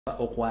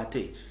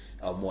okwate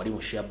mwali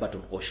mu share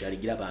button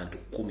osharingira abantu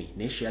 10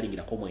 ne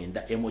sharingira ko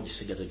mwenda emoji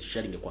sigaza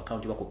sharinge ku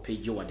account yako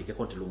page yo wandike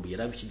konti Lumbuye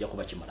live kijja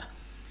kuba kimala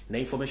na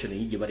information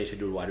yiji barete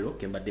do lwaliro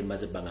kembadde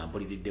maze banga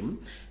mpuliddemu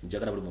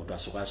njagala buli muntu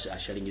asoka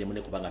asharingire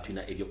mune kubanga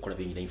tulina ebyo kola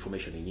bingi na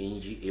information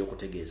nyingi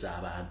eyokutegeeza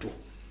abantu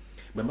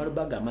bwe malo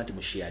baga amati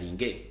mu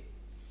sharinge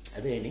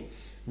then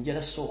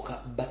njala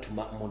soka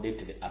batuma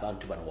modete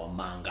abantu bano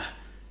wamanga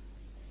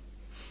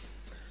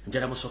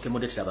njala musoke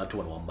modete abantu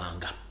bano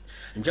wamanga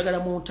njagala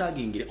mu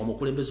taggingire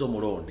omukulembeze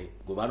omulonde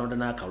gwe banonda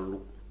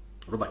n'akalulu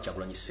Robert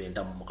Kyagulanyi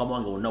Ssentamu mukama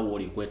wange wonna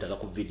woli kwetaga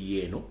ku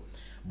video eno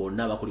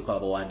bonna bakuliko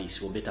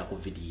abawandiisi bombeta ku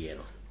video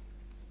eno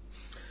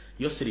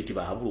Yosiriti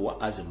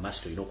bahabulwa as a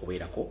master ino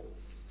kubeerako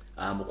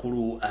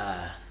mukulu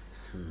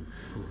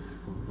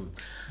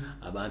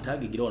abantu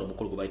agigira wano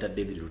mukulu gwe bayita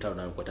David Lutalo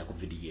nawe kweta ku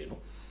video eno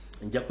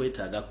nja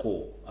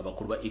kwetagako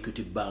abakulu ba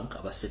Equity Bank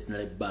aba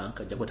Central Bank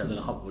nja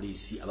kwetagako aba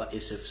police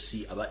aba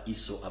SFC aba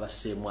ISO aba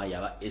Semwaya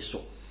aba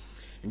ESO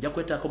nja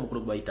kwetako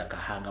mukulu bayita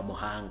Kahanga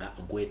Muhanga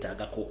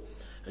nkwetagako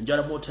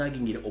njala mo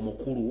taggingire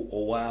omukulu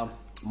owa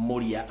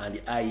Moria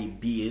and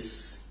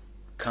IBS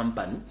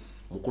company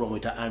mukulu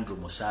mwita Andrew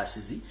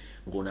Musasizi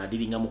ngona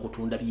adiringa mu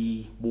kutunda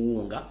bi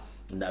buunga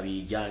na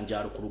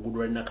bijanjalo ku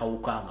lugudo na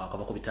kawuka nga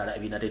akava ko bitala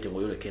ebinatete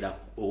ngoyolekera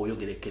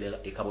oyogerekera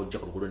ekabojja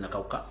ku lugudo na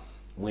kawuka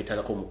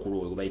mwetagako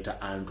mukulu oyo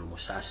bayita Andrew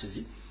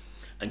Musasizi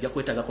anja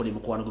kwetagako ni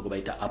mukwano gwe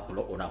bayita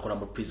Apollo onakola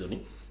mu prison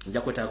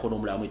nja kwetagako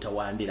n'omulamu ita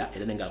Wandira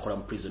era nenga akola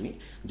mu prison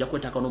nja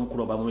kwetagako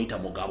n'omukulu bamuyita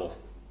Mugabo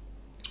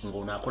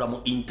ngona akola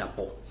mu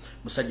Interpol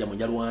musajja mu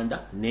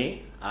Rwanda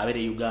ne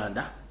abere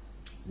Uganda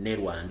ne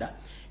Rwanda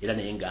era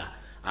nenga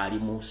ali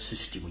mu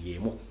system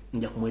yemu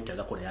nja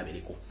kumwetagako naye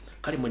abereko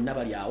kali mwenna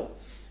bali awo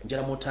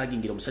njala mu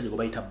taggingire omusajja gwe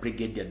bayita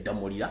Brigadier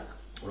Damulira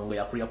olongo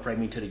yakulira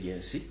Prime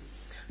Intelligence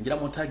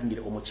njala mu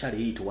taggingire omukyale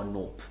yito wa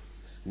Nope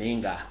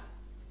nenga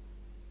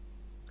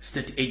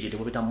state agent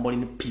bobeta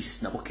Morning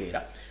Peace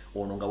nabokera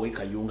ono nga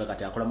weka yunga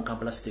kati akola mu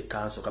Kampala State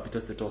Council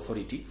Capital State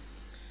Authority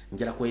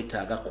njala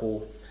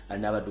kwetagako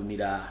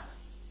anabadumira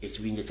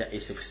ekibinja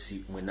kya SFC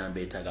mwe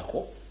namba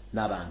etagako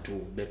n'abantu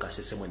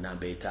bekasese mwe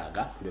namba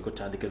etaga tuleko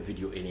tandike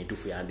video ene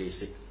tufu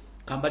yandese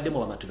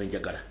kambaddemu abantu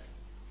benjagala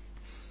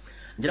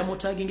njala mu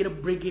taggingire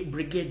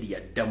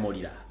Brigadier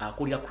Damulira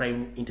akulira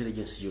Crime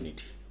Intelligence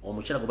Unit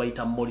omukyala gwe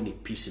bayita Morning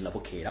Peace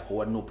nabokera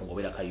owa Nope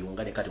ngobera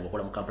kayunga ne kati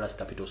ngokola mu Kampala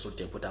Capital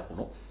Authority empota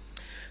kuno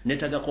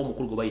netagako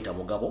omukulu gwe bayita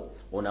Mugabo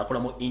ono akola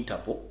mu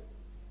Interpol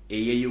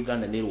eye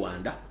Uganda ne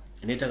Rwanda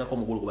netagako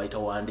omukulu gwe bayita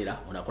Wandera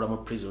ono akola mu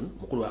prison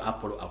mukulu wa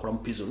Apollo akola mu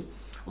prison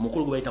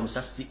omukulu gwe bayita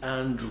Musasi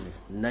Andrew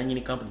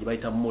nanyini company gye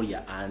bayita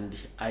Moria and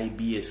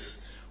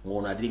IBS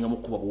ngono adiringa mu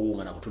kuba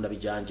buunga na kutunda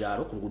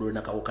bijanjalo ku lugudo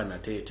na kawuka na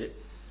tete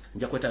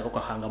nja kwetagako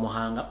Kahanga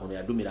Muhanga ono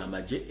yadumira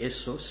amaje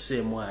ESO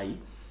Semwai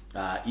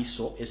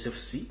ISO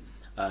SFC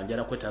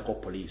njala kwetagako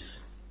police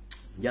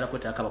njala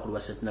kwetagako abakulu ba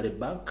Central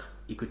Bank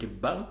Equity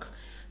Bank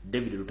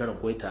David Lutalo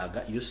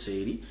kwetaga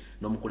Yoseri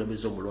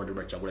n'omukulembeze omulonde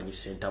Robert Kyagulanyi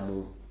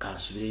Ssentamu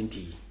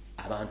consulenti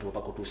abantu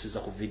bapakutusiza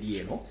ku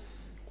video eno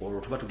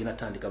olwo tuba tugenda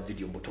tandika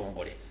video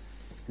mbutongole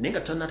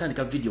nenga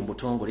tanatandika video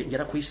mbutongole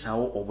njala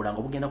kuisaawo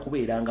obulango bugenda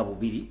kubeeranga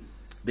bubiri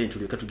bentu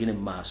leka tugende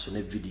maaso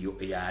ne video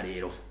eya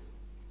leero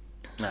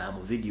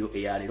mu video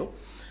eya leero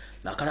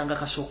nakalanga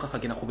kasooka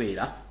kagenda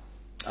kubeera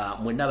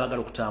mwenna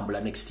abagala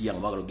okutambula next year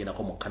mbagala ogenda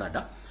ko mu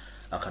Canada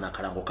akana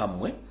kalango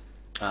kamwe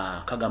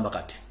kagamba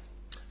kati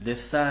the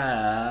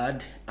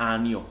third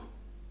annual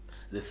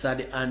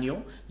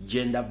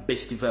gender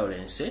based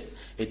violence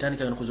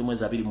etandika ngana kuzo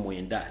mwezi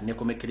 29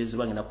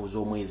 nekomekerezebwa ngana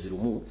kuzo mwezi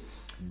lumu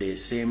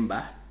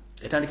December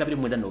etandika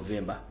 29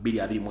 November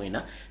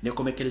 2024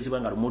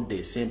 nekomekerezebwa ngana mu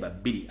December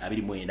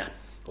 2024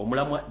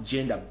 omulamwa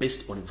gender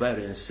based on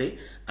violence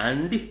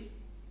and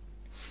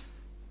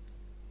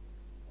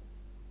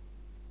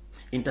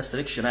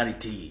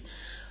intersectionality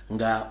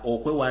nga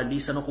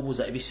okwewandiisa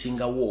n'okubuuza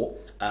ebisingawo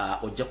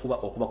ojja kuba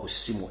okuba ku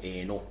ssimu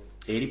eno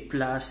eri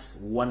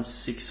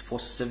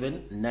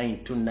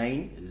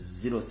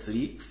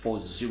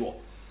 +16479290340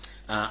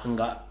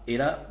 nga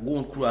era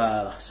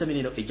semina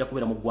eno ejja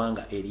kubeera mu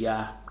ggwanga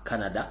erya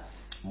Canada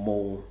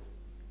mu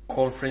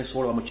conference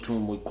hall mu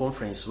kitundu mu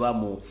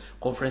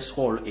conference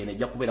hall eno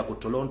ejja kubeera ku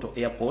Toronto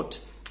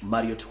Airport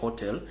Marriott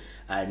Hotel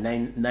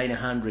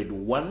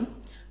 901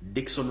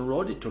 Dixon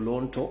Road,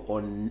 Toronto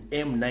on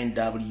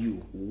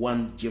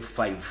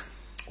M9W1J5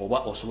 oba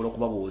osobola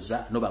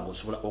okubabuuza noba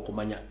ngosobola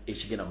okumanya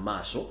ekigenda mu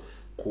maaso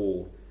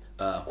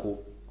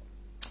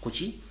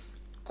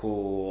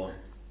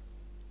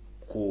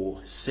ku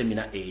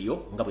semina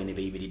eyo nga bwe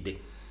nebeeyibiridde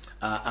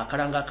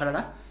akalanga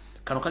akalala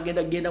kano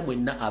kagenda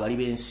mwenna abali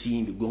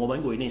b'ensimbi gwe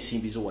ngomanyi olina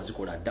ensimbi zo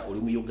wazikola dda oli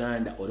mu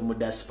Uganda oli mu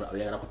diaspora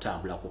oyagala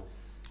kutambulako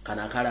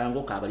kana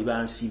akalango kabali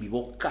ba nsimbi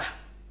bokka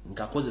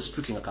nkakoze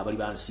strictly ngakabali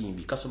ba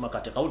nsimbi kasoma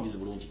kate kawulize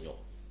bulungi nnyo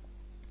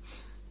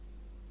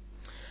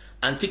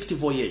Antiquity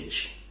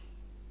voyage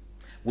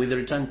with a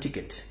return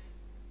ticket.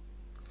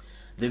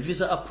 The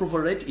visa approval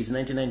rate is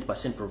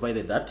 99%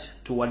 provided that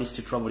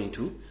tourist traveling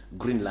to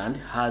Greenland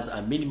has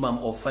a minimum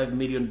of 5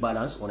 million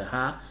balance on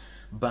her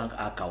bank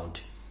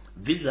account.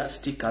 Visa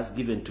stickers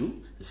given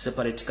to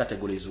separate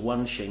categories,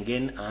 one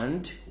Schengen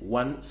and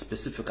one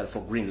specifically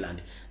for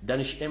Greenland.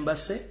 Danish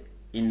embassy,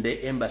 in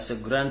the embassy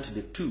grant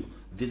the 2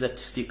 visa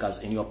stickers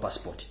in your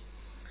passport.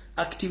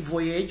 Active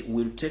voyage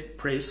will take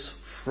place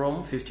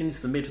from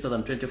 15th May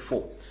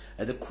 2024.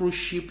 The cruise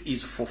ship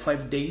is for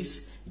 5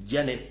 days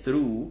journey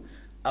through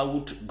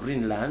out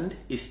Greenland,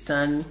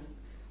 Eastern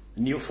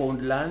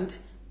Newfoundland,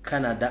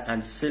 Canada,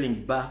 and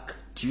sailing back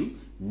to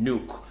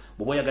Nuuk.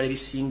 Bobo yagala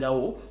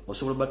bisingawo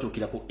osobola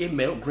batukira ku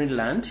email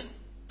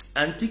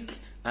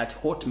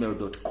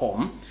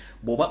greenlandantic@hotmail.com.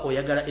 Boba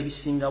oyagala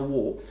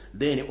ebisingawo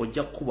then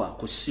ojja kuba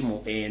ku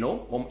simu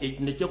eno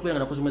nejja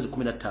kuyangana ku mwezi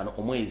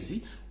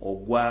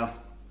 15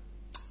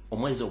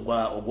 omwezi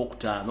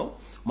ogwokutaano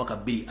mwaka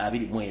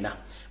 2024.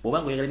 Boba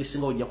oyagala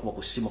ebisingawo ojja kuba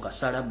ku simu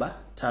kasalaba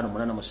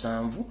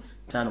 587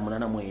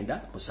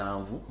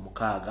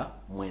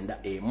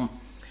 589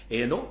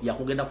 eno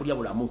yakugenda kulya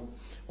bulamu.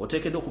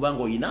 Oteekeddwa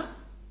okubanga oyina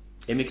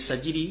emikisa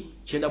giri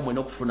 9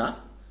 okufuna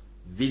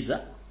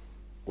visa,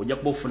 ojja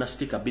kuba ofuna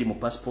sticker 2 mu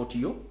passport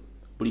yo.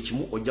 Buli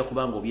kimu ojja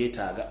kubanga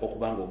obyetaaga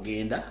okubanga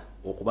ogenda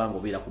okubanga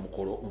obeera ku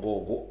mukolo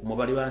ng'ogwo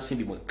mubali wa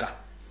nsimbi mwekka.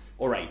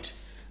 Alright,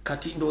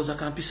 kati ndowooza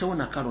kampisewo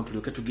nakalo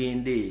tulyoke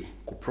tugende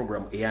ku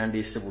program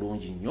eyandeese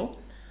bulungi nnyo,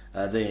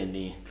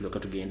 then tulyoke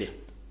tugende.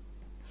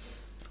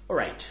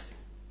 Alright,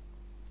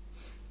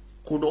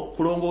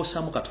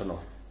 kulongoosamu katono.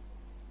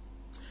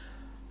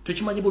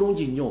 Tukimanyi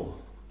bulungi nnyo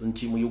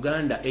nti mu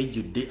Uganda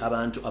ejjudde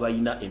abantu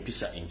abayina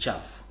empisa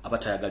enkyafu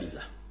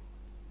abatayagaliza.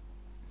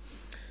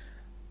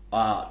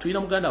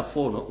 Tuyina muganda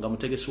fono nga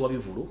mutegesi wa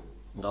bivulu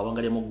nga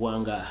awangalye mu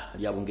ggwanga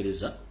lya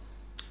Bungereza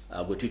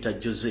gwe tuyita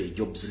Jose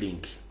Jobs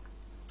Link.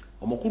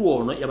 Omukulu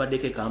ono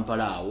yabaddeko e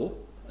Kampala awo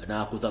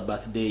n'akuza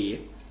birthday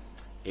ye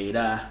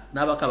era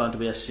n'abaka abantu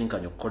be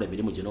yasinkanye okukola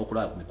emirimu gye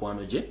n'okulaba ku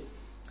mikwano gye,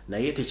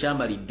 naye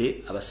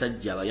tekyamalidde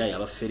abasajja abayaayi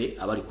abafere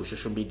abali ku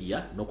social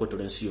media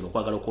n'okwetola ensi yonna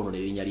okwagala okwonoona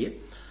erinnya lye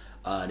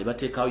ne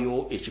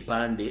bateekayo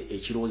ekipande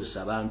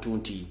ekiroozesa abantu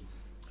nti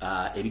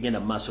ebigenda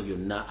mu maaso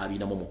byonna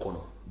abinamu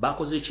omukono.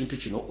 Bakoze ekintu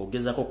kino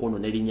ogezaako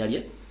okwonoona erinnya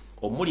lye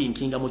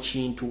omulinkinga mu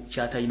kintu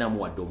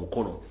ky'atalinamu wadde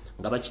omukono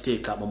nga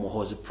bakiteeka mu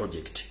Muhoozi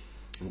project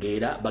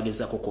ng'era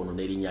bagezaako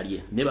okwonoona erinnya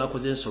lye. Ne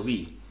bakoze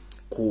ensobi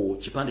ku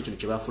kipande kino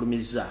kye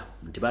bafulumizza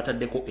nti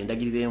bataddeko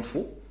endagiriro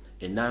enfu,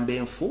 ennamba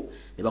enfu,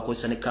 ne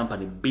bakozesa ne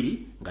kampani 2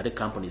 nga te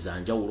kampani za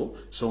njawulo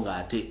so nga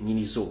ate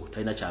nyinizo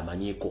talina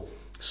kyamanyiiko.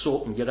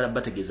 So njagala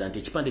bategeeza nti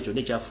ekipande kyonna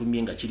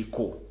ekyafulumye nga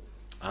kiriko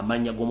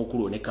amanya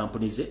g'omukulu ne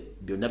kampani ze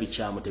byonna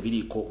bikyamu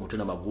tebiriiko mutwe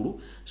na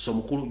magulu. So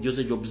mukulu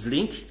Jose Jobs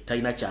Link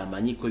talina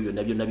kyamanyiiko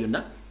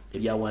byonna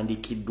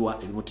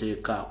ebyawandiikiddwa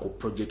ebimuteeka ku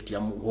project ya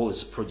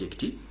Muhoozi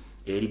project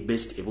eri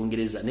best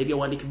ebungereza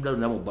n'ebyawandiikiddwa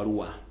na mu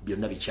baluwa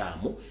byonna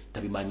bikyamu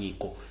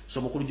tabimanyiiko.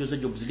 So mukulu Jose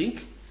Jobs Link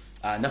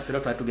naffe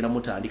twali tugenda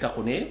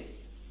mutandikako ne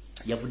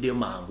yavuddeyo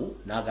mangu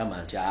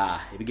n'agamba nti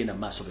ebigenda mu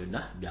maaso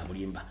byonna bya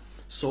mulimba.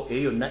 So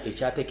eyo yonna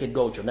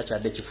ekyateekeddwawo kyonna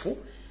kyadde kifu.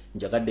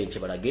 Njagadde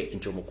nkibalage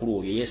nti omukulu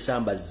oyo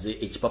yeesambazze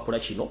ekipapula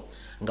kino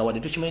nga wadde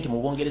tukimanyi nti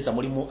mu Bungereza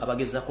mulimu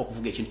abagezaako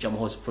okuvuga ekintu kya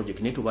Muhoozi project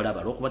naye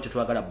tubalaba lw'okuba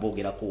tetwagala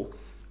boogerako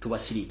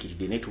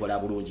tubasiriikiridde naye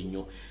tubalaba bulungi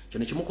nnyo.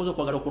 Kino kimukoze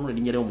okwagala okwonoona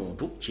erinnya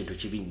ly'omuntu kintu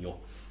kibi nnyo.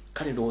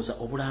 Kale ndowooza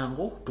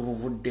obulango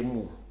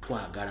tubuvuddemu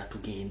twagala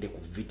tugende ku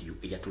video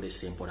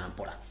eyatulese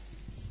mpolampola.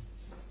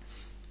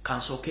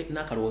 Kansooke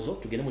n'akalowoozo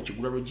tugende mu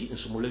Kigulalogi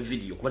nsumule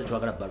video kuba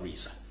tetwagala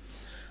bariisa.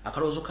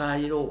 Akalowoozo ka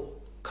leero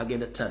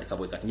kagenda tutandika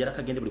bwe kati njala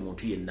kagende buli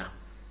muntu yenna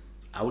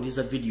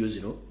awuliriza video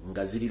zino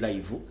nga ziri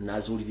live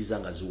n'aziwuliriza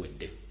nga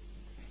ziwedde.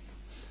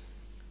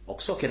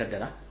 Okusookera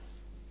ddala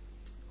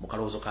mu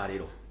kalowoozo ka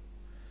leero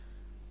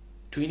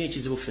tulina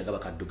ekizibu ffe nga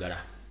bakaddugala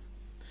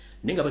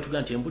naye nga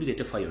batugamba nti embulire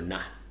tefa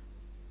yonna.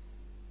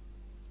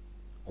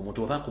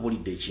 Omuntu oba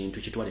akubulidde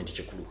ekintu kitwale nti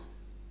kikulu.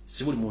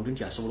 Si buli muntu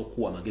nti asobola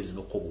okuwa amagezi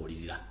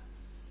n'okukobuulirira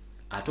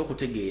ate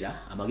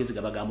okutegeera amagezi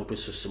gaba ga mutwe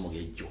so si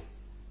mugejjo.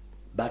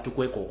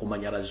 Batukweka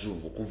okumanya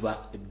abazungu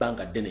kuva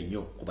ebbanga ddene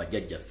nnyo ku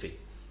bajjajjaffe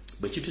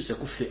bwe kituse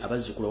kuffe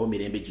abazzukulu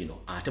b'emirembe gino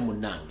ate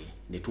munnange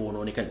ne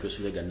tuwonooneka ne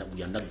twesulega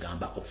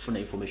byannagamba okufuna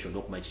information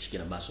n'okumanya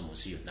kikigenda maaso mu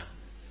nsi yonna.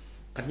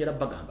 Kati njala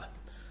bagamba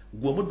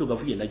gwe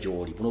omuddugavu yenna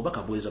gy'oli buno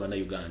obubaka buweereza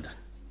bannayuganda.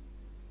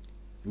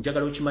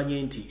 Njagala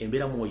okimanye nti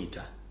embeera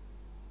mw'oyita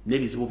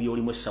n'ebizibu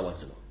by'olimu essaawa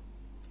zino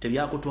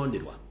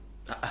tebyakutonderwa,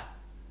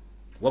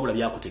 wabula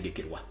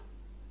byakutegekerwa.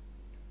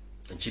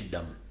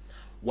 Nkiddamu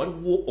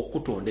waliwo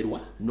okutonderwa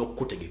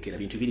n'okutegekera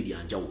bintu bibiri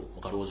bya njawulo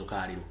mu kalowoozo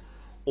ka leero.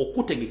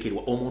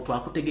 Okutegekerwa omuntu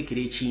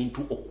akutegekera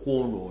ekintu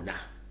okwonoona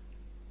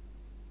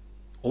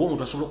oba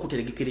omuntu asobola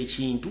okutegekera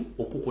ekintu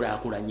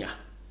okukulaakulanya.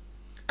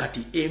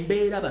 Kati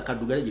embeera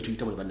bakaddugala gye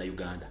tuyita mu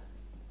bannayuganda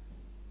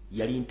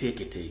yali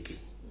nteeketeeke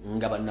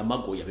nga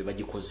bannamagoya be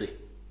bagikoze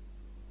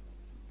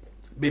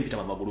bempita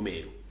amagulu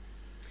meeru.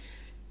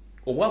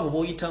 Obwavu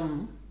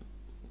bw'oyitamu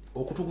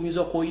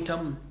okutugunyiza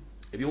kw'oyitamu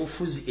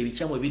ebyobufuzi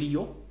ebikyamu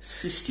ebiriyo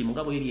system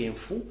nga bw'eri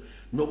enfu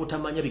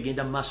n'obutamanya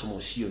bigenda mu maaso mu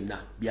nsi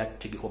yonna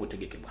byategekwa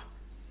butegekebwa.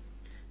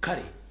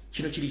 Kale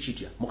kino kiri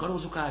kitya mu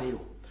kalowoozo ka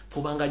leero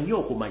fubanga nnyo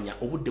okumanya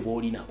obudde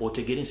bw'olina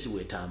otegere ensi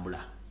bw'etambula.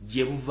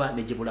 jebuva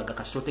ne jebulaga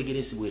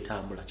kasotegeresi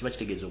bwetambula kiba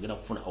kitegeeza ogenda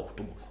kufuna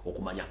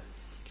okumanya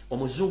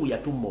omuzungu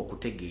yatumma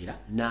okutegeera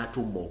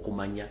n'atumma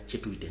okumanya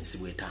kyetuyita ensi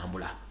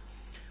bwetambula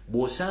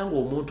bw'osanga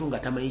omuntu nga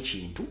tamanyi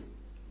kintu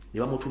ne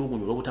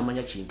bamutulugunya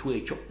olw'obutamanya kintu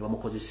ekyo ne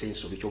bamukozesa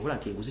ensobi kyovula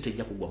nti enguzi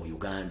tejja kugwa mu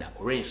Uganda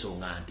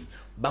olw'ensonga nti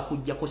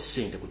bakuggyako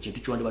ssente ku kintu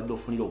kyewandibadde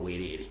ofunira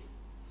obwereere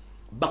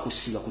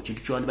bakusiba ku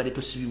kintu kyewandibadde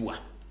tosibibwa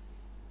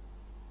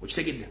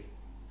okitegedde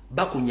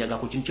bakunyaga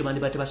ku kintu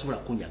kyewandibadde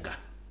tebasobola kunyaga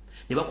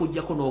ne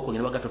bakuggyako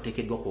n'okwogera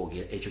bagatoteekeddwa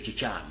kwogera ekyo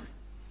kikyamu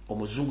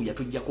omuzungu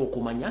yatujjako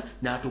okumanya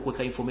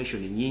n'atukweka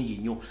information nyingi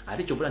nnyo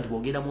ate kyovula nti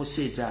bwogenda mu nsi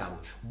ezaabwe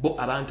bo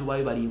abantu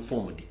baayo bali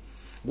informed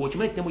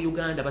bw'okimanyi ne mu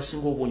Uganda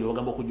basinga obungi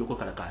bagamba okujja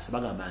okwekalakaasa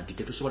bagamba nti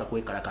tetusobola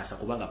kwekalakaasa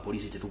kubanga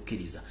poliisi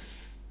tetukkiriza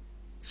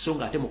so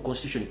nga ate mu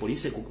constitution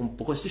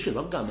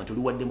bagamba nti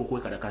oli wadde mu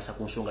kwekalakaasa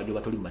ku nsonga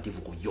gy'oba toli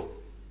mumativu ku yo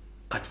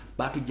kati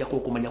batujjako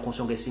okumanya ku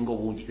nsonga esinga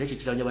obungi era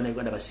kyekitawanya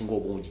bannayuganda basinga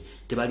obungi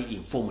tebali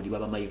informed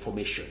babama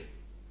information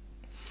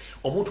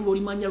omuntu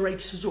lw'olimanya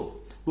rights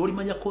zo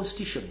lw'olimanya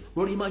constitution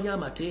lw'olimanya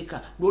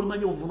amateeka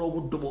lw'olimanya obuvuna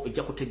obuddobo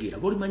ojja kutegeera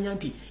lw'olimanya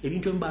nti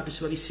ebintu ebimu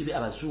batusiba bisibe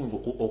abazungu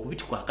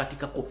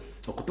okubitukakatikako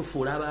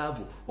okutufuula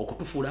abaavu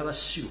okutufuula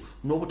abasiru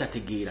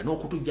n'obutategeera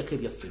n'okutujjako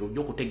ebyaffe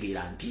ojja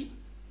okutegeera nti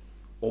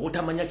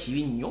obutamanya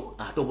kibi nnyo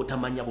ate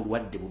obutamanya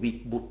bulwadde bubi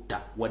butta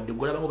wadde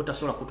golabanga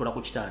obutasobola kutuula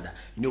ku kitanda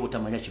niyo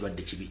obutamanya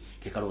kirwadde kibi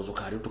ke kalowoozo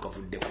kaleero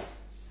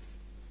tukavuddeko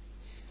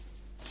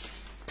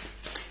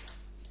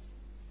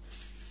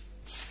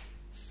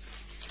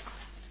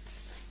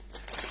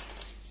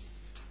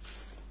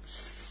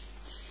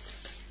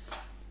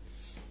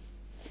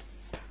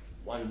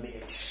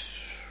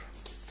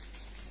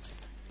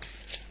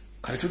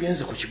kale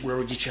tugenze ku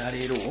kigulalo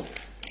gikyaleero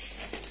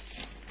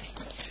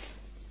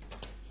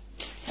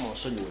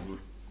onsonyiwemu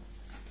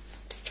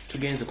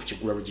tugenze ku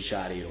kigulalo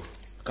gikyaleero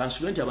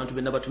kansubire nti abantu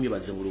benna batumye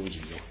bazze bulungi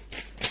nnyo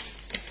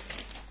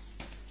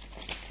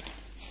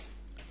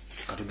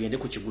katugende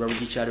ku kigulalo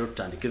gikyaleero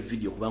tutandike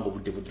vidiyo kubanga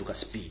obudde budduka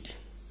speed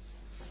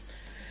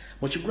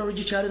mu kigulalo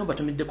gikyaleero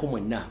batumiddeko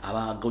mwenna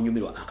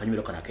abagonyumirwa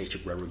akanyumiro kano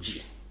ak'ekigulalo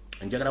gi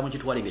njagala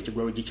mukitwale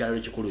ng'ekigulalo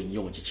gikyaleero kikulu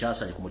nnyo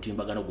mukikyasanye ku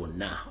mutimbagano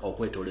gwonna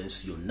okwetoola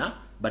ensi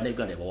yonna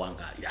bannayuganda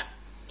bawangaalira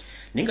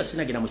naye nga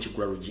sinagenda mu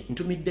kigulalo gi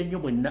ntumidde nnyo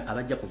mwenna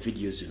abajja ku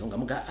vidiyo zino nga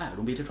muga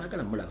Lumbuye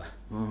tetwagala mulaba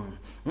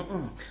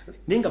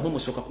naye nga mwe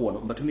musooka kuwano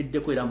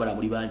mbatumiddeko era mbala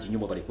muli bangi nnyo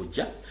mwe bali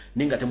kujja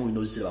naye nga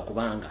temulina oziraba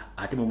kubanga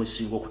ate mwe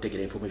musinga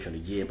okutegera information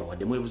gyempa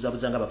wadde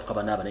mwebuzabuza nga bafuka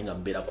banaaba naye nga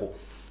mubeerako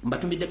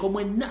mbatumiddeko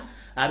mwenna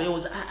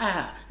abeewoza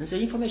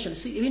nze information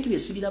si ebintu bye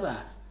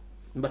sibiraba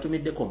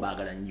mbatumiddeko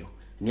mbaagala nnyo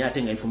naye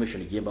ate nga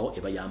information gyembawo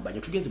ebayamba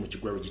nnyo tugenze mu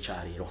kigulalo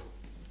gikyaleero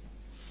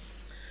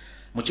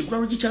mu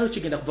kigulalo gikyaleero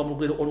kigenda kuva mu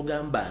lugero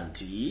olugamba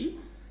nti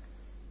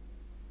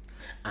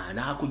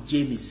anaakujja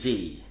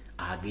emize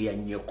ageya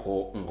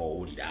nnyoko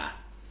ng'owulira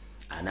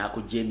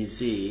anaakujja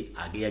emize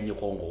ageya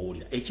nnyoko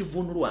ng'owulira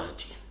ekivunulwa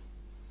nti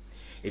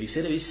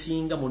ebiseera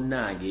ebisinga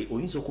munnange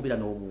oyinza okubeera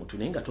n'omuntu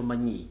naye nga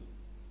tomanyi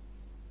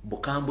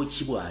bukambwe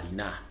ki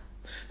bw'alina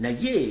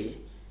naye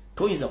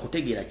toyinza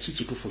kutegeera ki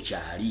kituufu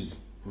kyali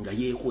nga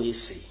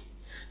yeekwese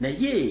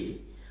naye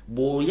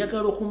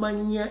bw'oyagala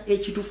okumanya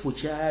ekituufu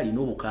kyali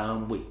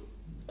n'obukambwe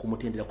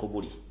kumutenderako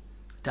buli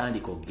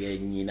tandika ogera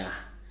ennyina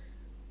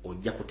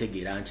ojja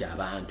kutegeera nti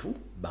abantu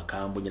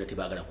bakambwe nyina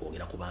tebaagala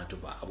kwogera ku bantu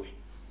baabwe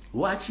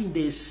lwaki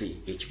ndeese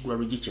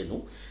ekigulalo gi kino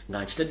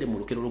nga nkitadde mu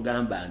lukero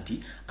lugamba nti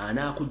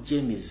anaakujja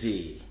emize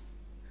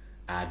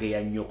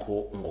ageya nnyoko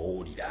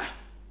ng'owulira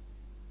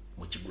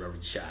mu kigulalo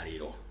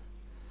gikyaleero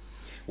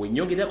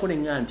wennyongererako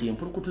neŋŋa nti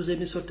empulukutu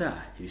z'emisota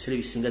ebiseera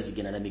ebisinga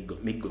zigenda na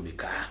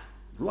miggomeka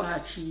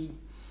lwaki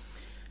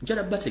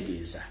njala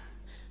bategeeza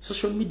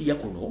social media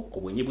kuno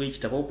ku bwenyi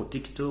bw'ekitabo ku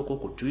TikTok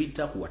ku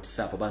Twitter ku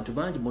WhatsApp abantu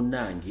bangi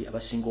munnange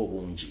abasinga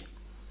obungi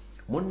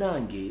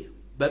munnange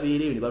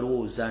babeereyo ne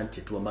balowooza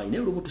nti tubamanyi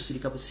naye olumu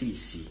tusirika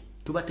busirisi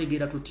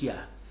tubategeera tutya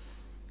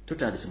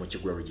tutandise mu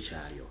kigulalo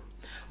gikyalyo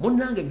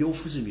munnange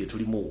ebyobufuzi bye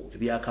tulimu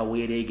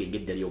ebyakaweereege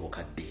ng'edda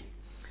ly'obukadde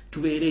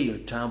tubeereyo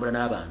tutambula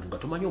n'abantu nga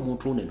tumanyi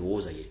omuntu ono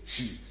endowooza ye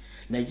ki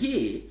naye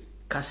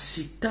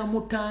kasita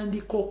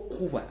mutandika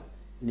okuba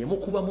ne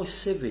mukuba mu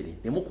 7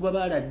 ne mukuba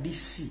bala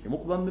DC ne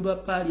mukuba mu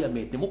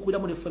parliament ne mukubira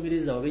mu ne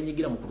family zaabwe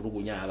benyigira mu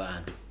kutulugunya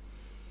abantu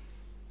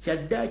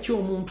kyaddaaki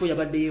omuntu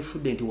yabadde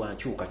yeefudde nti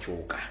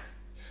wankyukakyuka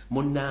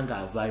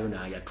munnanga avaayo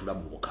n'ayatula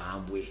mu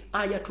bukambwe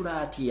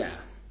ayatula atya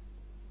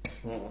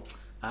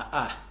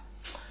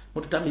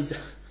mututamiza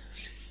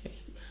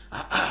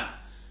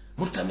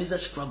mututamiza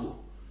struggle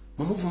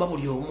mumuvuma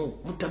buli omu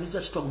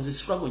mututamiza struggle nze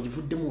struggle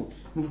ngivuddemu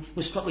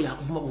mu struggle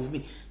yakuvuma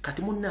buvumi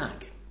kati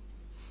munnange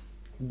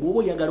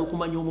gwobo yagala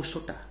okumanya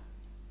omusota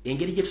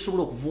engeri gye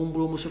tusobola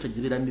okuvumbula omusota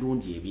gibeera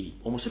mirundi ebiri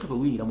omusota bwe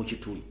wiyingira mu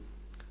kituli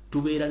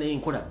tubeera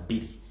n'enkola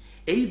bbiri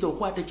either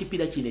okwata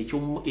ekipira kino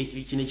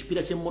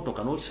ekipira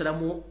ky'emmotoka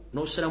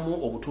n'osalamu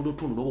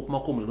obutundutundu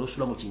n'obukumako omuliro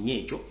n'osula mu kinya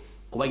ekyo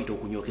kubayita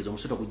okunyokeza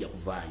omusota gujja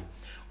kuvaayo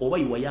oba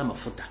yiwayo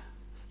amafuta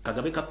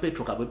kagabe ka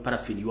petro kabe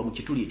parafini yiwa mu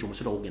kituli ekyo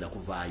omusota gugenda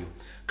kuvaayo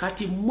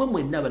kati mmwe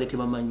mwenna abale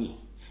tebamanyi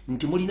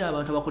nti mulina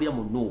abantu abakolera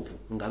mu nuupu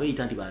nga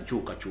beeyita nti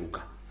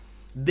bankyukakyuka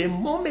The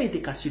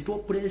moment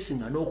kasito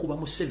pressing anokuba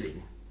mu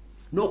 7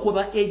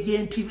 nokuba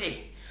agent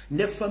be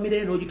ne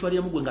family no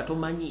gitwalira mugwe nga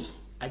tomanyi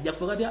ajja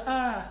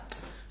kufuga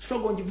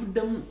struggle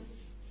njivuddemu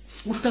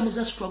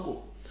mututamiza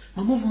struggle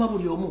mamuvu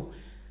mabuli omu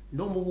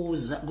no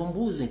mubuuza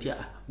gombuuze nti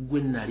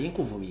gwe nali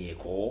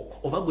nkuvumyeko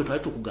oba gwe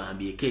twali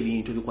tukugambyeko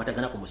ebintu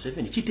bikwatagana ku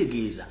Museveni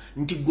kitegeeza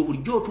nti gwe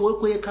bulijjo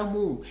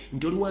otwekwekamu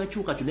nti oli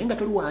wankyuka naye nga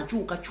toli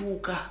wankyuka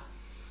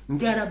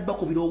njala bba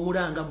kubira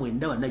omulanga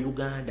mwenda wana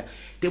Uganda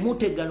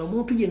temutegana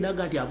omuntu yenna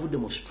nti avudde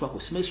mu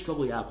struggle simanyi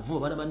struggle yakuvuma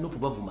bana ba Nuupu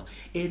bavuma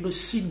eno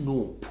si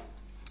Nuupu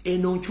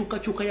eno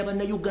nkyukakyuka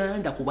y'abanna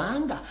Uganda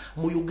kubanga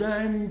mu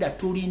Uganda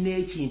tulina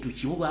ekintu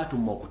kimu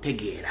baatuma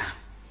okutegeera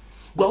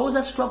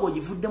gwawoza struggle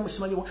givudde mu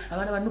simanyi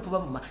abana ba Nuupu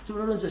bavuma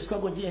sibolonze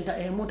struggle jenta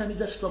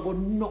emuntamiza struggle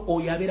no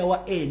oyabera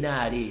wa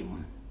NRM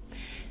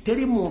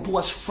teri muntu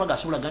wa struggle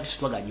asobola gati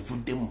struggle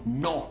givuddemu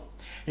no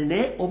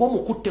ne obo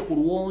mukutte ku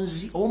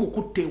luwonzi obo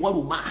mukutte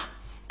waluma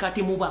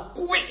kati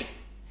mubakwe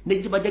ne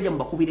jibajaja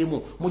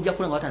mbakubiremu mujja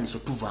kulanga watandise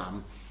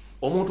tuvaamu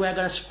omuntu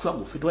ayagala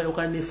struggle fitwa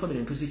yokana ne family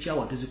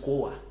ntuzikyawa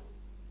ntuzikowa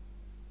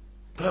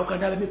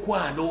twayokana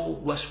abemikwano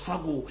lwa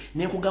struggle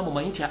ne nkugamba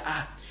mayinti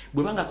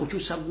bwe banga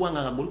kukyusa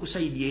gwanga nga guli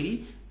kusaidi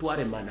eri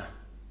twale mana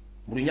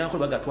mulunyanko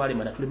baga twale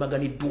mana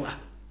tulemaganiddwa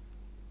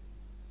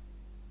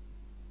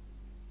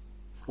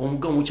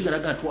omugamu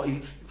mukigalaga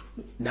twali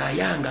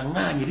nayanga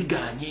nganye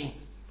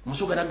biganye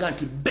musogalaga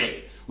nti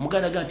be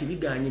omugalaga nti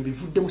biganye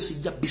bivudde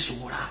musijja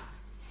bisobola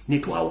ne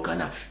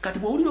twawukana kati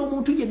bw'olira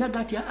omuntu yenna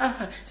gati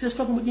se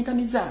struggle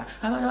mujintamiza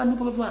abana ba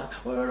Nuupu bava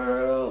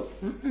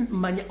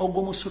manya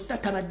ogomusota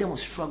tabadde mu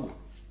struggle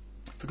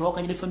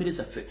twawukanye ne family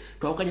zaffe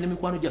twawukanye ne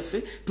mikwano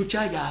gyaffe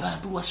tukyaya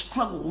abantu lwa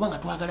struggle kubanga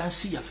twagala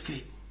nsi yaffe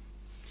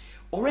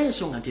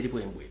olw'ensonga nti eri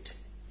bwembwete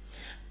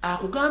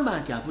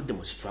akugamba nti avudde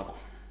mu struggle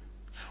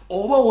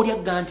oba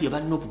olyaga nti aba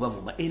Nuupu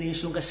bavuma eno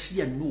ensonga si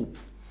ya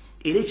Nuupu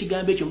era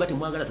ekigambo ekyo mba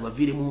temwagala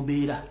tubaviire mu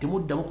mbeera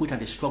temuddamu kuyita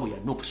nti struggle ya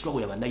Nuupu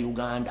struggle ya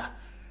bannayuganda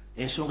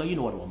ensonga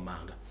yino wali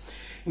wammanga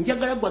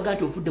njagala gwaga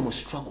nti ovudde mu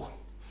struggle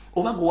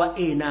oba gwa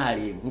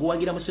NRM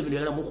ng'owagira Museveni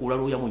yagala mukuula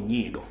lwoya mu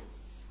nnyindo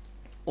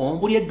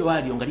ombuli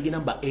eddwaliro nga ligenda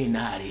mba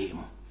NRM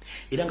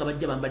era nga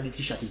bajja bambadde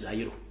t-shirt za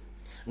yero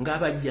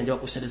ng'abajja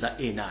njaba ku ssente za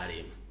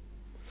NRM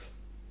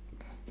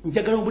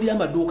njagala ombulira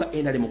amaduuka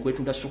NRM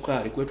kwetunda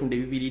sukaali kwetunda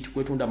ebibiriti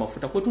kwetunda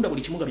amafuta kwetunda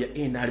buli kimu nga bya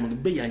NRM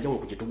ebbeeyi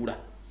yanjawulo ku kitugula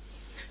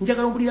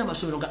njagala ombulira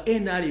amasomero nga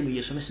NRM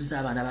yesomeseza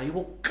abaana bayo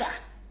bokka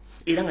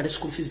era nga ne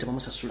school fees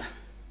tebamusasula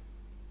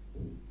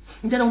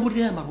njagala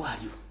ombulira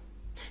amalwaliro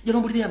njagala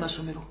ombulira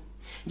amasomero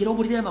njagala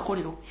ombulira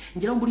amakolero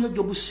njagala ombulira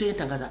job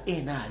center nga za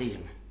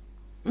NRM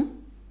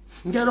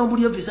njagala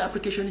ombulira visa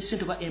application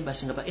center ba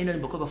embassy nga ba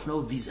NRM bakoba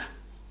bafunawo visa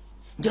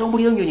njagala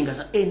ombulira ennyonyi nga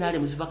za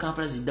NRM ziva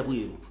Kampala zidda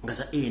bweru nga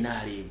za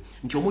NRM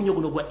nti omunyo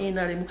guno gwa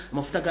NRM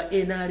amafuta ga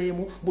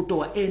NRM buto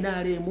wa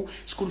NRM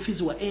school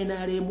fees wa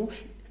NRM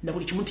na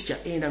buli kimu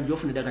kya NRM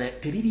gyofuna eddagala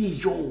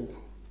teririyo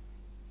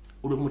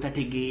olwo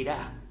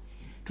mutategeera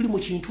tuli mu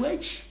kintu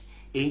eki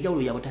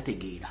enjawulo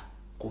yabutategeera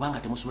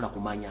kubanga temusobola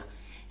kumanya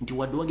nti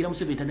wadde wagira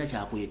Museveni tanda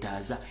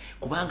kyakwetaaza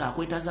kubanga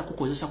akwetaaza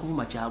kukozesa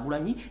kuvuma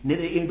Kyagulanyi ne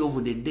the end of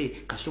the day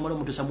kasitoma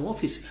n'omutuusa mu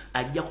office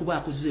ajja kuba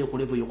akuzizeeyo ku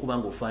level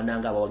y'okubanga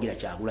ofaananga abawagira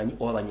Kyagulanyi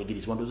oba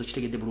abanyigirizwa ndowooza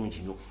kitegedde bulungi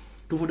nnyo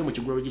tuvudde mu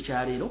kigulalo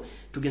kyaleero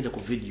tugenze ku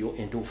video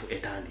entuufu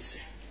etandise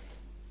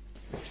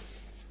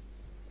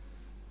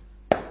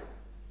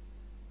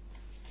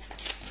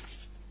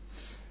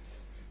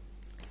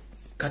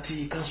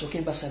kati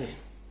kansooke mbasabe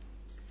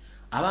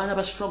abaana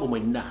ba struggle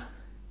mwenna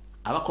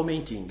aba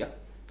commentinga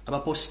aba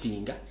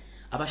postinga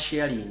aba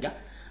sharinga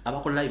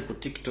abakola live ku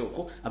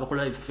TikTok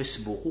abakola live ku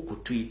Facebook ku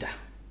Twitter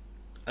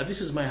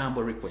this is my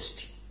humble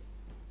request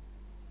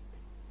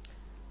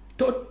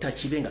totta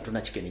kibenga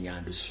tuna chikene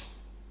nyandusu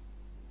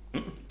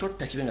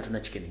totta kibenga tuna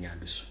chikene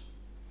nyandusu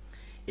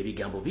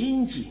ebigambo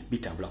bingi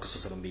bitambula ku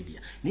social media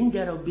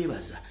ninjara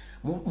obebaza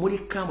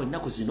muri kamwe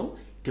nako zino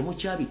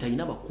temukyabita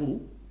ina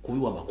bakuru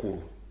kubiwa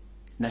makuru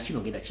na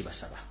kino ngenda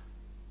kibasaba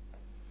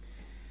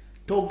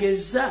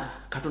togeza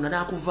Katonda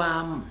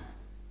nakuvaamu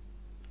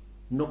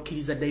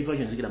nokkiriza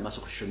diversion zigira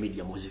maso ku social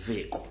media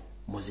muziveeko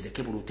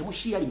muzireke bulungi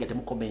temusharinga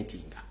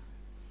temucommentinga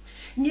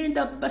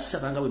ngenda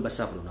basaba nga bwe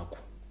basaba lunaku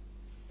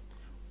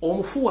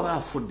omufuwa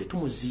baafudde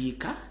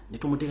tumuziika ne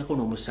tumuteekako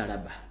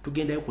n'omusalaba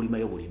tugendayo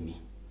kulimayo bulimi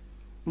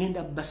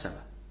ngenda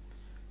basaba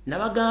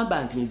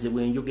nabagamba nti nze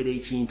bwe njogera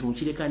ekintu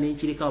nkireka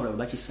n'enkireka wabula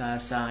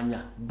bakisaasaanya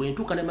bwe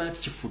ntuuka ne manti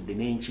kifudde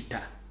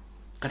n'enkita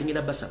kati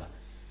ngenda basaba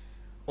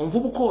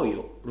omuvubuka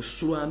oyo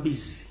Lususu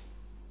Mbizi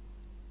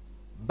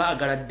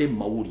baagaladde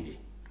Amawulire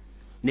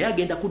naye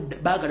agenda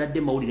baagaladde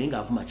Amawulire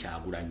ng'avuma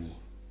Kyagulanyi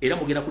era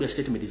mugenda kulya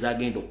statement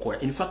zagenda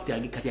okukola in fact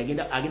kati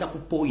agenda ku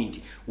point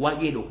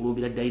wagenda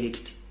okulombera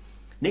direct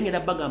nengenda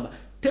bagamba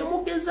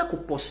temugeza ku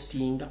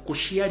postinga ku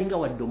sharinga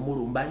wadde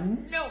omulumba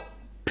no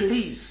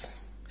please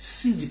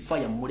cease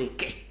fire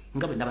muleke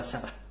nga bwe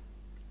nabasaba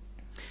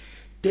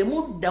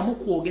temuddamu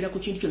kwogera ku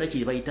kintu kyonna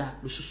kye bayita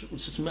Lususu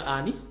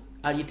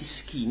Alieti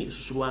Skin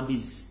Lususu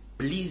Mbizi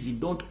please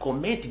don't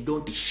comment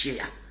don't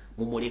share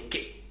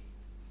mumuleke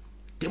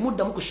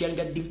temuddamu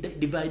kusharinga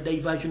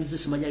diversion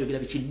zisimanya yogera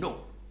biki no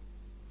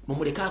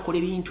mumuleka akole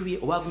ebintu bye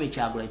oba avume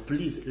Kyagulanyi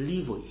please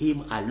leave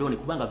him alone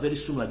kubanga very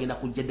soon agenda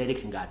kujja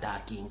direct nga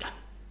attackinga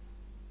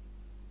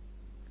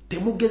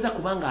temugeza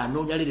kubanga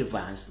anoonya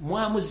relevance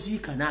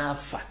mwamuziika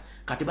n'afa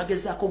kati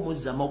bagezaako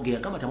muzza mogera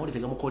kama tamuli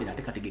tegamukolera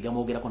ate kati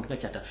gegamogera kontika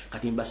chata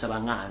kati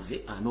mbasaba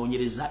nganze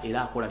anoonyereza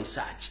era akola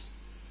research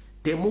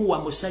temuwa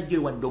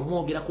musajja wadde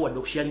omwogera ko wadde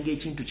okusharinga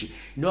ekintu ki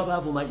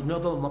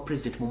n'obava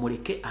president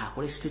mumuleke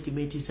akole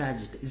statement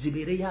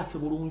zibere yafe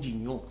bulungi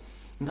nnyo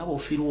ngabo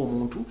ofiirwa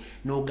omuntu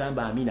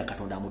n'ogamba amina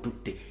katonda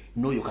amututte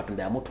n'oyo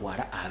katonda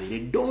yamutwala abere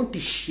don't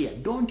share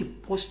don't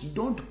post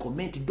don't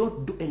comment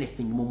don't do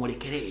anything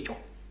mumulekere eyo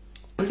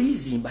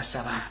please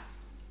mbasaba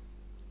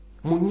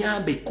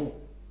munyambeko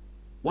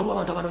waliwo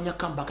abantu abanoonya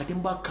comeback ate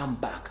mba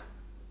comeback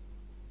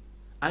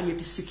ali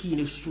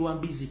etisikini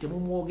suwambizi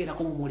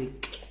temumwogerako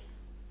mumuleke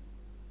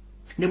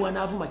ne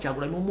bwanaavuma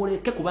Kyagulanyi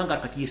mumuleke kubanga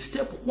kati ye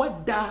step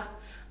wadda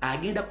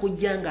agenda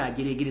kujjanga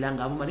ajeregerera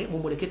nga avuma ne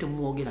mumuleke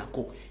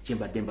temumwogerako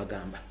kyembadde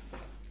mbagamba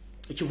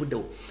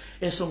ekivuddewo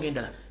ensonga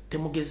endala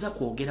temugeza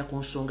kwogera ku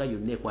nsonga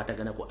yonna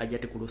ekwatagana ku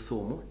Ajati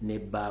Kuluthumu ne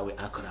bbaawe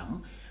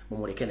Akram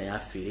mumuleke naye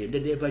afiire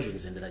the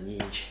versions endala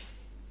nyingi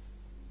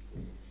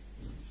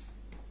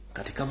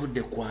kati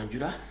kavudde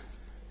kwanjula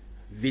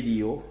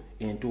video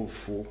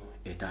entuufu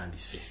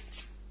etandise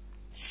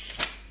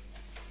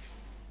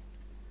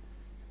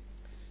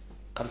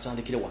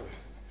katutandikire wano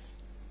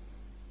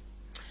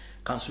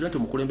kansulenti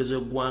omukulembeze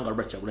w'eggwanga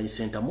Robert Kyagulanyi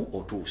Ssentamu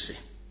otuuse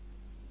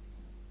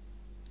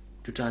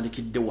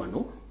tutandikidde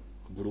wano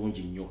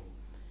bulungi nnyo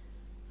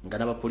nga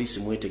n'abapoliisi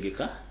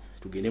mwetegeka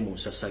tugende mu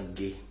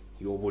nsasagge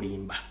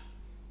y'obulimba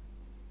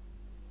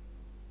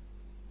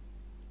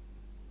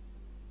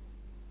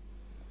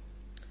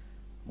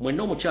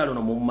mwenna omukyalo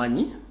ono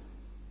mumanyi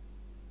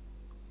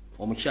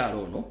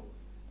omukyalo ono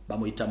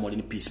bamuyita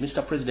Molini Peace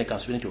Mr. President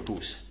kansulenti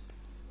otuuse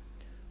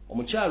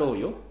omukyalo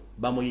oyo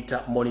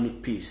bamuyita Molini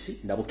Peace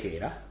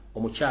Nabukeera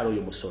omukyalo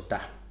oyo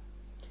musota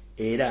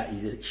era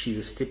she's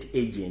a state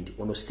agent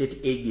ono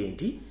state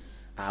agent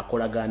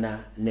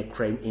akolagana ne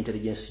crime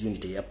intelligence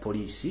unit ya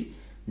police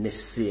ne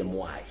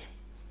CMY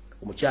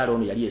omukyalo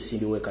ono yali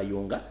esimbiwe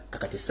Kayunga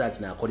kakati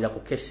saazi na akolera ku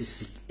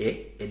KCCA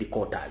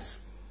headquarters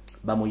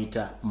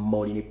bamuyita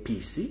Molini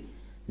Peace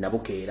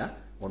Nabukeera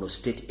ono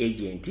state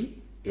agent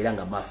era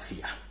nga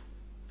mafia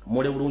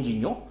mule bulungi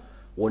nnyo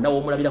wonna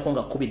womulabirako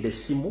nga kubidde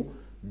essimu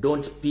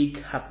don't pick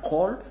her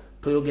call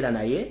toyogera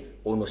naye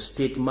ono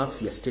state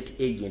mafia state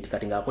agent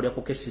kati nga akolera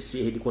ku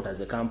KCCA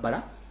headquarters e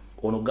Kampala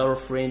ono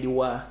girlfriend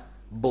wa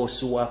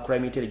boss wa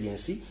crime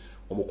intelligence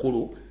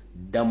omukulu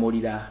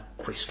Amawulire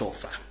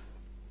Christopher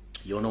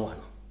yono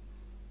wano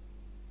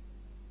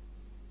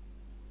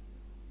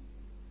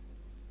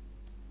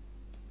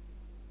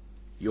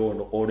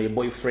yono ole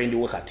boyfriend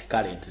we kati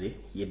currently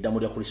ye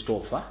Amawulire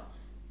Christopher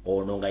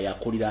ono nga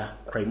yakulira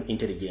crime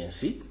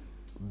intelligence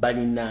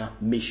balina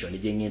mission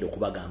jengendo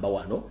kubagamba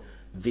wano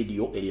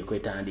video eriko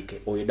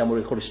etandike oyo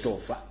Amawulire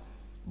Christopher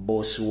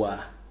boss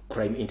wa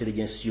crime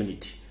intelligence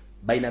unit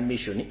balina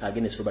mission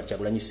against Robert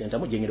Kyagulanyi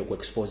Ssentamu jengendo ku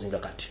exposing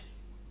kati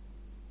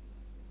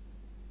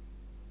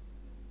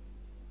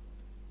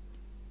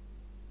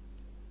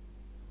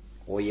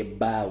oye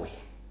bawe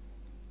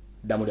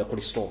Amawulire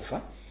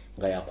Christopher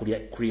nga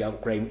yakulira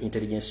crime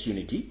intelligence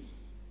unit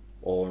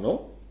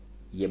ono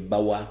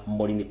yebawa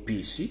Molini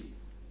Peace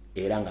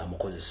era nga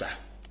amukozesa.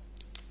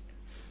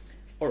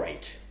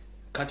 Alright,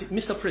 kati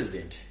Mr.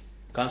 President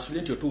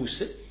kansulenti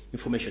otuuse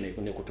information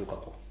ekone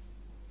kutuukako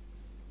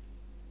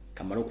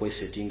kamala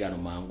okwesettinga ano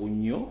mangu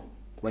nnyo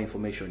kuba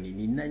information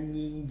nina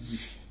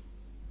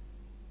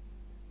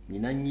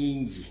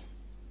nyingi.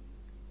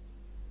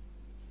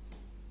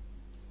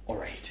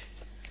 Alright,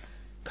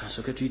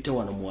 kansoke tuyite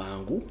wano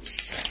mwangu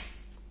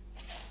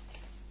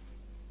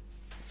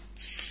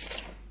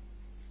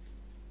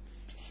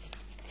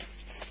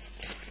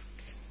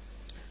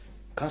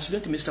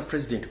kansulenti Mr.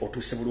 President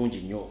otuuse bulungi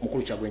nnyo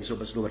mukulu Kyagulanyi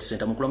Robert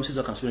Ssentamu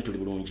mukulamusiza kansulenti oli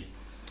bulungi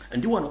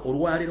ndi wano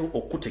olwalero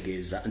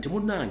okutegeeza nti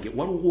munnange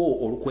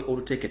waliwo olukwe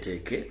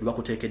oluteeketeeke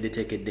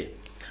lwakuteekedde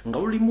nga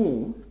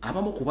lulimu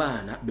abamu ku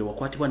baana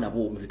bewakwatibwa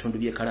nabo mu bitundu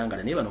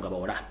by'ekalangala naye bano nga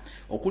bawala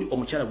okuli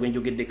omukyala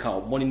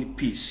gwenjogeddeko Molini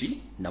Peace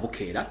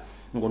Nabukeera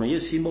ngono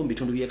yesimba mu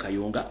bitundu by'e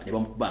Kayunga ne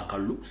bamukuba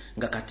akalulu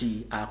nga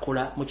kati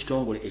akola mu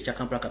kitongole ekya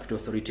Kampala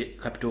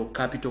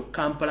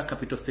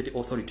Capital City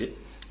Authority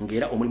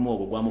ngera omulimu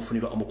ogwo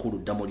gwamufunirwa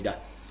omukulu Amawulire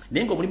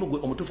nengo omulimu gwe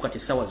omutuufu kati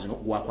essaawa zino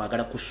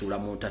gwakwagala kusuula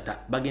mu ntata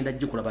bagenda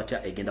gikola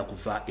batya egenda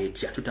kuva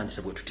etya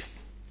tutandise bwe tuti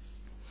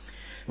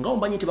nga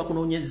ombanyi nti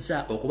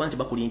bakunoonyezza okuba nti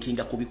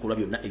bakulinkinga ku bikolwa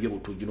byonna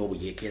eby'obutujju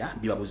n'obuyeekera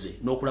bibabuze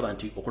n'okulaba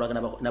nti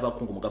okulagana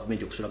n'abakungu mu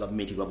gavumenti okusuula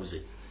gavumenti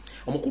bibabuze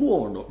omukulu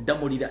ono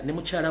Amawulire ne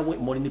mukyala we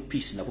Molini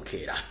Peace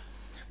Nabukeera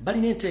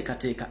balina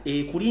enteekateeka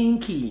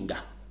ekulinkinga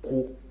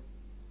ku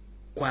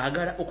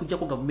kwagala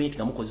okujjako gavumenti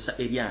nga mukozesa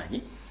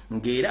eryanyi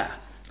ng'era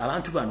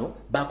abantu bano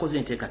bakoze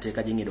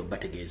enteekateeka gyengenda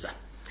okubategeeza.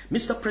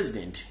 Mr.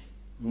 President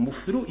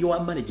through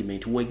your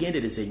management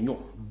wegendereze nnyo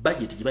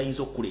budget gye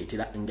bayinza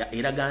okukuleetera nga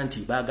eraga nti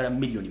baagala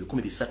million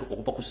 13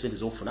 okuva ku ssente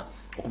z'ofuna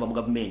okuva mu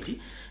gavumenti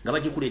nga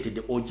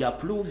bagikuleetedde oja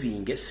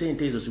approving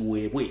sente ezo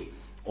ziweebwe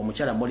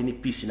omukyala Molini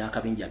Peace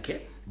n'akabinja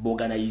ke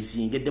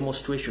boganizing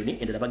demonstration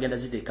endala bagenda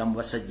ziteeka mu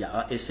basajja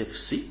aba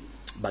SFC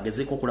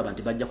bagezeko okulaba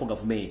nti bajjako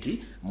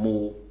gavumenti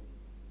mu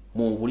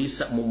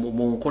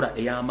nkola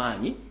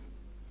ey'amaanyi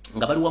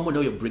nga bali wamu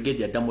n'oyo brigade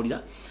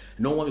yaddamulira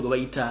n'omwami gwe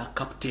bayita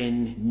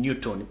Captain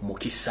Newton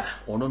Mukisa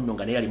ono nno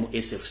nga naye ali mu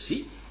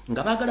SFC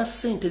nga baagala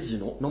ssente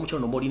zino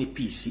n'omukyalo Molini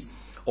Peace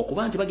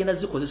okuba nti bagenda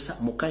zikozesa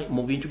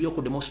mu bintu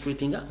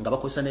by'okudemonstratinga nga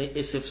bakozesa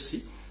ne SFC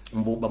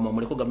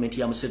bamamuleko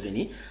gavumenti ya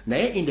Museveni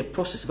naye in the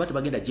process bati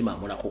bagenda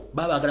gimamulako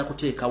baagala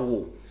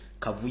kuteekawo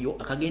kavuyo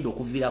akagenda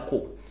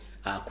okuviirako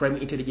crime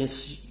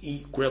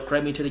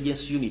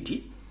intelligence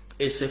unity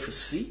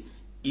SFC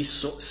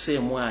iso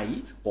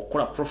semwayi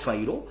okola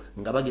profile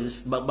nga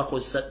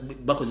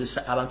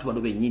bakozesa abantu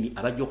bano bennyini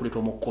abajja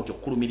okuleeta mu kkooti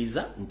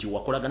okukulumiriza nti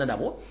wakolagana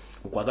nabo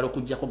okwagala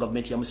okujjako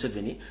gavumenti ya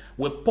Museveni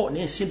wepo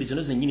n'ensimbi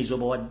zino zennyini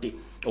z'obawadde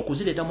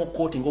okuzireeta mu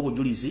kkooti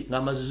ng'obujulizi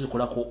ng'amaze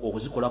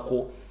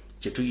okuzikolako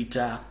kye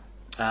tuyita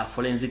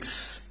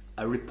forensics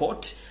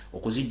report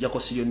okuzijjako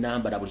serial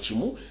number na buli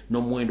kimu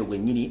n'omuwendo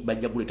gwennyini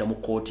bajja kuleeta mu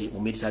kkooti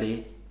mu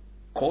military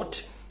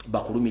court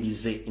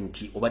bakulumirize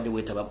nti obadde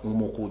wetaba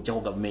mu kujjako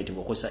gavumenti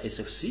ng'okozesa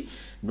SFC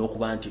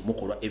n'okuba nti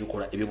mukola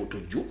ebikola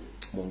eby'obutujju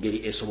mu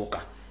ngeri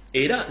esoboka.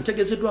 Era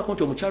ntegezeddwako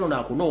nti omukyalo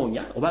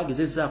naakunoonya oba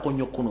agezezzaako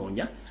nnyo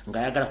okunoonya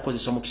ng'ayagala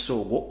kukozesa omukisa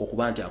ogwo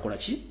okuba nti akola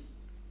ki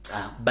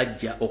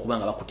bajja okuba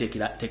nga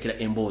bakuteekera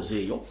emboozi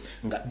eyo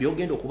nga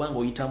byogenda okuba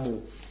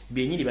ng'oyitamu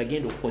byennyini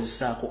bagenda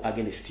okukozesaako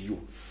against you.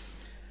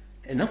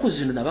 Ennaku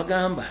zino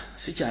nabagamba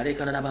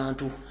sikyaleekana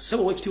n'abantu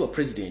sebo w'ekitiibwa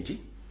pulezidenti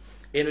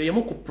eno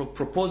yemu ku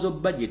proposal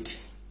budget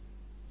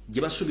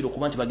gye basuubira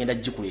okuba nti bagenda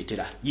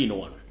gikuleetera yino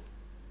wano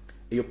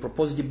eyo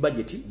proposed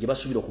budget gye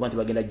basuubira okuba nti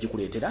bagenda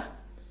gikuleetera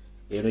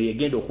eno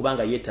yegenda okuba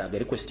nga yeetaaga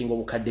requesting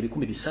obukadde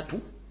 300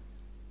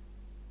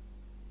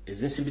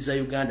 ez'ensimbi za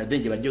Uganda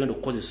then gye bajjagenda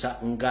okukozesa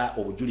nga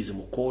obujulizi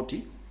mu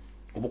kkooti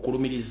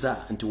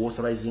obukulumiriza nti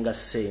authorizinga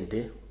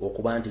ssente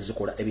okuba nti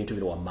zikola ebintu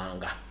bino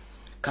wammanga.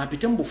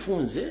 Kampite mu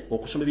bufunze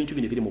okusoma ebintu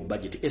bino biri mu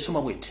budget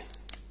esoma bweti.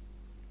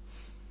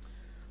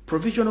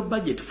 Provisional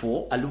budget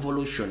for a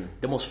revolution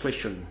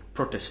demonstration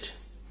protest.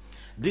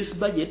 This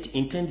budget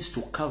intends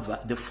to cover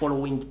the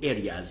following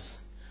areas: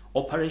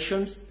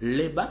 operations,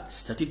 labor,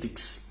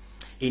 statistics.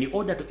 In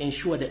order to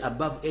ensure the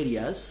above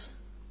areas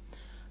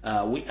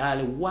we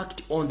are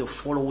worked on, the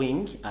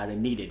following are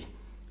needed: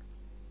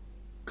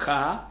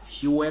 car,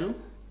 fuel,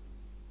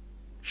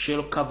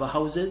 shell cover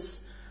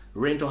houses,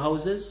 rental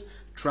houses,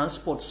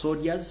 transport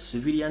soldiers,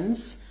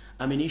 civilians,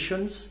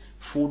 ammunitions,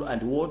 food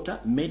and water,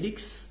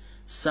 medics,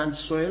 sand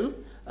soil,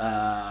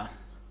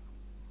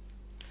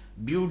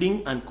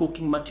 building and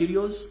cooking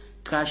materials,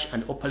 cash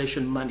and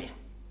operation money.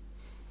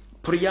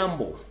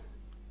 Preamble: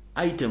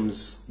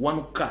 items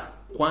 1 car,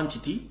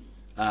 quantity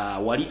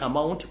wali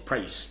amount,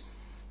 price.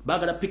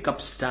 Bagala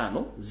pickups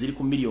 5 ziri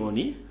ku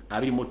milioni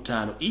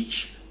 25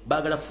 each.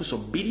 Bagala fuso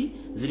 2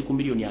 ziri ku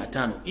milioni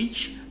 5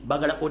 each.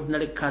 Bagala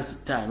ordinary cars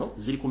 5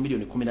 ziri ku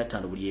milioni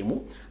 15 buli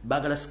emu.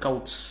 Bagala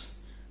scouts,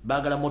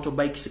 bagala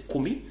motorbikes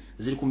 10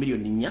 ziri ku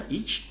milioni 4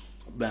 each.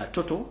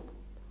 Total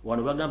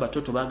wano bagamba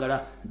total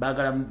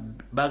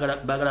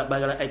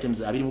bagala items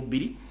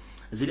 22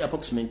 ziri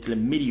approximately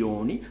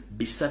milioni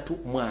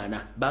 3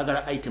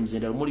 bagala items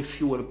endala muri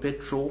fuel,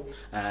 petrol,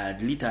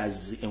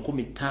 liters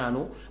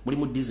 15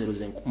 mulimu diesel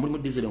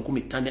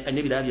 15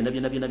 n'ebirala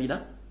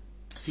byonna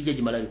sijja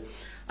gimalayo.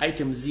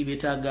 Items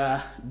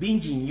zibetaga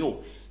bingi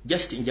nnyo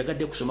just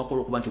njagadde kusoma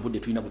ko okuba nti budde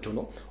tulina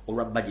butono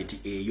olwa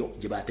budget eyo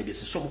gye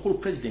bategese. So mukulu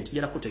president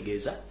yala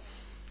kutegeeza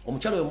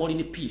omukyalo wa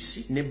Molini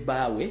Peace ne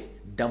baawe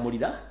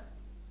Damulira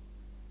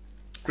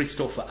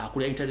Christopher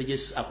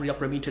akulira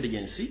prime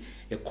intelligence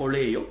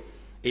ekoleyo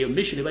eyo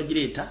mission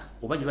ebagireeta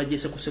oba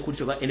gibajese ku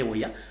security oba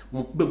anywhere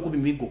mukube kubi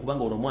migo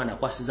kubanga ono mwana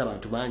akwasiza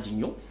abantu bangi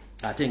nnyo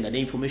ate nga ne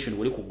information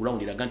wali ku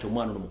ground iraga nti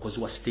omwana ono mukozi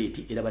wa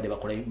state era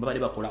bade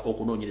bakola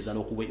okunoonyereza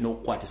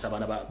n'okukwatisa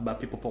abaana ba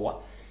people power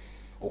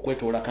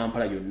okwetoola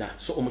Kampala yonna.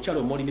 So omukyalo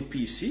wa Molini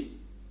Peace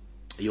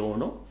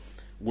yono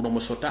guno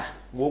musota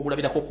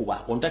ng'ogulabirako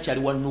kuba ono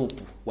takyali wa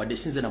nuupu wadde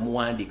sinze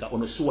namuwandiika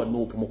ono si wa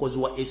nuupu mukozi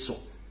wa ESO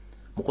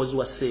mukozi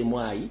wa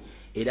semwayi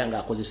era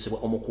ng'akozesebwa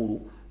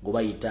omukulu gwe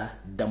bayita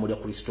Damulira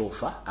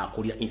Christopher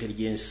akulira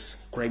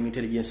crime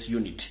intelligence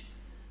unit.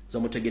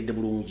 Zamutegedde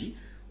bulungi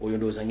oyo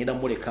ndowooza ngenda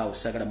mulekaawo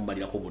saagala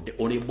mumalirako budde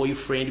ono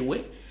boyfriend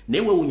we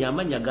naye weewunya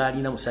amanya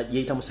gaalina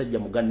yeeyita musajja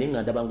muganda naye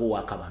nga ndaba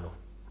ng'owakabano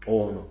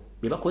ono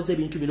be bakoze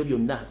ebintu bino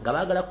byonna nga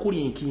baagala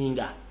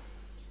kulinkinga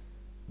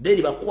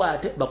then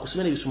bakwate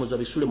bakusime n'ebisumuluzo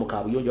bisule mu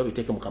kaabuyonjo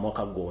babiteeke mu kamwa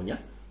kaggoonya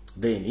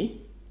then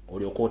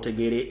olyoka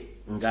otegere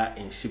nga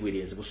ensibu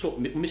eryenzibu. So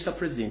Mr.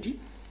 President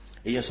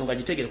eyensonga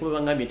gitegere kuba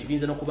bangambye nti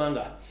biyinza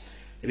n'okubanga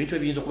ebintu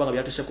ebiyinza okuba nga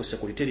byatuse ku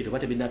security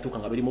tobate binatuuka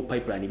nga biri mu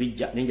pipeline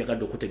bijja naye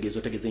njagadde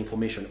otegeza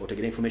information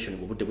otegera information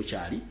mu budde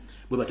bukyali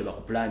bwe bato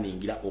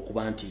bakuplaningira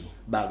okuba nti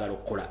baagala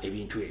okukola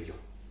ebintu ebyo.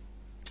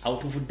 Awo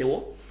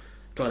tuvuddewo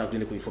twala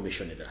kugende ku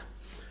information edala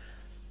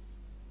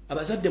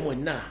abazadde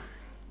mwenna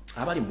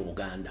abali mu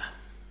Buganda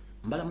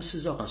mbala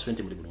musiza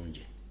wakansuente muri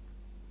bulungi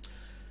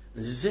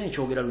nzize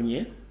nkyogera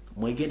lunye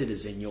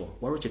mwegendereze nnyo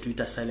waliwo kye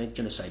tuyita silent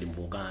genocide mu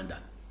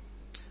Buganda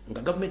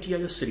nga gavumenti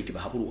yayo seriti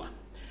bahabulwa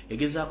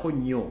egezaako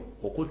nnyo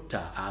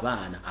okutta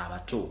abaana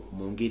abato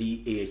mu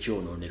ngeri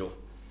ey'ekyononero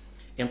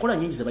enkola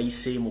nyingi ze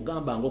bayiseemu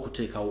gamba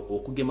ng'okuteekawo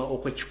okugema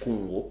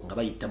okw'ekikungo nga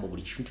bayita mu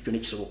buli kintu kyonna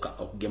ekisoboka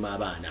okugema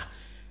abaana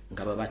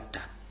nga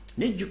babatta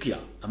nejjukira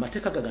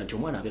amateeka gaga nti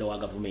omwana abeera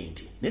wa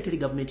gavumenti naye teri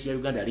gavumenti ya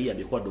Uganda yali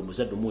yambye kwadde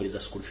omuzadde omuweereza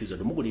school fees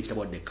odde omugula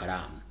ekitabo wadde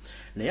ekkalaamu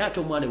naye ate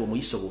omwana bwe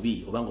muyisa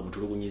obubi oba nga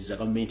omutulugunyiza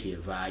gavumenti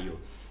evaayo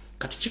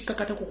kati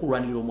kikkakatako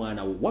kulwanirira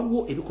omwana wo waliwo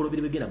ebikolo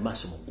biri bigenda mu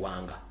maaso mu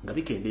ggwanga nga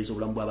bikendeeza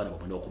obulamu bw'abaana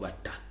bwabwe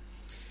n'okubatta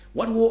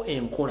waliwo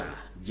enkola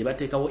gye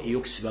bateekawo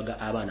ey'okusibaga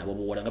abaana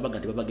ab'obuwala nga baga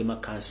nti babagema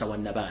kansa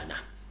wannabaana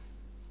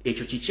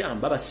ekyo kikyamu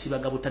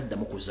babasibaga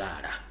butaddamu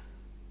kuzaala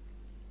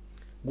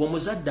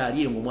gw'omuzadde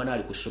ali nga omwana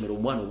ali ku ssomero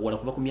omwana obuwala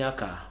kuva ku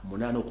myaka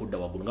 8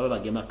 okudda waggulu nga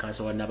babagema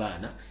kansa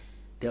wannabaana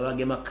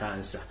tebabagema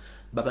kansa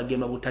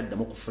babagema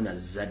butaddamu kufuna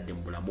zadde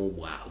mu bulamu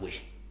bwabwe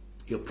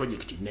eyo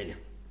projekiti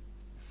nnene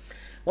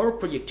waliwo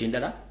projekiti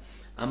endala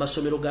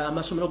amasomero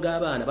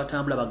g'abaana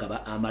batambula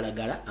bagaba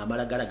amalagala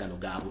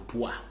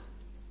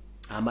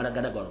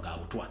gano ga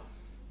butwa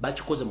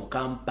bakikoze mu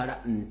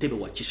Kampala Ntebe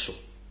wa Kiso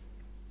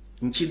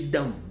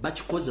nkiddamu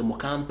bakikoze mu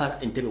Kampala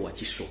Ntebe wa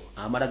Kiso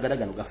amalagala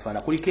gano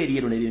gafaana kuliko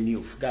eriyero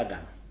n'ebyemyufu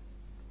gaagano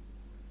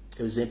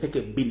ezo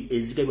empeke bbiri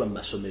ezigabibwa mu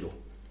masomero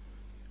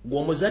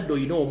gw'omuzadde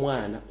olina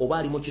omwana oba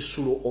ali mu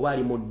kisulo oba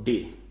ali mu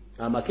dde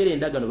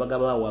amakerenda gano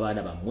bagabaawo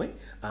abaana bammwe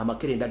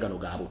amakerenda gano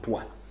ga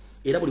butwa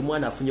era buli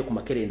mwana afunye ku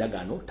makerenda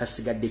gano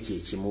tasigadde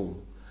kyekimu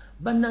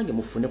bannange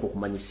mufuneko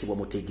kumanyisibwa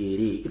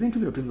mutegeere ebintu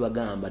bino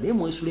tubibagamba naye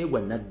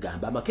mwesuleegwa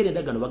naggamba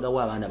amakerenda gano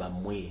bagawa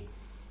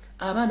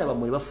abaana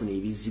bammwe bafuna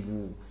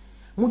ebizibu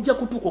mujja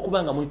kutuuka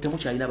okubanga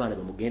temukyalina abaana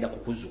bemugenda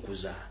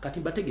kukuzukuza kati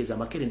mbategeeza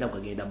amakerenda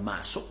gagenda mu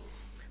maaso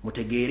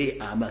mutegeere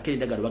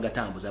amakerenda gano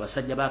bagatambuza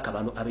abasajja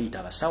baakabano abayita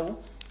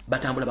abasawo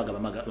batambula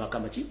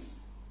bakamaki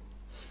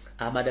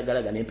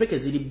amadagala gano empeke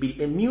ziri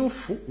bbiri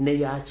emyufu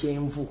neya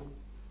kyenvu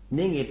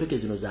naye ng'empeke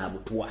zino za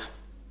butwa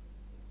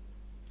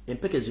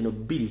empeke zino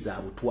bbiri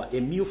za butwa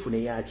emyufu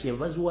neya kyenvu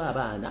baziwa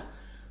abaana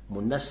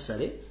mu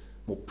nassale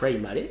mu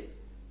primary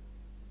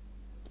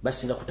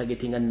basinga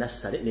kutagetinga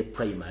nassale ne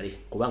primary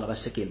kubanga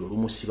basekenda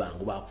olumusi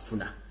bangu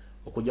bakufuna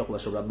okujja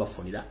kubasobola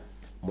bafunira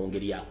mu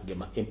ngeri ya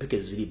kugema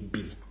empeke ziri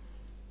bbiri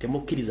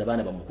temukkiriza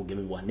abaana bammwe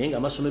kugemebwa naye nga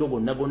amasomero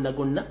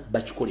gonna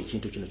bakikola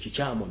ekintu kino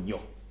kikyamu nnyo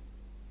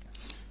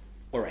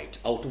alright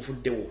awo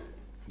tuvuddewo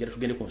njala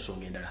tugende ku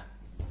nsonga endala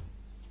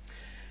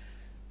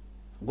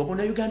gwe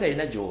bonna Uganda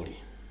yena gy'oli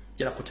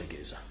njala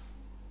kutegeeza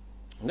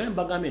nga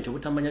mbagambye nti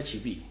obutamanya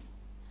kibi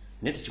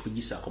naye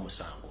tekikugisaako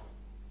musango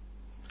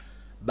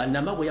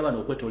bannamagwe y'abaana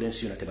okwetoola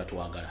ensi yonna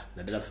tebatwagala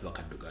naddala ffe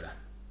bakaddugala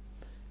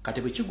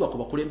kati bwe kigwa ku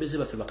bakulembeze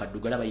baffe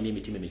bakaddugala balina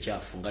emitima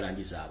emikyafu nga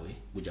langi zaabwe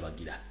gujja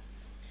bagira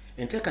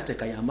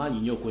enteekateeka y'amaanyi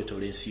nnyo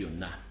okwetoola ensi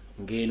yonna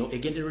ng'eno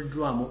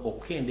egendereddwamu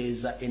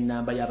okukendeeza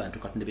ennamba y'abantu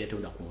Katonda be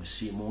yatonda ku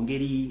nsi mu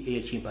ngeri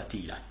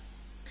ey'ekimpatiira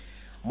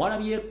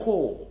mwalabyeko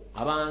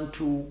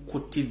abantu ku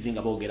TV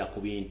nga boogera ku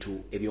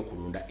bintu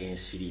ebyokulunda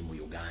ensiri mu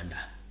Uganda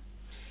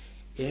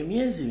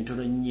emyezi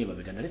mitono nnyo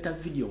emabega naleeta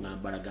video nga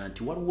mbalaga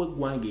nti waliwo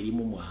eggwanga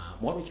erimu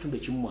waliwo ekitundu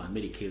ekimu mu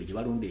America eyo gye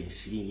balunda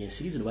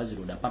ensiri zino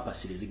bazirunda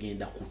papasire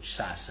zigenda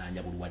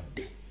kusaasaanya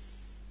bulwadde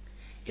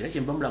era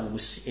kye mba mulanga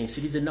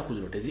ensiri z'ennaku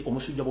zino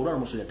omusujja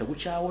bw'olwala omusujja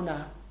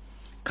tegukyawona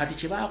kati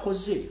kye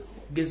baakoze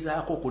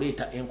okugezaako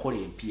okuleeta enkola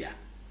empya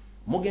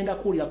mugenda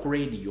kuwulira ku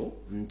radio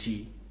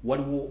nti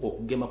waliwo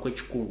okugema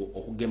kw'ekikungo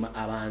okugema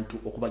abantu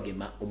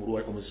okubagema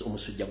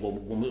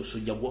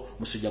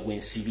omusujja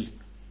gw'ensiri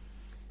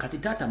kati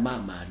taata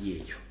maama ali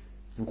eyo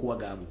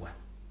nkuwagaabuwa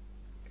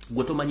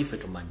gwe tomanyi ffe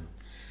tomanyi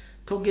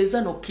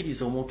togeza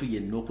n'okkiriza omuntu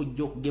yenna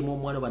okujja okugema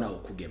omwana oba nawe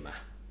okugema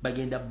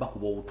bagenda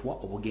bakuba obutwa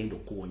obugenda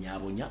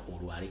okubonyaabonya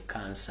olwale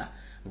kansa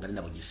nga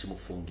nabo gye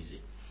simufungize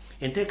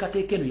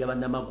enteekateeka eno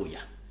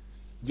y'abannamagoya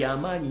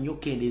gy'amaanyi nnyo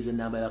kendeeza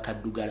ennamba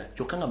y'abakaddugala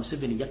kyokka nga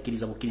Museveni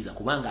yakkiriza bukkiriza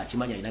kubanga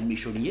akimanya alina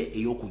missoni ye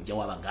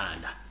ey'okugjawo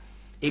Abaganda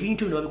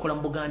ebintu bino babikola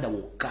mu Buganda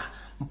wokka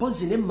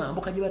mpozi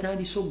n'emmambuka gye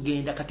batandise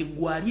okgenda kati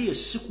gwali eyo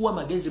sikuwa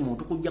magezi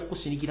muntu kujja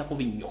kusinikirako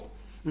binnyo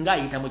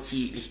ng'ayita mu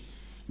kiibi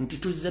nti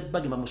tuzze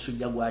bagema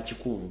musujja gwa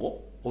kikungo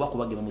oba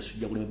kubagema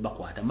musujja guleme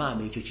bakwata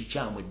maama ekyo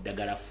kikyamu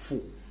eddagala ffu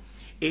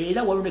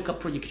era waliwo ne ka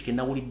project ke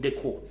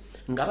nawuliddeko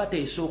nga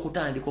bateesa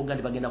okutandika okuga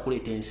nti bagenda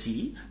kuleeta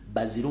ensiri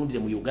bazirundire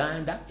mu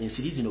Uganda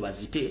ensiri zino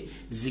bazite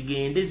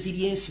zigende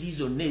ziri ensiri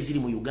zonna eziri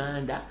mu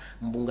Uganda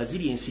mbunga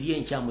ziri ensiri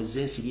enkyamu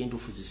z'ensiri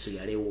entuufu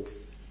zisigalewo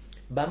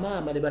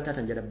bamaama ne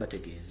bataata njala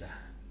bategeeza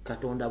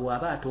Katonda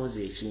bw'aba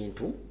atonze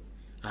ekintu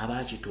aba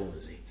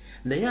akitonze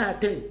naye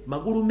ate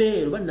magulu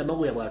meero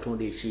bannamagoya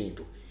bw'atonda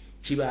ekintu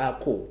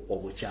kibaako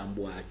obukyamu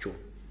bwakyo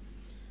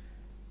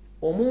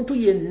omuntu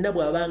yenna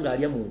bw'abanga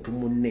alya muntu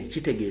munne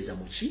kitegeeza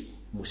muki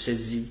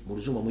musezi mu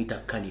luzungu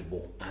muyita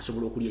cannibal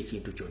asobola okulya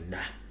ekintu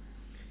kyonna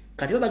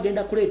kati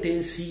bagenda kuleeta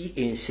ensi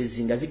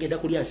ensezi nga zigenda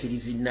kulya nsiri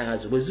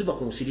zinaazo bwe ziva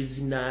ku nsiri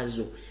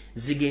zinaazo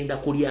zigenda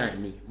kulya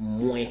ani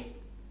mmwe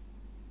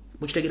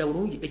mukitegera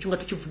bulungi ekyo nga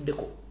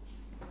tukivuddeko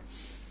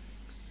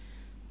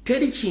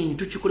teri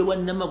kintu kikolebwa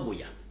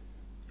Namagoya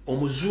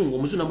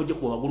omuzungu namujja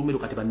kuwa magulumiro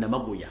kati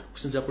bannamagoya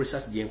kusinzira ku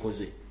research gye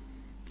nkoze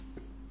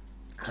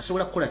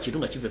asobola kukola kintu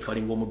nga kive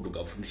falinga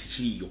omuddugavu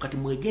nekiriyo kati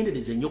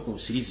mwegendereze nnyo ku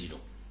nsiri zino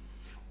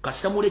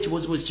kasita mule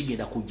ekibozibozi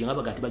kigenda kujja nga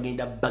bagati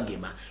bagenda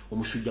bagema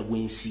omusujja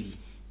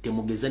gw'ensiri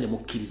temugeza ne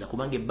mukkiriza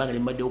kubanga ebbanga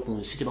limbaddewo ku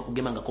nsi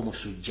tebakugemangako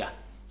musujja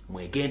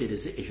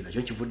mwegendereze ekyo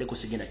nakyo kivuddeko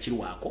sigenda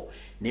kirwako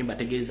naye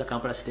mbategeeza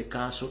Kampala City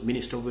Council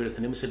Minister of Health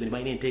ne Museveni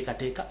balina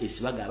enteekateeka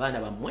esibaga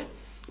abaana bammwe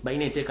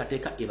balina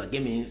enteekateeka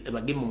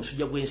ebagema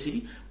omusujja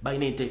gw'ensiri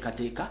balina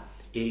enteekateeka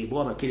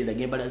bwa makerera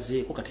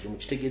gembalazeeko kati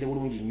mukitegeere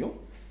bulungi nnyo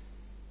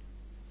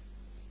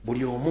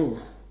buli omu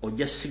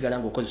ojja sigala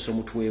ng'okozesa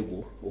omutwe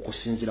gwo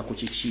okusinziira ku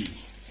kiki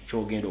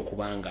kyogenda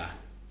okubanga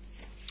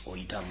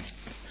oyitamu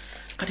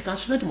kati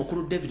kansulenti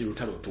mukulu David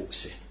Lutalo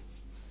otuuse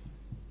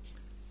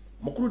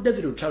mukulu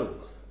David Lutalo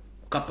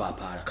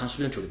kapapaala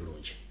kansulenti oli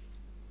bulungi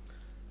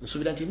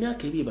nsuubira nti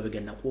emyaka ebiri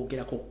babigenda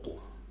kwogerakokko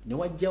ne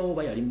wajjawo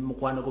oba yali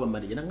mukwano gwa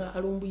manager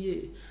nga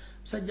Lumbuye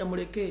musajja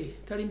muleke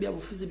talimbya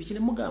bufuzi biki ne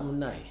mugamu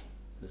naye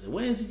nze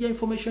wenzija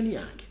information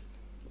yange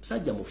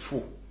musajja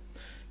mufu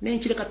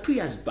nenkireka 2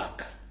 years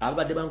back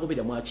abadde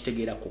bangobera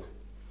mwakitegeerako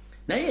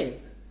naye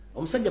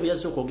omusajja bwe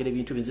yazze okwogera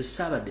ebintu binze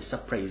saabadde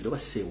surprise oba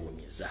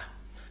seewuumiza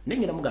naye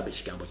ngenda mugamba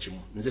ekigambo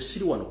kimu nze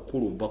siri wano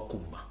kulumba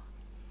kuvuma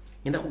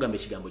ngenda kugamba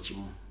ekigambo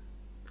kimu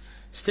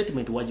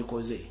statement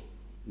wagikoze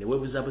ne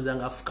weebuzaabuza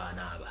nga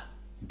afukaana aba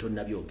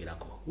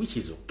ntonnabyogerako which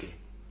is okay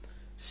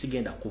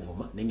sigenda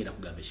kuvuma naye ngenda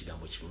kugamba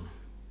ekigambo kimu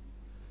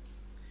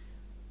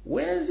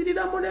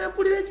wenziriramu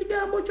nempulira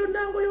ekigambo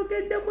kyonna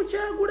ng'oyogedde ku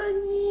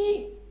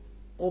Kyagulanyi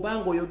oba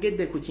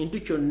ng'oyogedde ku kintu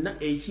kyonna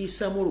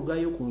ekiyisamu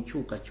olugayo ku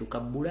nkyukakyuka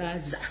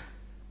bulaaza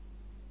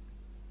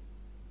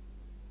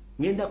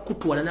ngenda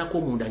kutwala nako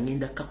omunda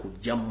ngenda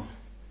kakujjamu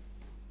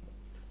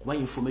kuba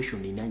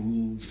information ina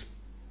nyingi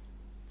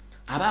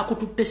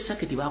abaakututte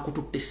saketi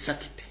baakututte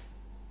saketi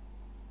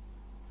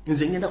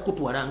nze ngenda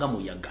kutwala nga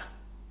muyaga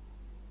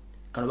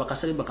kano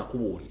bakasale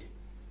bakakubuulire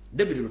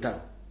David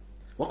Lutalo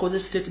wakoze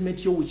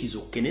statement yo which is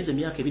okay neze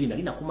myaka 2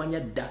 nali nakumanya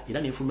dda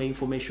era n'enfuma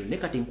information ne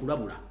kati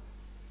nkulabula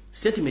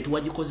statement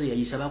wagikoze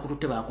yayisa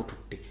baakututte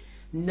baakututte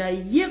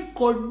naye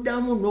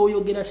koddamu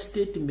n'oyogera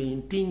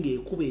statement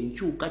ng'ekuba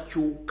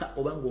enkyukakyuka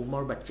oba ng'ovuma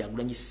Robert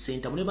Kyagulanyi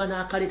Center mune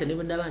banaakaleta ne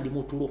bannabandi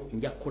mutulo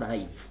nja kukola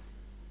live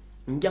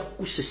nja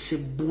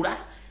kusesebula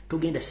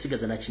togenda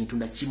sigaza na kintu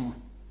na kimu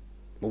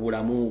mu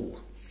bulamu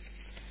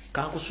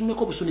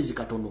kankusumeko busunizi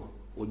katono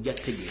ojja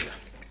tegeera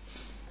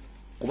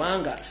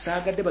kubanga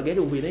saagadde bagende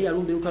Lumbuye naye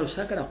Lumbuye Lutalo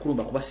saagala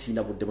kulumba kuba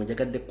sinda budde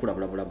njagadde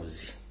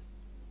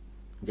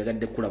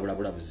kulabula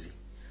bulabuzi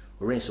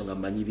olw'ensonga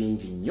mmanyi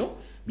bingi nnyo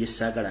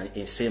byesaagala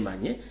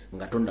ensemanye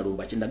nga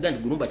tonnalumba kindaga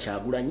nti gulumba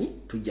Kyagulanyi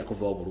tujja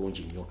kuvawo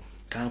bulungi nnyo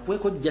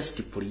kankweko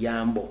just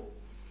Puliyambo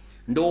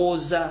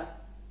ndowooza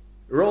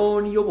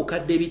looni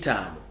y'obukadde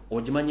 5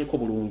 ogimanyeko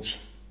bulungi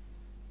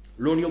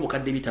looni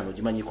y'obukadde 5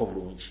 ogimanyeko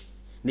bulungi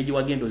ne gye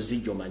wagenda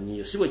ozijja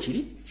omanyiyo si bwe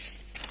kiri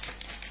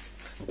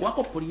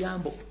nkwako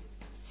Puliyambo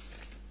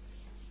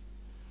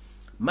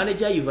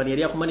manager Ivan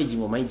yali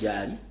akumanaging omanyi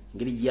gyali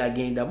ngeri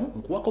gyagendamu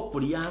nkuwako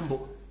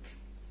Puliyambo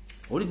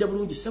olidde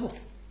bulungi sebo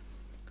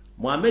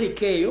mu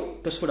America eyo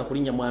tosobola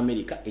kulinnya mu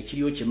America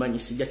ekiriyo kimanyi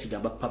sijja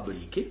kigamba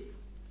public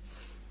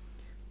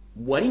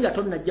bwalinga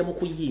tonnajja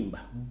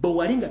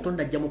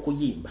mu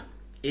kuyimba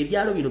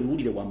ebyalo bino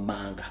biwulire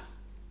wammanga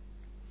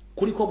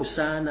kuliko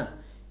Busaana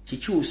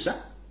Kikyusa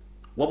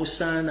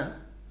Wabusaana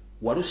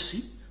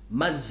Walusi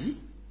Mazzi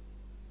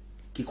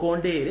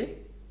Kikondeere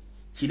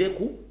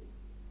Kireku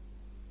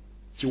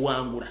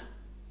Kiwangula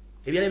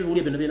ebyalo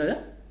biwulire bino byonna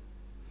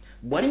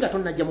bwalinga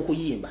tonnajja mu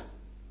kuyimba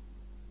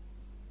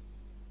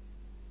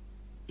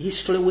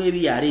history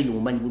webyalo ebyo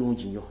mumanyi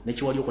bulungi nnyo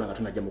nekiwali okola nga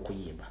tonnajja mu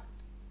kuyimba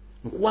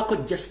nkuwako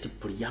just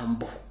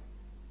Puliyambo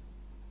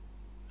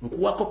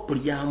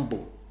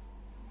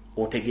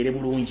otegere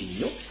bulungi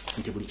nnyo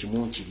nti buli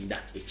kimu nkirina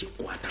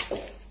ekikwatako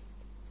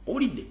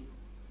owulidde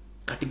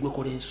kati gwe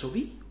kola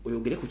ensobi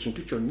oyogere ku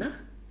kintu kyonna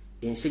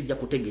ensi ejja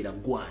kutegeera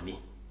gwani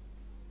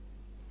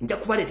nja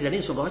kubaleetera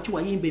n'ensonga waki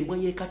wayimba embwa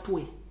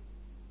y'ekatwe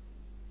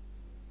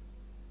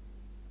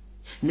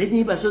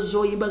n'ennyimba zo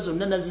z'oyimba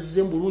zonna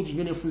nazizze bulungi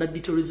nnyo n'enfuna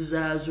details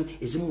zaazo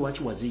ezimu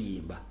lwaki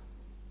waziyimba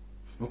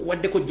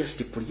nkuwaddeko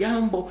just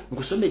Puliyambo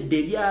nkusomedde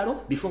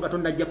ebyalo before nga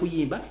tonnajja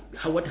kuyimba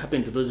what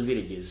happened to those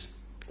villages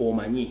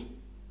omanyi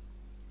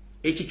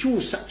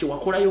Ekikyusa kye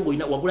wakolayo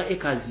ng'olina wagula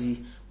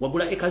ekazi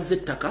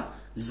z'ettaka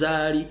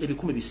zaali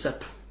 300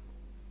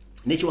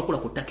 n'ekyo wakola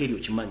ku ttaka eryo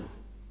kimanyi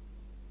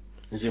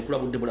nze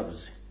nkulabudde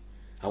bulabuzi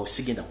awo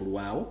sigenda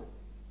kulwawo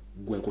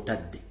gwe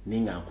nkutadde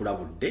naye nga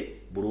nkulabudde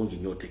bulungi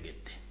nnyo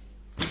otegedde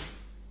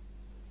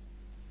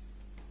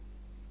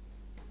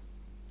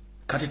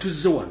kati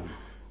tuzze wano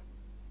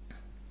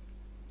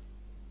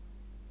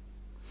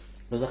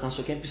noza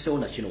kansoke mpisewo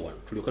na kino wano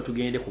tulyoka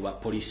tugende ku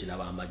bapoliisi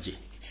n'abamagye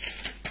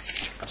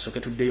kasoke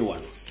tuddeyo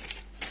wano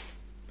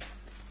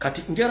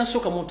kati njala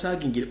soka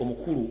montagingire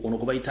omukulu ono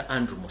gobayita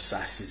Andrew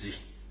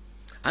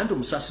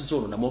Musasizi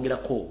ono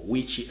namwogerako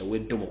wiki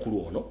ewedde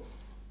omukulu ono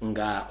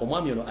nga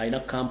omwami ono alina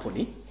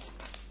company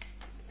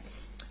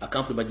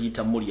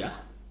bagiyita Mulya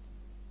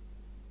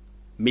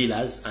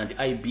Millers and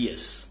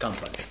IBS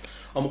company.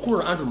 Omukulu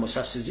ono Andrew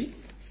Musasizi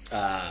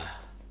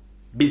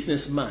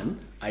businessman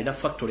alina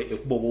factory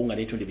ekubobonga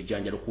netunda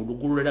ebijanjalo ku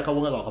lugululera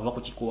kawunga wakava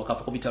ku kikuwa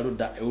kafa ku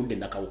bitaludda ewudde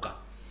nakawuka.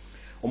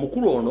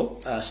 Omukulu ono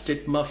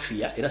state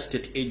mafia era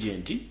state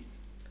agent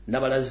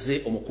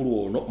nabalaze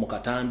omukulu ono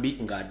mukatambi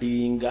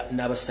ng'adinga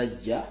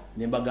n'abasajja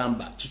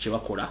nembagamba kiche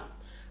bakola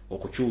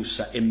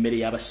okukyusa emmere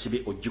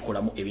y'abasibe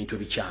ogikolamu ebintu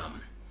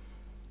ebikyamu.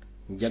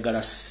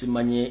 Njagala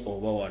simanye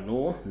oba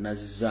wano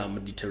nazaamu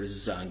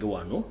details zange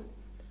wano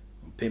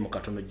mpe mu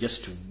katono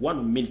just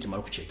 1 minute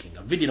malu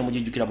kucheckinga video na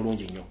mujijukira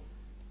bulungi nnyo.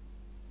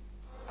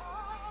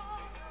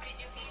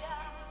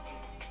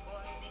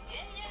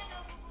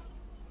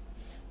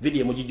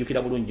 Video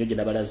mujijukira bulungi nnyo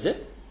nabalaze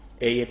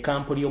eye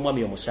kampuni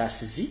y'omwami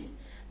Musasizi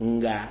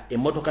nga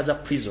emotoka za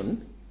prison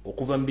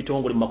okuva mu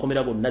bitongole mu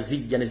makomera gonna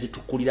zijja ne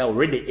zitukulira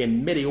already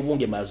emmere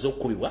y'obunge mazo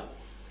okubibwa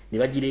ne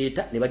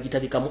bagireeta ne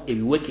bagitabikamu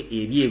ebiweke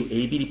ebyeru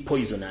ebiri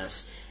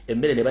poisonous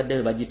emmere ne badde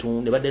ne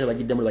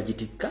bagiddemu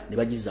bagitikka ne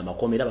bagiza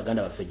makomera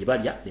baganda baffe gye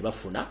balya ne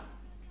bafuna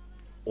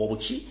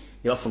obuki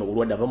ne bafuna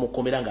obulwadde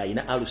abamukomera nga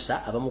alina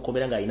alusa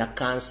abamukomera nga alina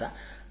kansa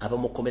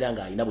abamukomera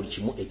nga alina buli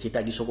kimu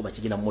ekyetaagisa okuba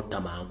kigenda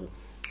mutta mangu.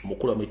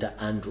 Mukulu amuyita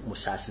Andrew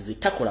Musasizi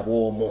takola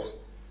bwomu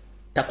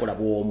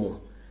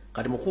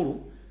kati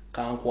mukulu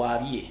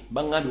kankwabye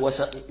bangandi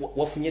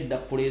wafunye dda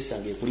kulesa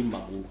ng'ekuli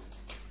magulu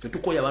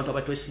tetukoya abantu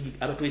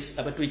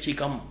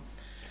abatwekikamu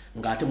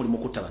ng'ate muli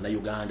mukutta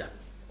bannayuganda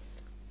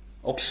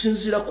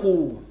okusinziira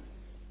ku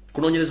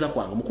kunoonyereza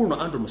kwange mukulu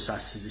no Andrew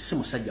Musasizi si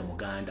musajja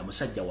muganda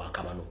musajja wa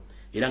kabano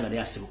era nga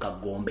naye asibuka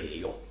Gombe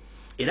eyo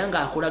era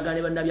ng'akolagana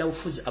ne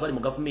bannabyabufuzi abali mu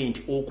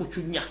gavumenti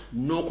okucunya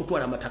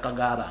n'okutwala amataka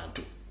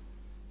g'abantu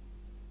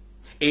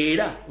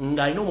era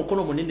ng'alina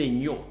omukono munene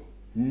nnyo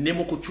ne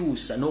mu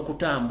kukyusa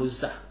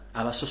n'okutambuza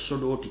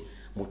abasosolooti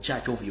mu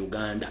Church of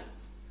Uganda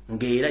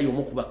ng'era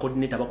y'omu ku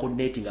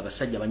abacoordinating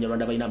abasajja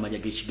abanyarwanda balina amanya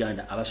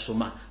g'Ekiganda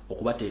abasoma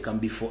okubateeka mu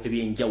bifo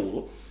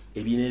ebyenjawulo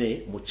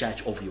ebinene mu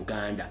Church of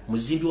Uganda.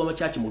 Muzimbi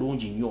w'amakyaki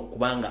mulungi nnyo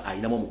kubanga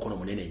alinamu omukono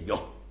munene nnyo.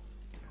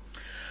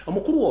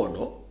 Omukulu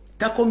ono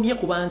takomye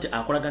kuba nti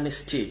akolagana ne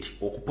state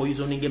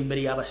okupoisoninga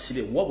emmere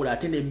y'abasibe wabula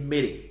ate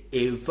n'emmere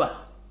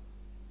eva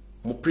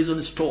mu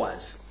prison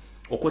stores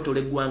okwetola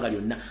eggwanga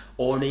lyonna.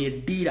 Ono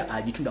yeddiira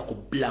agitunda ku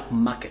black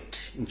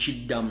market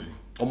nkiddamu.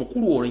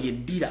 Omukulu ono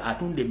yeddiira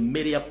atunda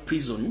emmere ya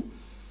prison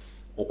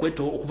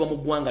okuva mu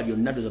ggwanga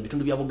lyonna doza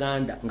bitundu bya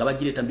Buganda nga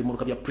bagireeta mu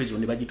bimuluka bya prison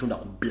ne bagitunda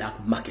ku black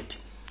market.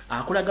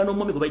 Akolagana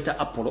omwami gwe bayita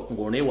Apollo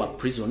ng'ono ye wa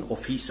prison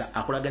officer,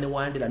 akolagana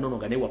Wandera nono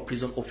nga ne wa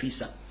prison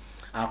officer,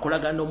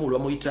 akolagana omulu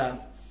bamuyita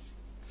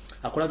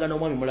akolagana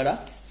omwami mulala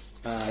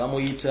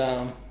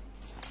bamuyita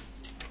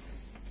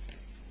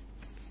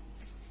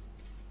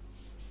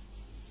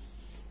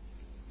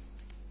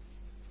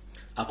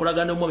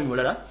akolagana omwami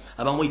mulala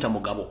abamuyita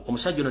Mugabo.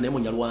 Omusajja ono naye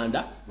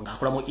Munyarwanda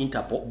ng'akola mu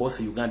Interpol both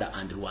Uganda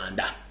and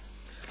Rwanda.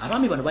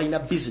 Abaami bano balina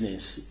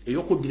business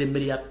ey'okuddira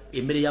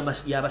emmere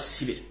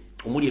y'abasibe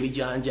omuli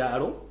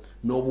ebijanjaalo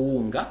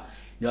n'obuwunga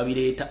ne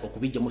babireeta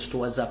okubijja mu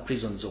store za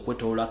prisons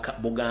okwetoola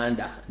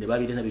Buganda ne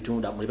babireeta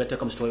bitunda mu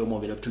bateeka mu store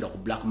y'omwami ne bitunda ku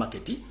black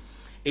market.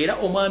 Era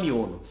omwami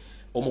ono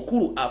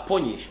omukulu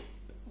aponye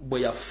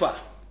bwe yafa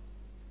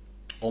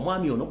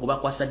omwami ono gwe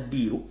bakwasa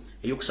ddiiru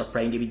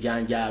ey'okusupplyinga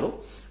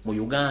ebijanjaalo mu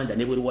Uganda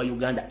ne bweru wa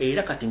Uganda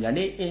era kati nga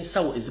ne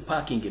ensawo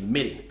eziparking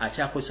emmere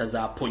akyakozesa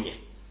zaaponye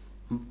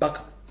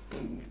mpaka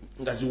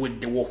nga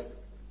ziweddewo.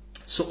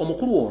 So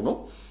omukulu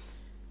ono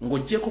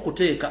ng'oggyeko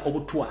kuteeka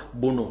obutwa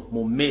buno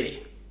mu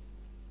mmere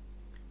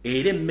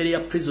era emmere ya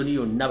prison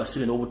yonna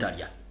abasibe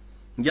n'obutalya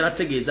njala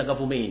tegeeza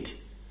gavumenti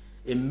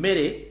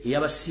emmere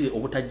ey'abasibe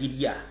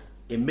obutagirya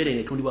emmere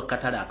netundibwa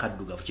katale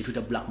akaddugavu kye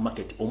tuyita black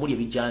market omuli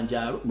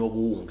ebijanjaalo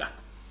n'obuwunga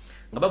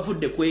nga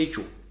bavudde ku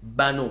ekyo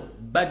bano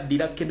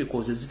baddira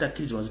chemicals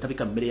ezitakkirizibwa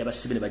zitabika mmere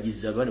y'abasibe ne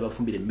bagizza ne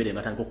bafumbira emmere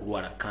batandika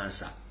okulwala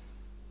kansa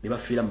ne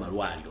bafiira mu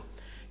malwaliro.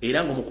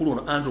 Era ng'omukulu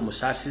ono Andrew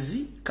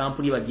Musasizi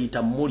kampuni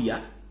bagiyita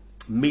Mulya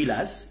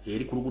Millers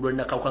eri ku luguudo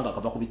lw'Nakawuka nga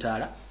kava ku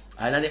bitaala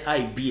alina ne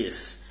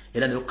IBS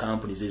era nayo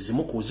kampuni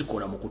zezimu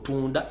kuzikola mu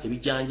kutunda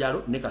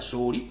ebijanjaalo ne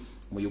kasooli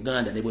mu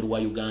Uganda ne bweru wa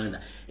Uganda.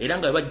 Era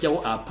nga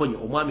bajjawo Aponye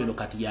omwami ono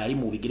kati yali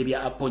mu bigere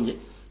bya Aponye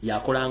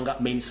yakolanga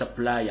main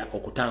supplier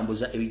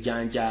okutambuza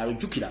ebijanjaalo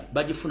jukira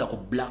bagifuna ku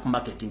black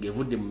market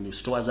ng'evudde mu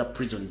stores za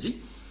prisons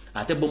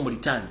ate bo mu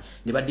return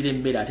ne baddira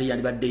emmere ate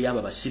yali badde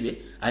yamba basibe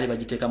ali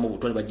bagiteekamu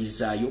obutole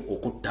bagizaayo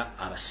okutta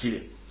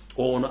abasibe.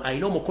 Ono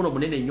alina omukono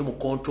munene nnyo mu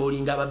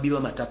controlling ababbi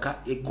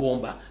b'amataka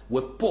eGomba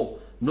wepo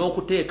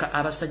n'okuteeka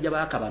abasajja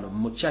ba Kabano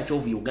mu Church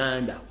of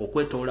Uganda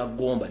okwetoola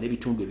Gomba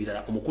n'ebitundu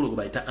ebirala. Omukulu gwe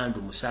bayita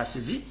Andrew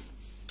Musasizi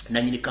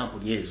nannyini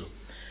kampuni ezo.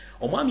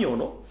 Omwami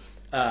ono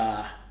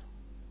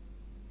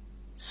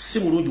si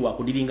mulungi wa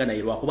kudiringa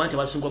naye lwakuba nti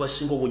abasinga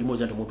obungi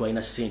muwuliza nti omuntu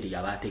alina ssente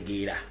yaba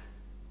ategeera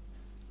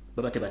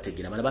baba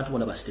tebategera bana bantu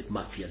bona ba state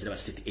mafias ba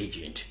state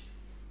agent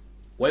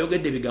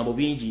wayogedde ebigambo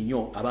bingi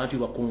nnyo abantu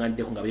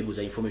bakungande ku nga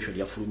bebuza information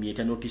ya fulumye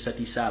eta notice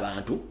tisa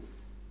abantu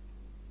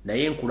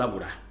naye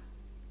nkulabula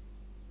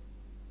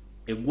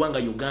eggwanga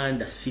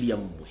Uganda Syria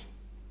mmwe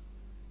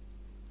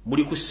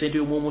muli ku ssente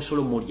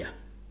y'omusolo mulya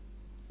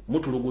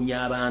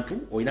mutulugunya abantu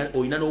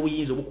oyina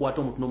n'obuyinza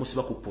obukwata omuntu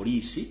n'omusiba ku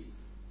poliisi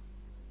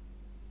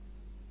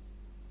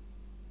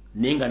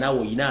nenga nawe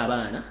oyina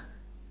abaana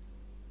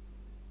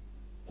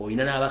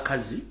oyina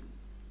n'abakazi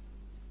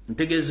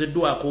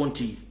ntegezeddwako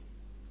nti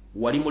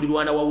wali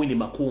mulirwana wa Winnie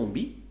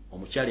Makumbi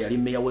omukyali yali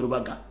mmeya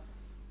w'Erubaga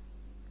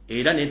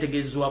era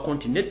nentegezwako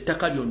nti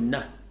n'ettaka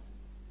lyonna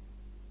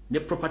ne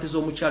properties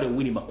omukyali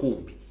Winnie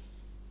Makumbi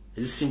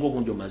ezisinga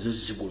obungi omaze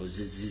zigulo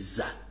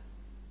zizizza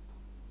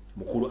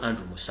mukulu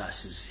Andrew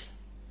Musasizi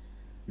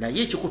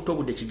naye ekikutte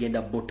obudde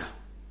kigenda bota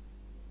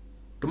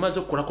tumaze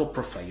okukolako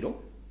profile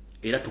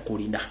era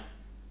tukulina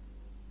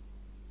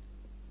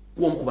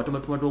kuomu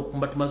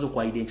kuba tumaze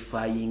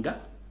okwa-identifyinga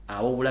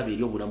abo obulabe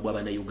eri obulamu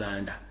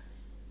bw'Abannayuganda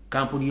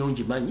kampuni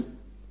yongimanyi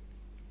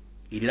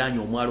eriranye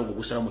omwalo ogwo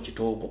gusala mu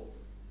kitoogo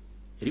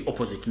eri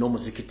opposite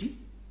n'omuzikiti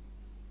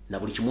na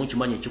buli kimu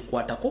nkimanyi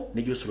ekikwatako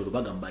ne gy'osolo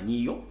Lubaga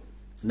mmanyiyo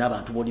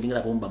n'abantu b'oliringa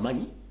nabo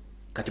mbamanyi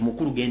kati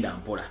mukulu genda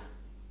mpola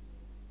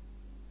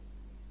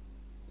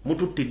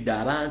mututtidde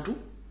abantu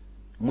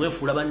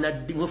mwefuula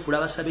bannaddi mwefuula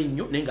abasabe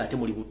ennyo naye ng'ate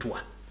muli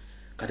butwa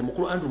kati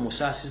mukulu Andrew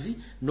Musasizi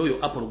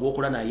n'oyo Apollo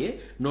gwokola naye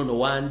nono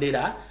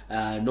Wandera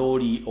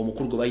n'oli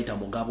omukulu gwe bayita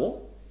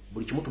Mugabo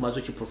buli kimu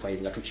tumaze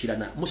kiprofile nga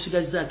tukirana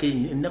musigazaako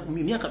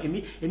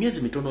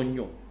emyezi mitono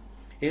nnyo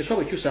enswa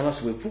bwekyusa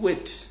amaaso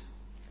bwevuwet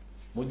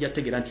mujja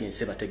tegeera nti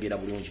ensi bategeera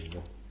bulungi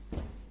nnyo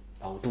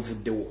awo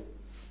tuvuddewo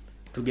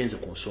tugenze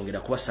ku nsongera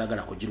kuba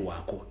saagala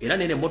kugirwako era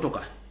nene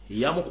emmotoka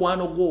eya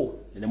mukwano gwo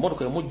nene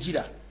emmotoka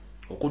emujjira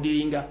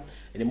okudiringa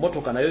nene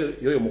emmotoka nayo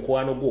yoyo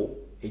mukwano gwo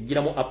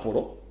ejjiramu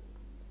Apollo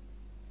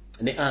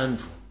ne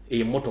Andrew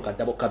emmotoka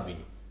double cabin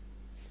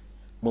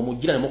mwe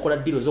mujjira ne mukola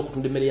ddiiro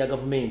z'okutunda emmere ya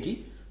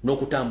gavumenti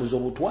n'okutambuza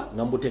obutwa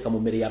nga mbuteeka mu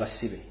mmere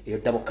y'abasibe eyo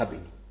double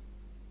cabin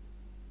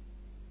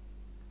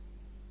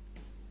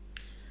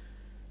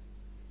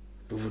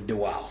tuvudde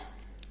waawo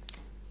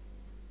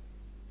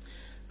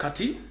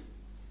kati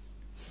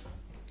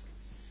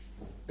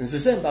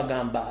nzize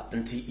mbagamba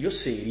nti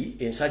Yoseeri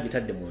ensagi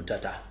tadde mu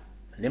ntata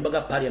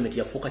nembaga parliament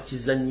yafuuka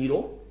kizanyiro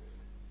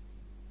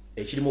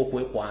ekirimu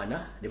okwekwana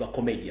ne ba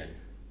comedian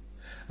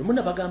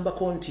lumuna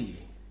bagambako nti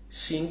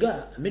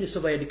singa Minister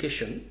of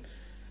Education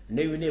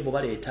ne UNEB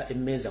baleeta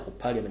emmeeza ku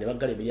parliament ne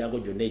bagala emiryango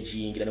gyonna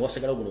egiyingira ne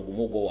wasigala guno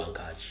gumugo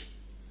wankaki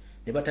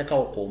ne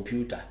batakawo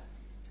computer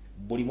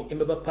buli mu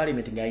member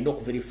parliament ng'alina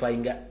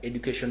okuverifyinga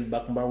education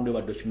background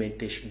wa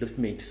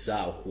document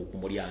zaawo ku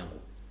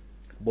mulyango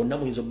bonna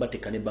muyinza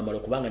okubateeka ne bamala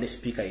kubanga ne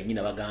speaker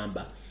yennyini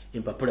bagamba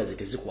empapula ze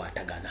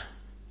tezikwatagana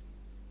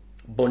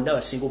bonna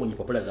basinga obunyi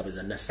empapula zaabwe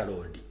za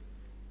Nassalondi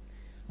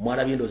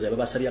mwalabye endowooza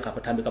babasabye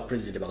akatambi ka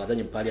president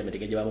bagazanye mu parliament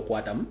ng'egye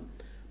bamukwatamu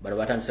bano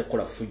batandise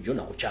kukola fujjo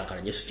na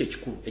kucyankalanya esi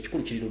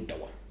ekikulu kiri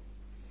luddawa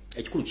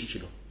ekikulu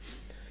kikino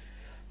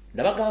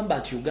nabagamba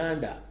nti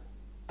Uganda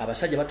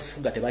abasajja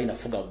batufuga tebalina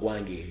fuga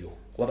ggwanga eryo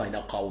kuba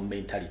balina cow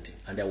mentality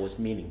and I was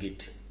meaning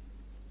it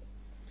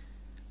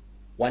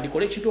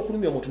wandikola ekintu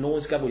okulumya omuntu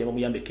n'owonzika bwe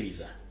yamuyambe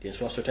ekkiriza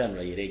tenswasota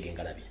yanula yereege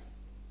engalabye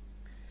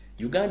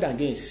Uganda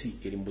ng'ensi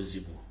eri mu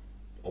buzibu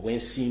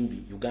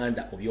obw'ensimbi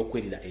Uganda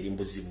obyokwerira eri mu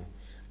buzibu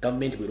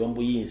gavumenti bwe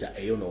lwambuyinza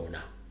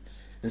eyonoona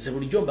nze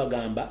bulijjo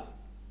mbagamba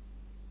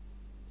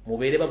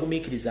mubeere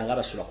bagumiikiriza nga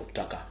abasula ku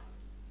ttaka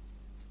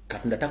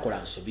Katonda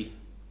takola nsobi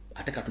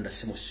ate Katonda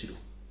si musiru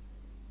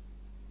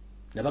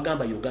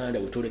nabagamba Uganda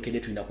wetwolekedde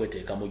tulina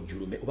kweteeka mu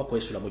jjulume oba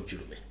kwesula mu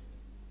jjulume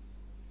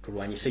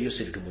tulwanyise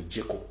Yoseeri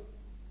tumuggyeko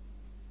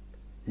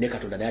ne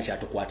Katonda naye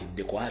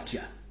akyatukwatiddeko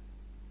atya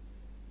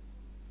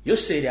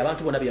Yoseeri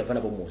abantu bonna byava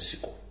nabo mu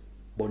nsiko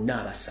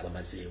bonna abassa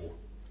bamazeewo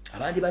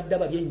abandi badde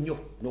ababye nnyo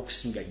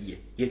n'okusinga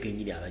ye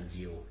kennyini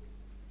abajjeewo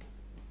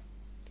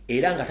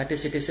era nga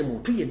tateeseteese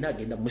muntu yenna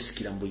agenda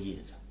musikira mu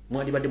buyinza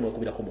mwandibadde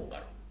mwekubirako mu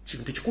ngalo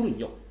kintu kikulu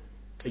nnyo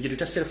ekyo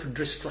tuyita self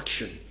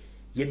destruction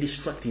ye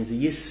distracting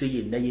yesse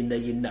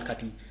yenna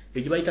kati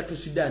egyo bayita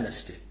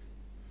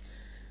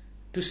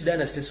Tusi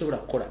dynasty sobola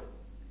kukola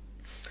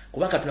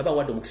kubanga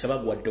tunabawadde omukisa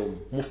bagwadde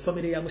mu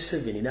family ya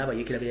Museveni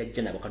n'abayekera be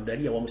yajja nabo Katonda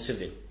yali yawa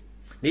Museveni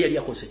naye yali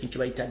yakozesa ekintu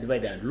bayita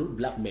divide and rule,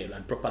 blackmail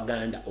and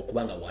propaganda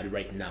okubanga wali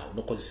right now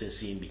n'okozesa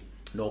ensimbi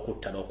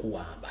n'okutta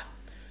n'okuwamba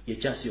ye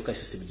chance yokka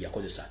system gye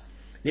yakozesa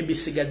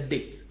nembisigadde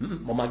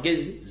mu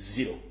magezi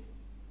zero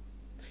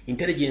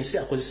intelligence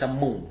akozesa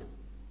mundu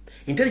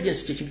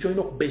intelligence kye kintu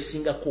kyolina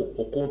okubesingako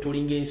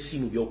okontrolinga ensi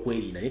mu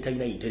byokwerinda naye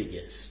talina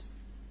intelligence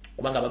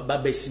kubanga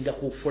babesinga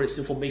ku forest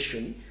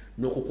information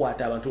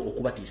n'okukwata abantu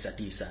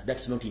okubatiisatiisa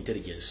that's not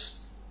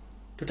intelligence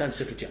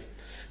tutandise tutya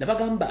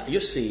nabagamba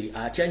Yoseeri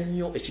atya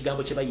nnyo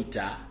ekigambo kye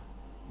bayita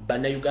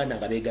Bannayuganda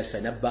nga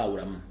beegasa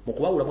nabbawulamu mu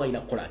kubawulamu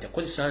alina kukola atya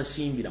kozesa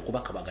nsimbi na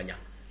kubakabaganya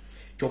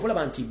Chovola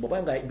banti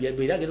bobanga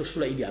biragero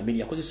sula ili amini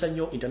yakozesa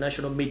nnyo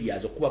international media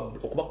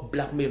okuba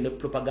blackmail ne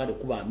propaganda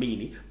okuba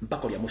amini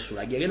mpaka lya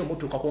musula ageno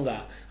mutu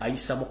kakonga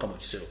ayisa muka mu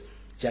kisero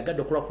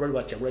kyagadde okola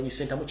kulwa Kyagulanyi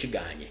Center mu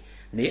kiganye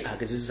ne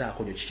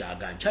agezezaako nyo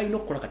kikyaganye kyalina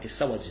okukola kati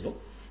sawa zino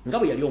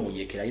ngabo yali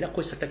omuyekera ina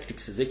kwesa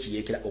tactics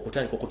z'ekiyekera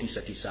okutandika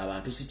okutiisa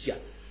abantu zitya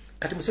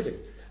kati Museveni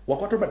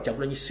wakwatobba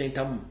Kyagulanyi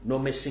Center no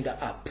messing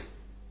up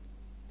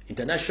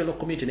international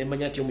community ne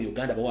manya ati mu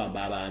Uganda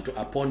bawamba abantu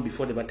upon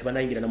before the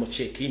batanayingira na mu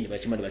check in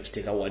bakimani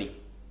bakiteka wali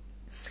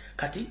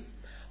kati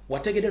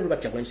wategede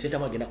Robert Kyagulanyi Center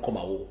magenda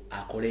komawo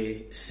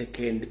akole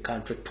second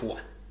country tour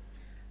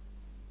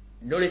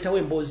no leta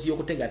wembozi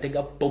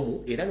yokutega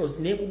bomu era no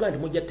nekugandi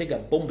mujja tega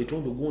bomu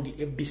bitundu gundi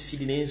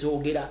FBC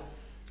nenzoogera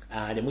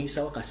ne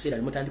muyisa wakasera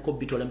ne mutandiko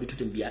bitola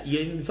mbitute mbya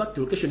in fact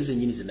location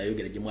zenyini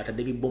zinayogera je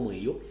mwatadde bibomu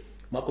eyo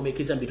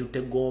makomekeza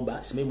mbitute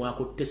gomba sime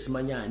mwako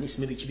tesimanyani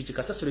sime bichibichi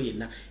kasasiro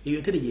yenna eyo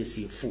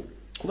intelligence ifu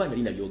kuba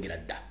nalina byogera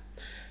dda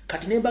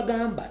kati ne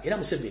bagamba era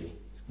Museveni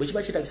bwe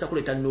kiba kitagisa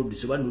kuleta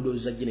nodes ba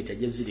noodles za geneta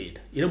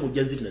jezireta era mu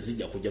jaziri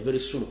nazijja kujja very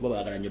soon kuba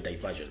bagala nyo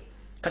diversion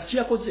kati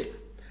kiyakoze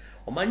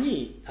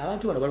omanyi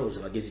abantu bano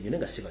balowooza bagezi nnyo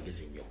nga si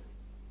bagezi nnyo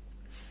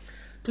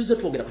tuzze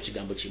twogera ku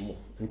kigambo kimu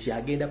nti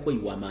agenda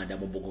kweyiwa amanda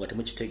mu bbugo nga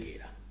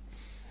temukitegeera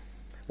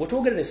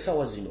wotwogera ne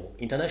sawa zino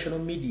international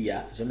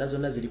media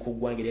zonna ziri ku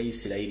ggwanga lya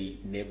Isiraeli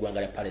n'eggwanga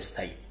lya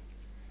Palestine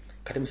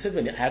kati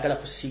Museveni ayagala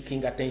ku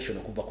seeking attention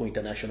okuva ku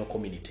international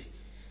community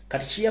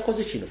kati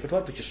kiyakoze kino ffe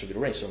twali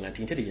tukisubira ensonga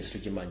nti intelligence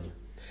tugimanyi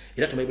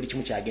era tumanyi buli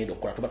kimu kyagenda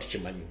okukola tuba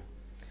tukimanyi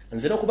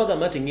nze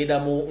n'okubagamba nti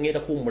ngenda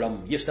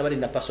kuwumulamu yes nabadde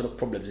na personal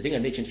problems eringa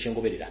n'ekintu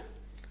kyengoberera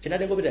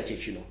kinadde ngoberera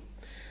kyekino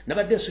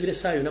nabadde nsubira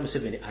essaayo na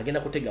Museveni agenda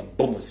kutega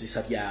bomu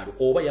zisa byalo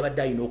oba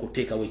yabadde alina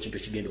okuteekawo ekintu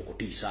ekigenda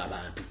okutiisa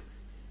abantu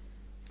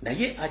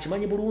naye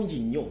akimanyi bulungi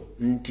nnyo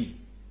nti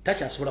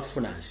takyasobola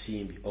kufuna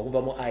nsimbi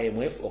okuva mu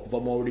IMF okuva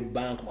mu World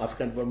Bank mu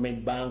African Development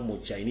Bank mu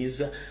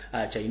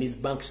Chinese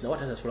banks nawe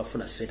atasobola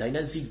kufuna ssente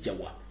alina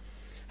zijjawa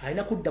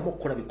alina kuddamu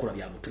okukola bikolwa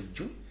bya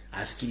butujju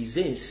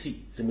asikirize ensi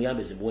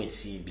zimuyambe zimuwe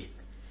ensimbi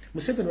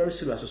Museveni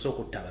walusirwa asoose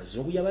okutta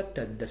abazungu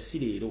yabatta dda si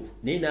leero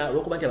naye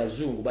olwokuba nti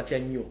abazungu batya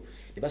nnyo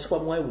ne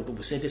basooka muwayo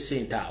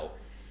busente awo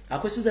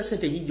akozesa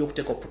ssente nyingi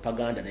okuteeka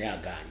propaganda naye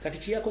agaanye kati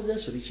kiyakoze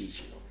ensobi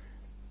kiikino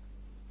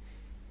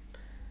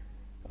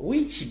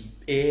which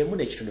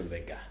mune kitundu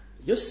lubega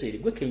yoseri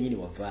gwe kenyini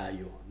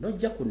wavaayo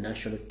nojja ku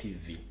national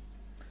TV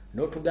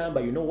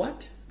n'otugamba you know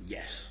what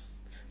yes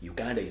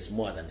Uganda is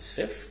more than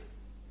safe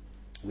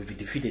we've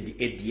defeated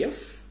the ADF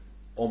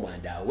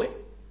omwandawe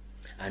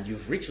and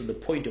you've reached the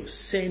point of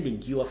sending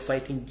your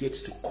fighting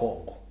jets to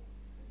Congo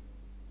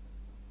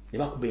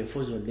nebakuba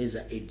enfuzo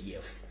neza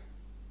ADF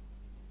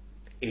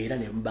era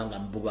ne mbanga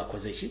mbuba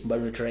kozeki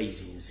mbalo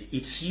neutralizing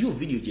it's you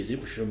video jezi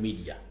ku social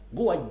media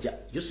go wajja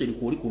yoseri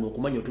kuli kuno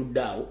okumanya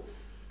otuddaawo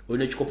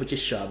olina ekikopo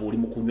ky'eshaabu oli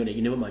mu kunywa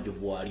ne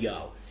majovu ali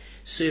awo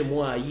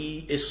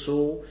semwayi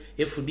eso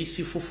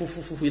FDC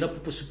fufufufu ina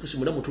pupusipusi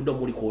muna mutudda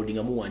mu recording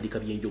amuwandika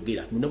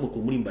byenjogera muna mu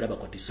kumulimba laba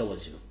kwati sawa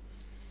zino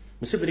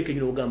Museveni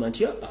kenyino ogamba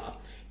nti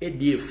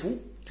ADF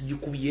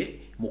tujikubye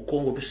mu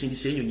Congo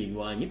tusindise ennyonyi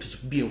nywanyi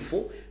tuzibye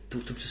info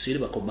tusire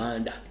ba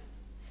komanda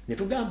ne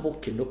tugamba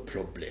okay no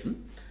problem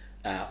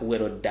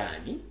wero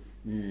dani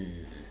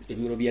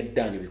ebiro bya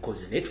dani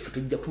because net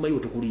tujja kumayo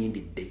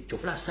tukulindidde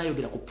kyofula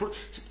sayogera ku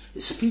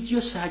speech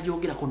yo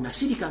sajogera ko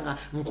nasirikanga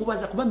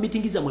nkubaza kuba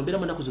meeting za mwembera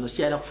mwana kuzono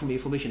kyala kufuma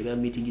information bya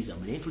meeting za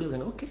mwe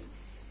tulebanga okay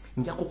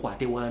nja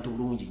kukwate wantu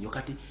bulungi nnyo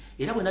kati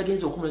era bwe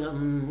nagenza okumwenga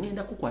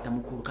ngenda kukwata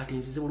mukulu kati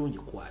nzize bulungi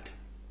kukwata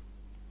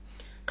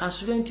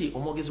Kansulenti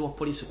omwogezi wa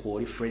polisi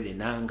kuoli Fred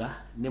Nanga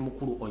ne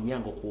mukulu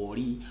Onyango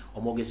kuoli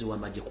omwogezi wa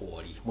maje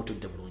kuoli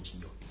mutudde bulungi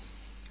nnyo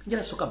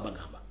njala soka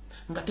bagamba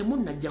nga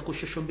temunnajja ku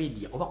social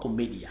media oba ku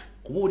media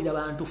kubuulira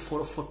abantu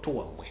foto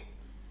wamwe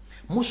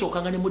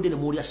musookanga ne mudde ne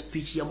muwulira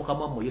speech ya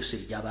mukama wammwe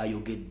Yoseri gy'aba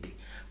ayogedde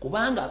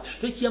kubanga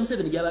speech ya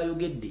Museveni gy'aba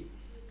ayogedde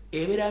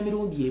ebeera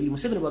mirundi ebiri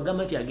Museveni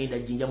bwagamba nti agenda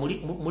jjinja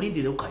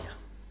mulindire Lukaya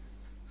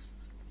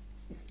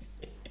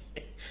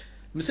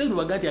Museveni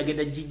bwagamba nti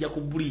agenda jjinja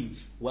ku bridge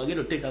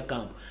wagenda oteeka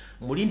kampu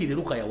mulindire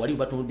Lukaya wali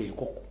batunde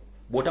enkoko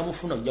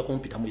bw'otamufuna ojja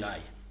kumpita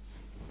mulaaya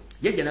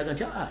yajja naga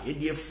nti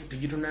ADF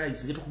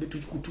tugitunalize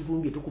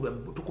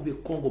tukubye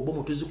Congo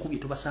bomu tuzikubye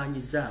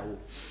tubasanyizaawo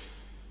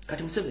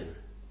kati Museveni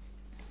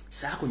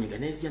saako nyega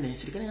nezija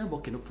n'ensirikana yamba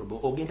okay no problem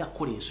ogenda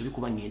kukola ensobi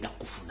kuba ngenda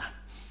kufuna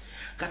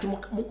kati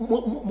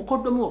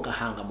mukoddomu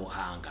okahanga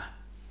muhanga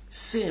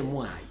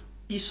semwayi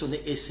iso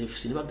ne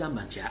SFC ne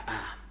bagamba nti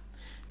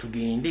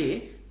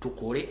tugende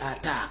tukole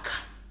ataka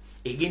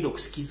egenda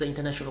okusikiza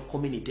international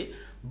community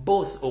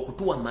both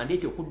okutuwa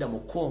mandate okudda mu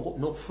Congo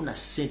n'okufuna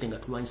sente nga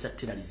tulwanyisa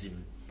terrorism.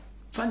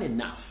 Fun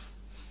enough,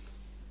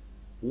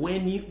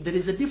 there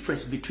is a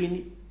difference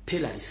between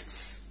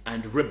terrorists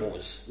and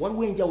rebels. One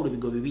way njawulo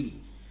bigo bibiri.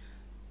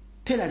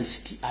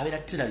 Terrorist abera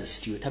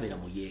terrorist yo tabera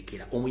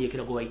muyekera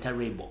omuyekera go bayita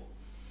rebel.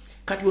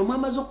 Kati we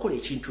mwamaze okukola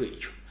ekintu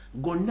ekyo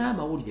gonna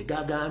amawulire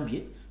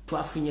gagambye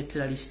twafunye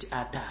terrorist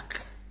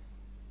attack.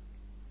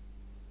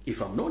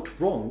 If I'm not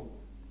wrong,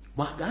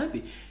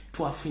 mwagambye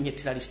twafunye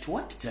terrorist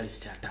what?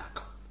 Terrorist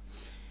attack.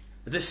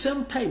 the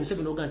same time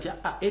Museveni oganti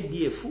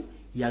ADF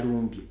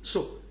yalumbye.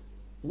 So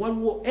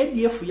waliwo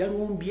ADF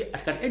yalumbye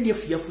atakati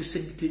ADF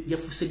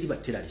yafuse diba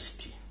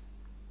terrorist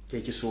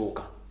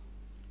kyekisooka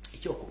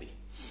ekyokubiri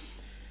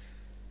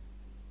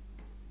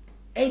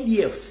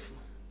ADF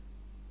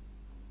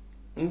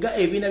nga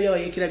ebina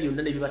byabayekera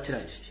byonna ne biba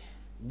terrorist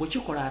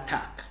bwekikola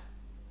attack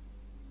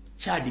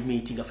Chad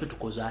meeting after to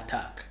cause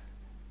attack.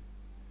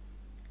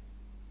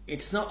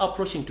 It's now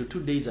approaching to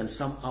 2 days and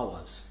some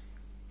hours.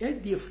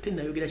 ADF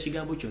tena yogera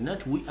kigambo kyo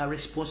not we are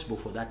responsible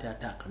for that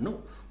attack.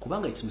 No,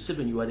 kubanga it's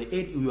Museveni, you are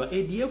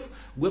ADF,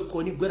 gwe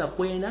koni gwera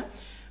kwena,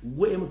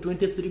 gwe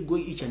M23,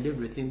 gwe each and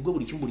everything, gwe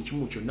buli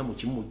kimu kyonna mu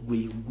kimu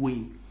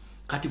gwe.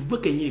 Kati gwe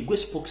kenyini gwe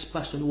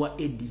spokesperson wa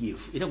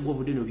ADF era gwe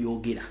vudeno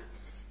byogera.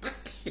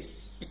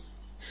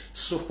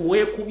 So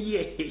we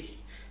kubye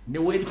ne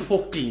we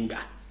reportinga.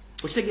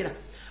 Okitegera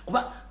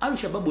kuba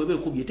Al-Shabaab webe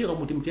kubye teka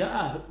muti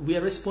we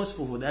are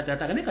responsible for that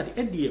attack ne kati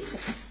ADF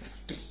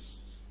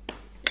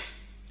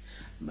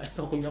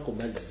Mano kunya ko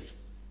bazi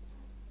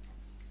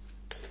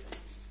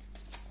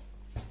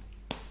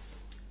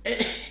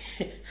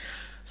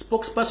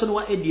spokesperson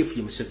wa ADF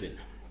Museveni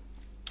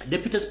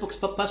deputy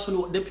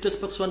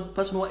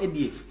spokesperson wa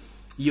ADF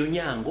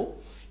Yonyango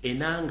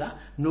Enanga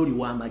noli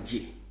wa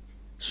maje.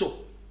 So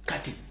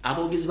kati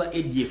abogezi ba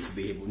ADF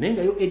bebo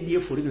nenga yo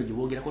ADF origino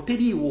jibogera ko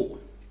teriwo.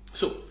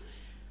 So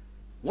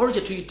what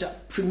did Twitter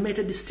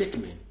premeditated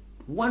statement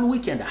 1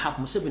 week and a half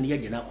Museveni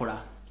yaje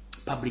nakola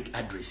public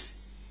address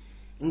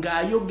nga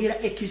ayogera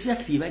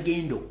exactly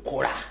bagendo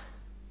kola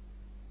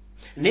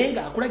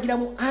nenga akulagira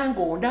mu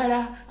ango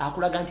ndala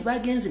akulaga nti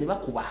bagenze ne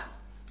bakuba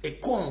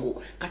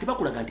Congo kati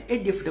bakulaga nti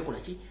ADF tekola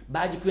ki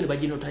baji kwene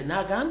bajinota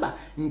nagamba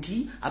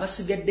nti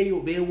abasigaddeyo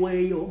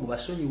beweyo mu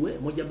basonyiwe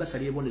moja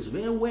basali ebonezo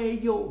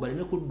beweyo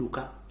baleme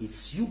kudduka.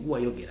 It's you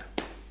gwayogera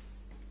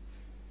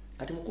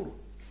kati mukulu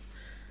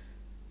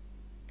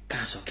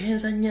Kaso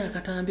kenza nya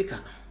katambika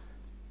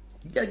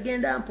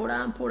jagenda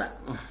mpola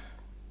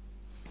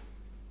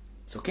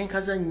so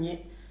kenkaza nye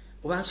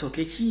obanso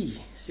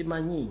keki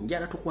simanyi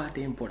njala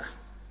tukwate mpola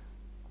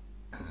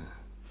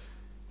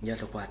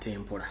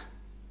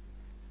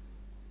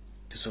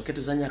tusoke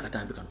tuzanya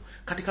katambika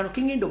kati kano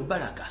kingendo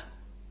balaga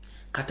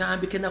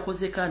katambike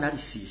nakozeka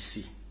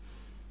analysis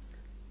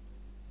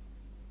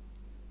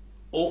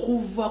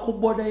okuva ku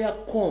border ya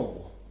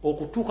Congo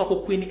okutuka ku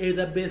Queen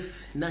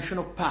Elizabeth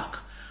National Park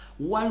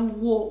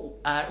waliwo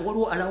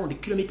around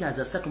kilometers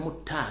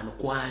 3.5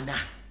 kwana.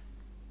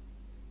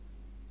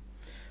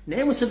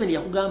 Naye Museveni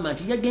yakugamba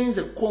nti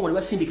yagenze Congo ne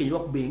basindike nyo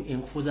bakube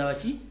enkufu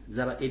z'abaki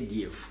z'aba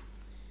ADF.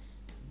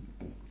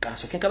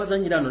 Kaso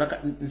kenkabazanyira no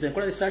nze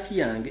nkola research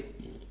yange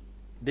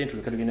then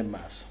tulekagende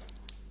maaso.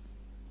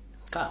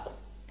 Kako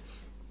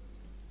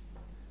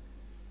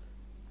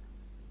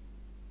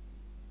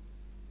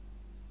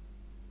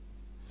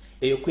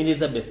eyo Queen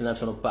Elizabeth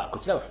National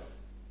Park kiraba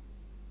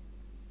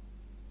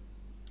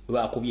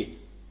bakubye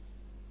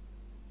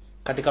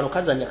kati kano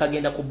kazanya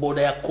kagenda ku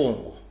border ya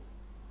Congo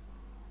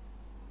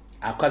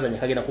akazanya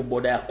kagenda ku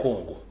border ya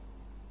Congo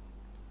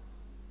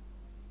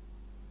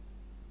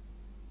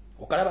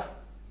okalaba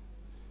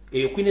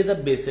eyo Queen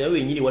Elizabeth yawe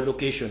yenyini wa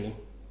location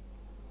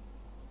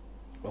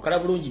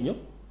okalaba bulungi nnyo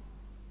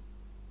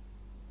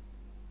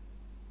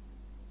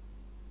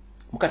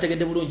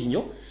mukategedde bulungi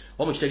nnyo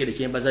wamu kitegedde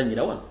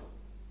kyembazanyira wano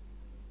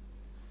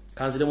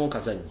kanziremu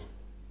nkazanye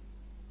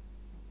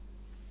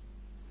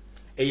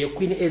eye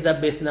Queen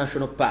Elizabeth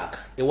National Park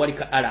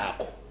ewalika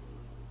alako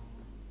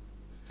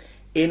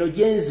eno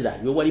jenzira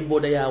yowali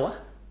boda yawa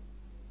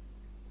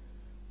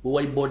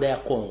wali boda ya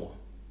Congo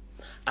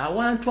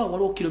awantu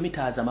awaliwo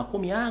kilometers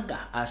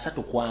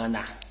 300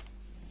 kwana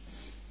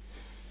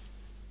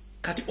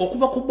kati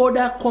okuva ku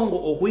boda ya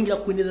Congo okuyingira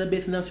Queen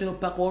Elizabeth National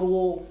Park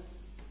waliwo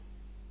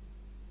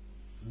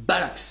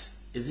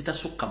barracks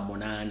ezitasukka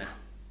 8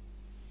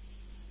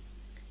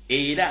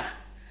 era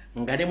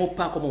ngade mu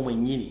park mu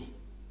mwennyini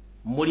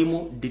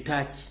mulimu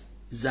detach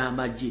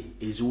z'amagye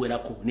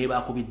eziwerako ne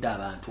bakubidde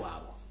abantu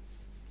abo.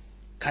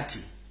 Kati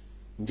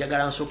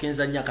njagala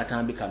nsokenza nnyo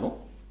akatambi kano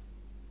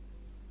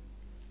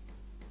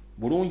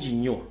bulungi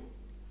nnyo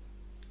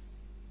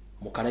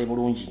mukalaye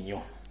bulungi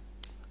nnyo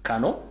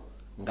kano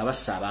nga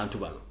bassa abantu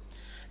bano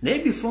naye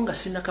before nga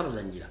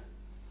sinnakabazanyira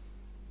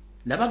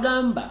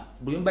nabagamba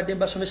buli mbadde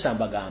mbasomesa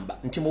mbagamba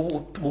nti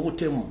mu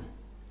butemu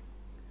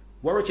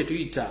waliwo kye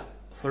tuyita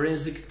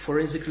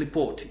forensic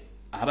report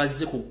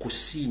abazze ku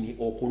kusini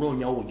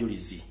okunoonya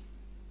obujulizi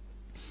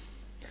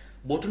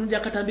bw'otunulira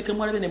akatambike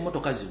mwalabe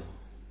n'emmotoka zino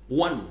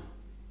 1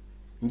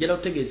 njala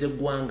otegeeza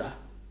eggwanga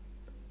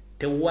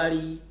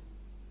tewali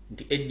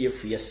nti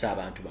ADF yassa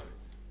abantu bano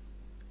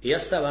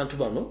eyassa abantu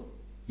bano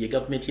ye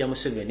gavumenti ya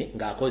Museveni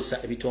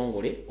ng'akozesa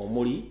ebitongole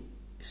omuli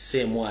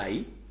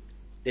CMI,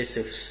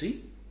 SFC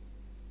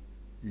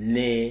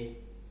ne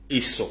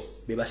ISO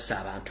bebassa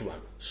abantu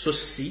bano so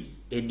si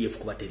ADF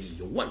kuba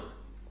teriyo 1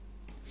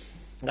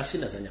 nga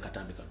sinazanya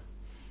katambi kano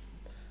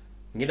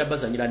ngenda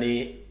bazanyira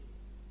ne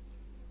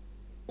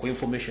ku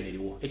information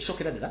eriwo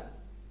ekisokera ddala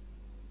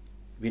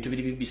bintu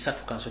biri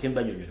bisatu kansoke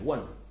mbanyonyole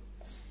 1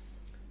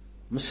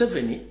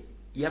 Museveni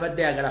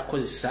yabadde ayagala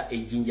kukozesa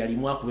ejjinja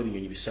limu akuba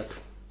ebinyonyi bisatu.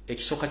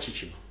 Ekisooka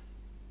kikino,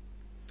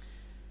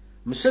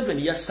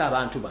 Museveni yassa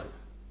abantu bano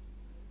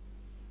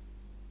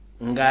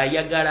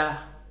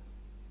ng'ayagala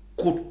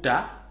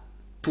kutta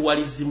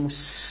tourism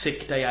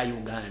sector ya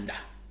Uganda.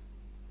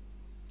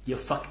 Ye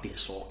fact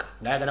esooka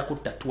ng'ayagala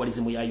kutta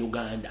tourism ya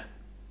Uganda.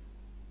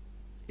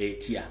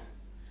 Etya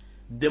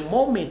the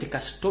moment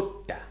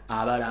kasitotta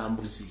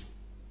abalambuzi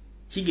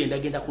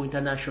kigenda ku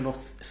international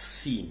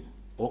scene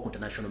or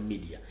international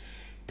media,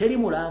 teri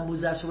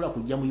mulambuzi asobola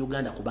kujja mu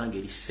Uganda kubanga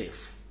eri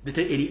safe,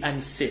 eri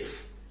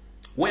unsafe,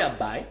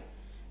 whereby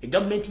a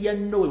government ya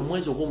Norway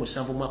mwezi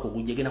ogw'omusanvu mwaka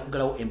ogujja egenda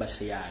kugalawo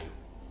embassy yayo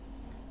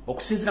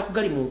okusinzira ku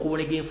gali mu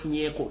nkubone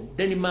genfunyeeko.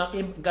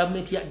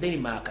 Government ya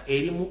Denmark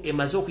erimu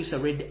emaze okuyisa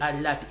red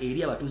alert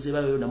eri abatuuze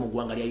bayo na mu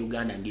ggwanga lya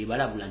Uganda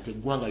ng'ebalabula nti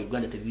eggwanga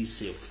Uganda teriri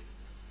safe.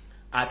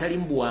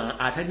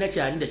 Atalina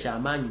kyalinda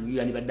kyamaanyi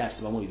yani badde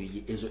asibamu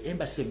ebiri ezo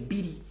embassy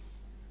bbiri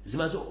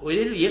zimaze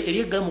eri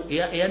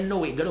eya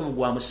Norway egalo mu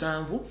gwa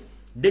musanvu.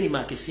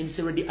 Denmark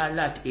esindise red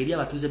alert eri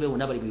abatuuze bayo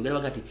bonna bali mu Uganda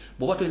bagati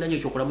bw'oba tolina nnyo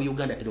ekyokola mu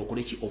Uganda tera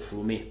okole ki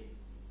ofulume.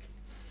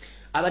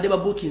 Abadde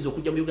babookings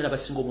okujja mu Uganda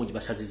basinga obungi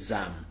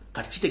basazizaamu.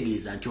 Kati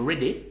kitegeeza nti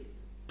already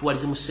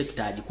tourism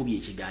sector agikubye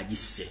ekiga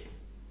agisse.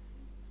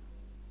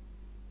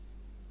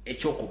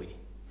 Ekyokubiri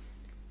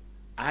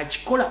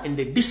akikola in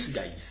the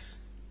disguise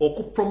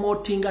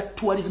okupromotinga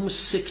tourism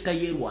sector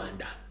ye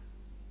Rwanda.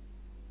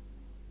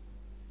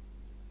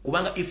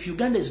 Kubanga if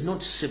Uganda is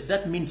not safe,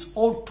 that means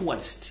all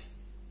tourists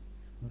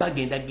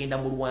bagenda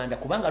mu Rwanda.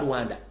 Kubanga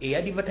Rwanda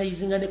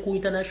advertising ne ku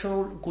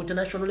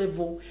international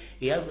level,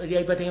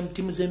 advertising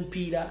teams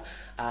empira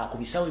ku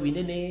bisawe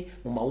binene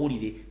mu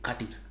mawulire.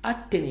 Kati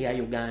atene ya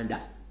Uganda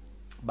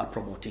ba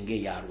promoting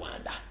ya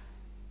Rwanda.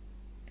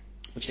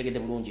 Mukitegedde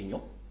bulungi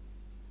nnyo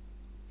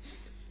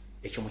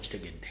ekyo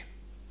mukitegedde.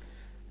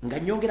 Nga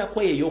nyongera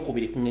kwa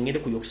eyokubiri kungengede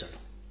ku yokusatu.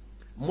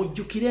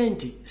 Mujjukire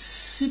nti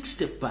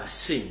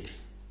 60%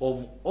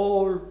 of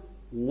all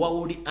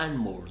wild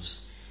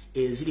animals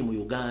eziri mu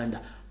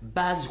Uganda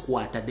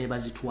bazikwata ne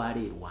bazitwala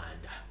e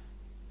Rwanda.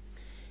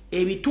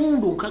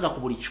 Ebitundu 6 ku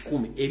buli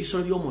 100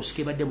 ebisolo by'omu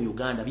nsiko ebadde mu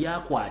Uganda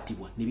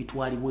byakwatibwa ne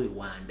bitwalibwa e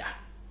Rwanda.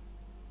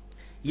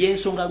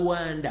 Yensonga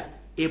Rwanda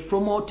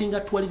promoting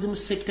tourism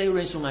sector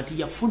y'ensonga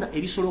nti yafuna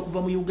ebisolo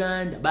okuva mu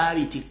Uganda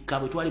babitikka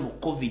bwe twali mu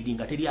COVID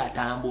nga teri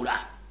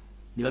atambula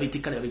ne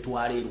babitikka ne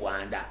babitwala e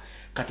Rwanda.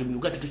 Kati mu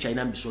Uganda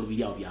tukyalina bisolo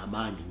biri awo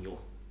by'amaanyi nnyo.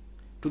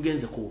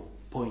 Tugenze ku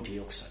point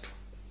eyokusatu.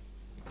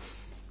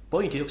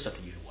 Point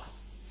eyokusatu yewa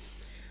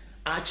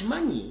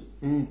akimanyi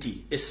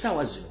nti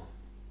essaawa zino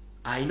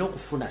alina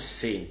okufuna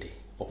ssente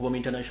okuva mu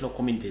international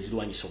community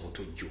ezirwanyisa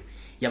obutujju.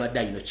 Yabadde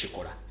alina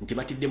kikola nti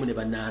batiddemu ne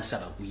bannansi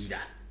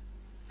abagwira.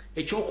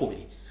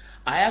 Ekyokubiri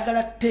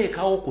ayagala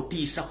teekawo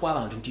okutiisa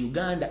kw'abantu nti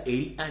Uganda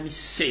eri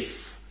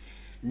unsafe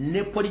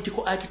ne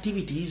political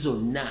activities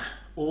zonna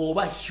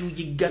oba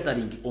huge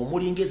gathering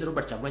omulinga eze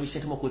Robert Kyagulanyi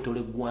Ssentamu okwetoola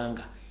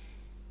eggwanga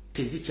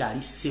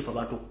tezikyali safe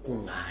abantu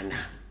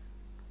okukuŋŋaana.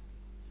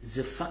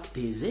 The fact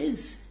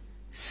is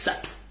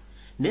satu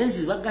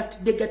nenzi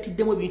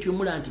bagattiddemu ebintu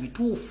byemula nti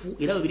bituufu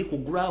era bwe biri ku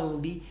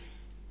ground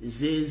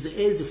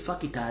ezi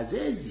factors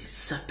ezi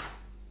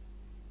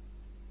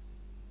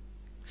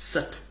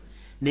satu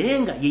naye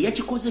nga ye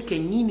yakikoze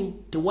kennyini,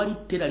 tewali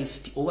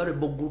terrorist oba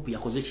rebel group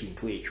yakoze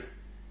kintu ekyo.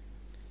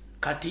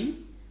 Kati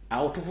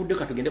awo tuvudde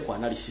katugende ku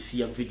analysis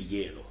ya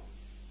video eno.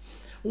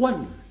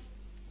 1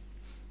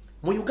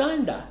 mu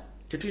Uganda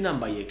tetulina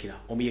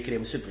mbayeekera omuyeekera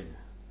Museveni.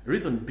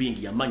 Reason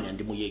being yamanya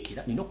ndi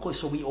muyeekera nina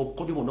okukozesa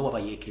obukodyo bonna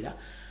bwabayeekera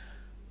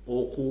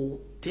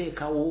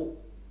okuteekawo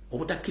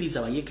obutakkiriza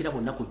abayeekera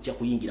bonna kujja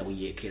kuyingira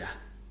buyeekera.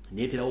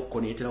 Neeterawo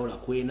ko neeterawo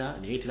Lakwena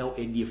neeterawo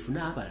ADF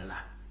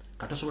n'abalala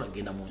katasobola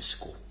kugenda mu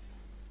nsiko.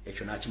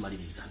 Ekyo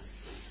n'akimaliriza.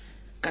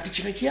 Kati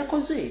kino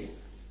kyeyakoze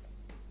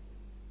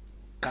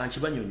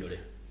kankibanyonyole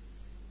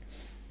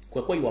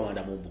kwe kweyiwa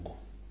Wanda mu mbugo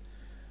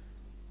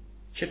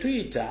kye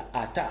tuyita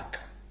attack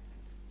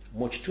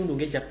mu kitundu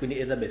ng'ekya Queen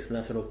Elizabeth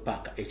National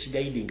Park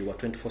ekigaiding wa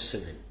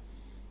 24/7.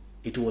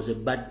 It was a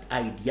bad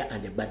idea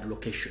and a bad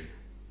location.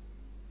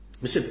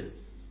 Museveni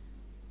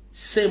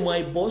same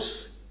my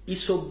boss,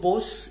 ISO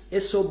boss,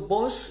 SO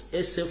boss,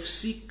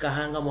 SFC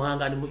Kahanga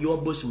Muhanga and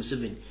your boss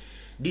Museveni.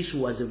 This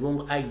was a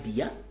wrong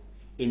idea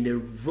in the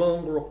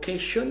wrong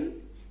location.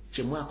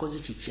 Chemwakoze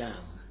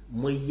chichamu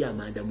mweya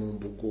Manda mu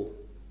mbugo.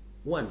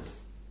 1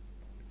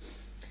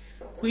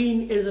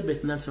 Queen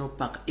Elizabeth National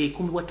Park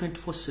ekumbibwa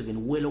 24/7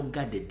 well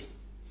guarded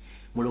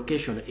mu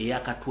location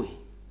eyakatwe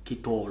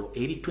Kitolo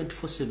eri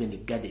 24/7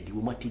 guarded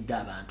wumwatidde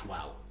abantu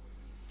awo.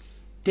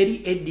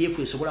 Teri ADF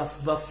esobola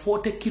kuva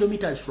 40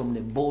 kilometers from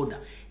the border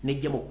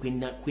nejja mu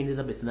Queen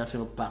Elizabeth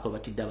National Park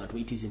batidde abantu.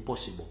 It is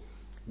impossible.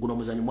 Guno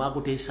muzanyi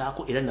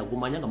mwaguteesaako era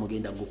nagumanya nga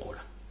mugenda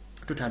gukola.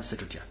 Tutandise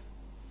tutya.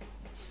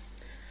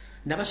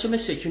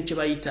 Nabasomesa ekintu kye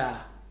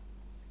bayita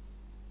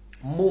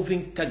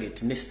moving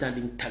target ne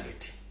standing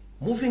target.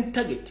 Moving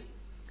target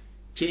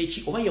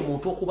kyeki oba ye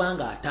muntu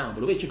okubanga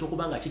atambula oba ekintu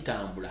okubanga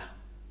kitambula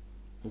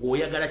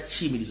ng'oyagala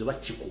kiyimiriza oba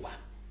kikuba.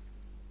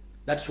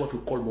 That's what we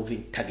call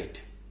moving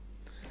target.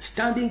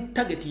 standing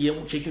target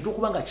yemu chekintu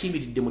okubanga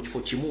kiyimiridde mu kifo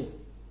kimu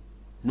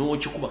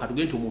n'okikuba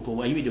katugende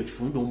omuntu ayimiridde mu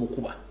kifo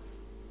n'omukuba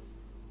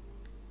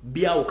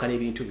byawukana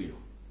ebintu bino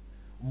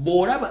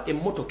bw'olaba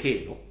emmotoka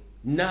eno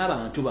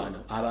n'abantu bano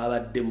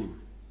ababaddemu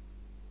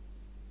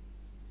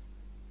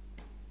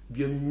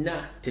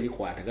byonna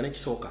tebikwatagana.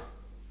 Kisooka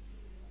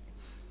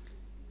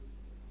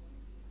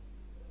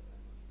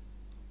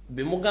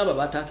bemugamba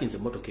bataakinze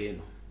emmotoka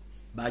eno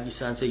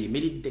bagisanze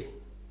eyimiridde?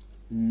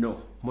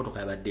 No, emmotoka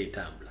yabadde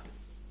etambula.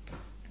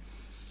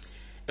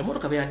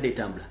 Emmotoka beyadde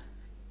etambula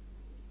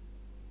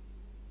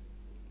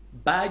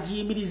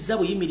bagiyimiriza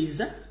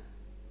buyimiriza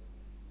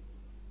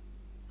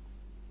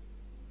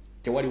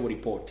tewaliwo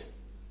report.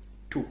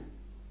 2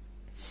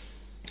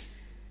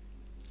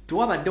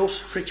 tewabaddewo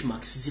stretch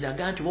marks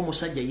ziraga nti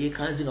omusajja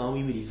yeekanze nga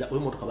bamuyimiriza oyo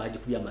emmotoka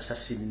bagikubya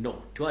amasasi. No,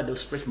 tewabaddewo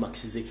stretch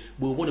marks ze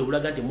bwebone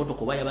bulaga nti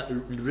emmotoka oba yaba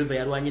driver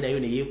yalwanye nayo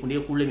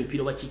neyekulula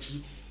emipiira oba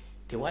kiki.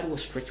 Tewaliwo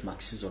stretch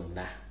marks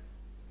zonna.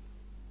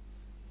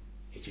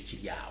 Ekyo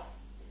kiri awo.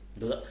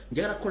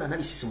 Njagala kukola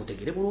analysis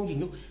mutegere bulungi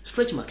nnyo.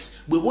 Stretch marks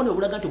bwebone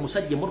obulaga nti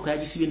omusajja emmotoka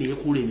yagisibye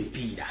neyekulula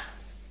emipiira.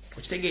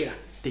 Okitegeera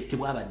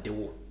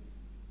tewabaddewo.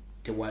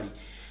 Tewali.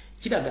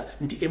 Kiraga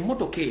nti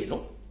emmotoka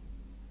eno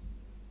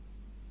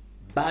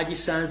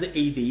bagisanze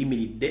either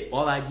eyimiridde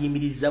oba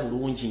bagiyimiriza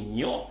bulungi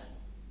nnyo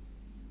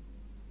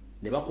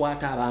ne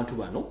bakwata abantu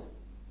bano.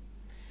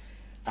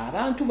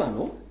 Abantu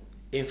bano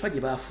enfa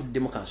gye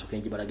bafuddemu kansoke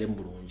ngibalagemu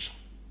bulungi.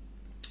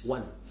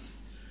 1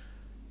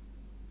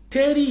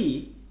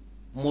 teri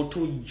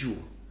mutujju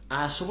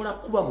asobola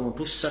kuba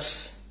muntu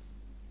sasi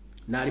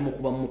n'ali mu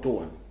kuba muto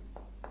wano.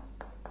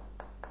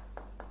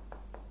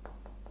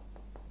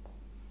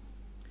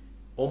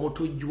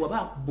 Omutujju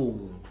waba akuba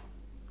omuntu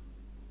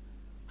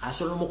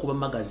asobola okuba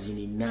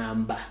magazine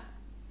namba.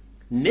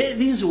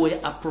 These were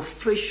a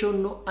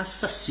professional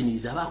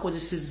assassins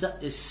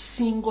abakozesezza a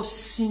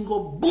single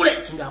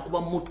bullet nga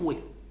akuba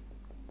mutwe.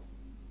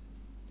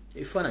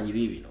 Ebifaananyi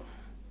bibino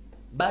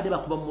baade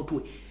bakuba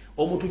mutwe.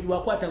 Omutujju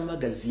akwata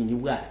magazine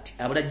bwati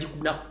abala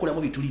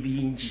gikulamu bituli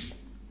bingi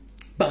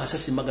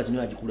basasi magazine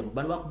yagikulamu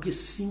bano bakubye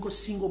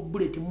single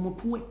bullet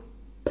mutwe.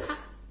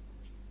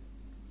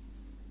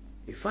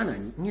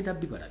 Ebifaananyi ngenda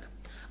bibalaga.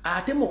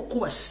 Ate mu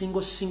kuba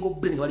single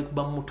bullet nga bali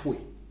kuba mutwe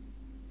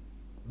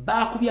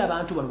bakubye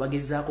abantu bano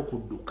bagezaako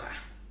kudduka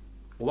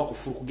oba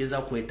kufulu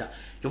kugezaako kweta.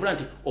 Kyobula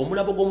nti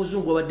omulabo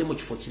gw'omuzungu obadde mu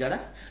kifo kirala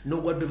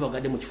n'ogwa driver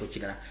gadde mu kifo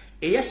kirala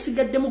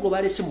eyasigaddemu gwe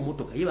balese mu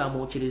motoka ye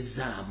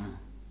bamwokyerezaamu.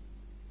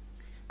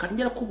 Kati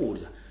njala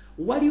kubuuliza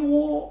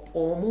waliwo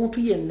omuntu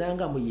yenna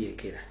nga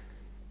muyeekera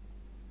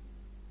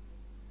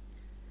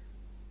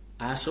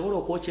asobola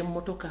okwokya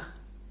emmotoka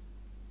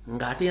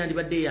ng'ate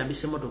yandibadde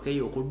eyambisa emmotoka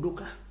eyo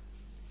okudduka?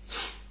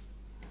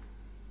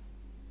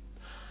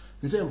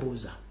 Nze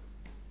mbuuza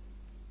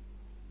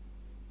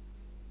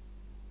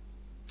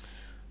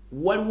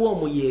waliwo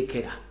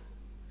omuyeekera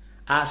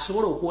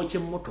asobola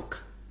okwokya emmotoka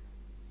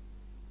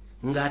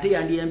ng'ate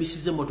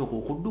yandiyambisiza emmotoka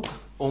okudduka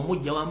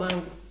omujja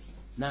w'amangu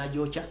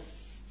n'agyokya?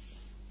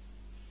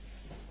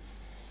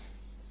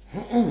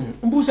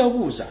 Mbuuza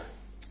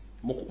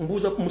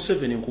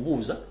Museveni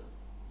nkubuuza,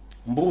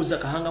 mbuuza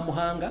Kahanga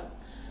Muhanga,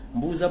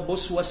 mbuuza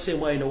boss wa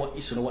Semwayo n'owa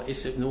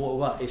ISO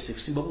n'owa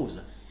SFC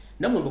mbabuuza.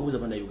 Namwe mbabuuza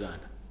bana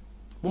Uganda.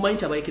 Mumanyi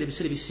nti abayekera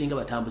ebiseera ebisinga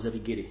batambuza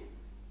bigere.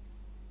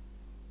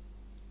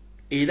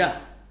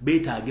 Era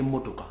beetaaga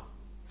emmotoka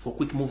for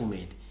quick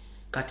movement.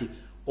 Kati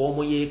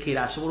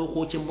omuyeekera asobola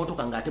okwokya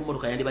emmotoka ng'ate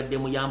emmotoka yandibadde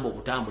muyamba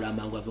okutambula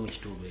amangu ave mu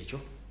kitundu ekyo?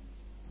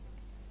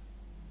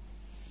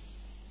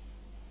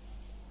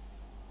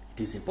 It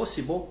is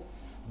impossible.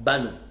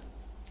 Bano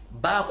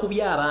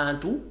bakubye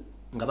abantu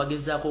nga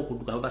bagezaako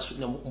okudduka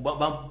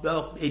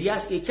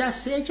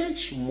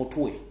ekyaseekye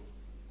mutwe.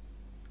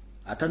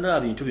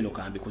 Atanala bintu bino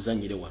kambi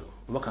kuzanyire wano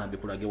oba kambi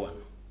kulage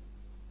wano.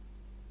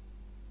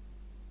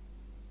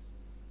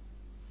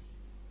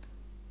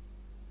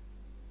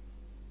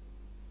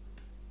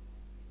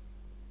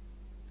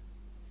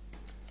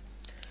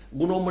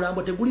 Guno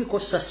omulambo teguliko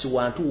sasi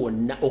wantu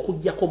wonna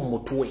okujjako mu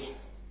mutwe.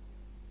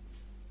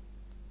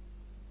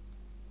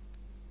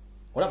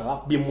 Olaba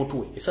bakubye mu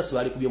mutwe, esasi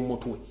bali kubye mu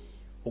mutwe.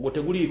 Ogwo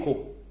teguliko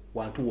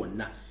wantu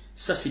wonna.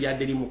 Sasi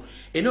lyadde limu.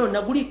 Eno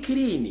na guli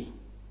clean.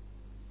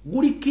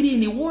 Guli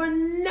clean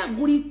wonna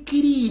guli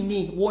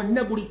clean,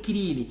 wonna guli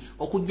clean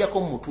okujjako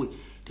mu mutwe.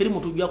 Teri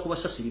mutu gya kuba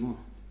sasi limu.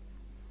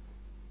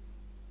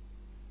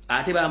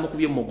 Ate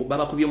bamukubye mu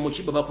babakubye mu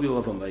ki babakubye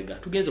bava mbayiga.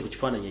 Tugenze ku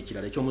kifaananyi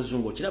ekirala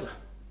eky'omuzungu okiraba.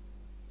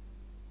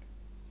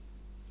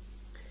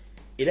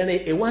 Era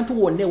ne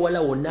ewantu wonna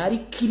wala wonna ali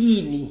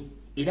clean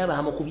era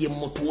bamukubye mu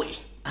mutwe.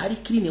 Ali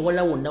clean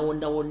wala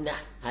wonna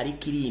ali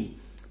clean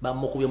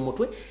bamukubye mu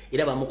mutwe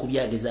era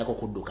bamukubye agezaako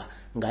kudduka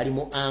ng'ali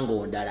mu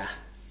ango ndala.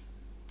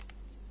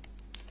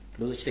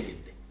 Lozo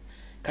kitegedde.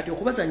 Kati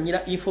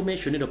okubazannyira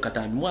information eno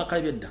katambi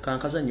mwakalabye dda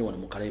kankazannye wano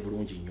mukalabe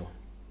bulungi nnyo.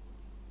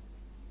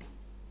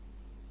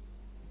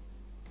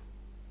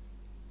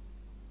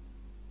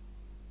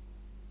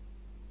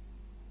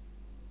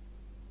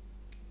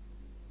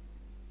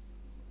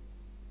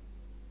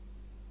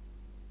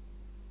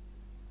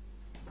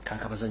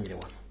 Kankabazannyire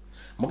wano.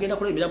 mugenda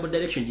kula emirambo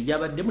direction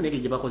gijabaddemu nenge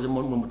gye bakoze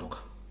mu motoka.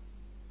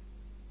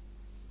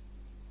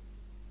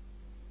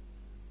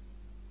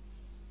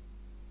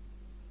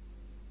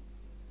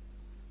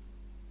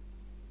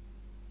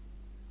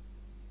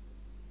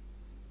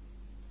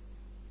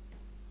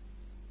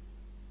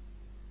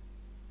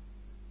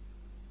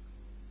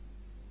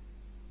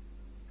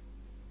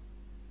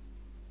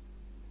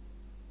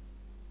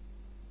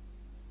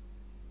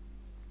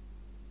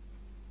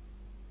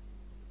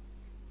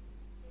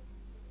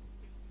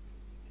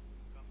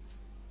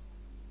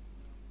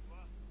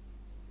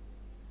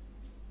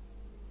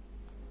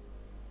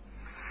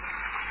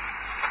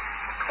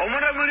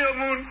 Omuna muli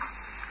omuntu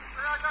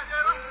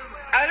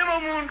ali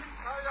omuntu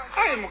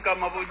ayi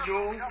mukama bojo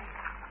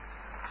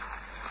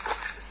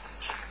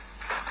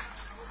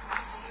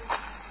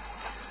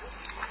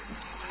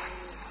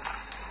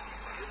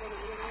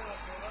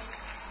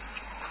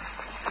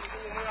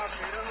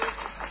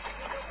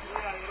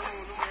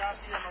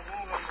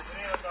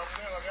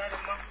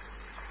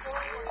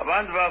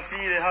abantu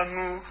bafiire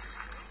hanu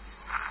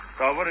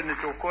twabore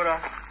nekyokora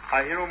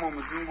ahera omu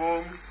muzungu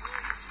omu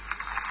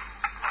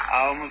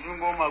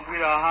muzungu omu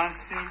agwira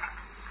hansi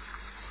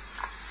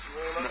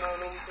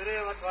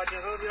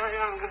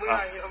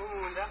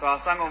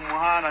twasanga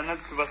omuhanda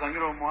natwe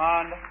tubasangira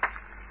omuhanda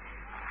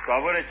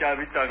twabore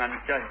kyabitanga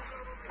nikyahi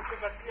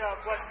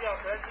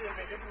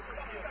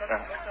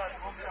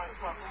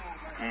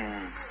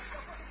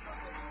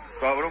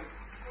twabore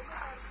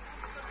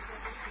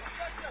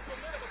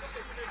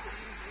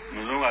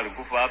muzungu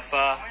alikufa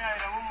hapa,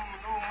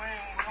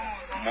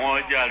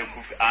 mmoja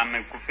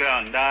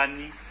amekufia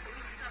ndani.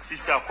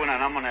 Sisi hakuna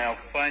namna ya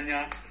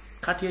kufanya.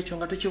 Kati ekyo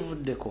nga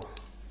tukivuddeko.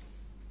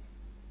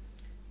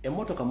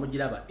 Emmotoka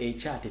mugiraba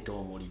ekyateta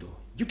omuliro.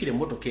 Jukire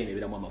emmotoka eno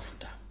ebiramu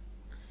amafuta.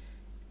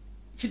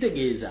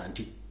 Kitegeeza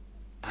nti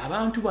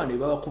abantu bano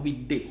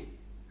babakubidde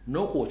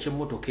n'okwokya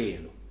emmotoka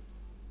eno.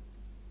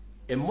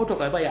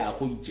 Emmotoka eba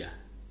yakujja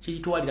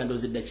kiyitwalira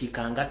ndoze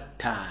eddakiika nga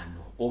 5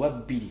 oba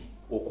 2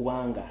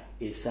 okubanga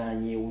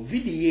esaanyeewo.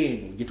 Vidiyo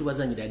eno gye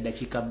tubazanyira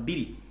eddakiika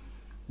 2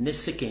 ne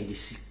sekendi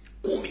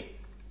 10.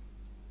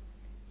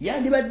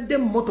 Yandibadde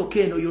emmotoka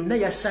eno yonna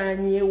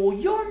yasaanyeewo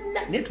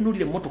yonna. Naye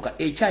tunuulire emmotoka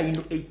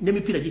ekyayino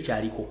n'emipiira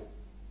gikyaliko.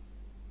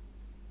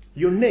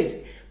 Yonna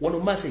wano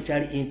maaso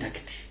ekyali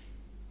intact.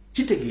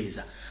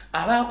 Kitegeeza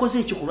abaakoze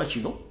ekikolwa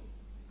kino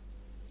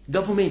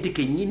gavumenti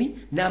kennyini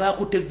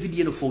n'abaakutte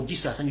vidiyo eno for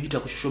gisaasanyo gita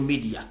ku social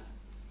media.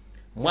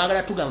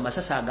 Mwagala tugamba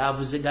masasa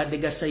agaavuze gadde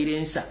ga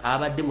silencer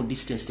abadde mu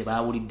distance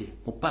tebaawulidde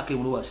mu paaka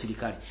y'omuliro wa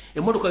sirikale.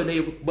 Emmotoka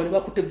yonna bano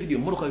baakutte vidiyo,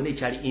 emmotoka yonna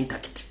ekyali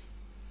intact.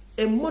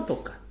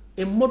 Emmotoka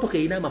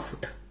erina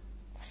amafuta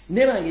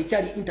nebanga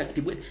ekyali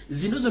intact bwe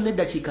zino zonna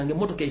eddakiika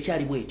ng'emmotoka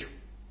ekyali bwetyo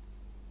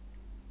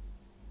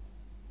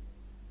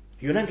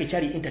yonna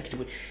ng'ekyali intact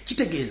bwe.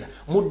 Kitegeeza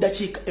mu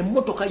ddakiika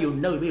emmotoka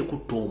yonna weba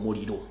ekutta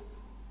omuliro,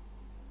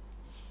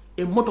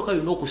 emmotoka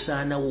yonna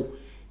okusaanawo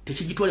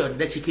tekigitwalira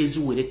wadde eddakiika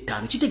eziwera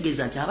 5.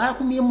 Kitegeeza nti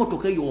abaakumye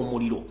emmotoka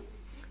ey'omuliro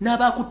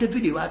n'abaakutte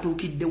vidiyo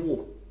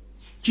baatuukiddewo.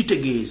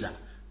 Kitegeeza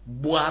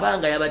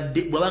bw'abanga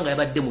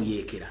yabadde mu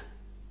yeekera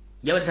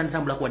yabadde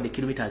tantambula kuwadde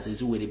kilometers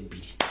eziwera 2.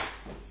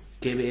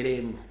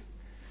 Kebeeremu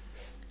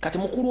kati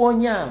mukulu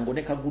Onyango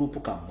ne kagurupu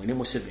kammwe ne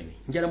Museveni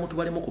njala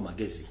mutubalemu ku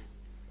magezi.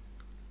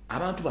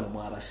 Abantu bano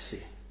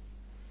mwabasse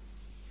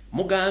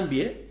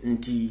mugambye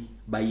nti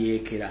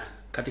bayeekera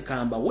kati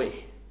kamba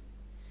we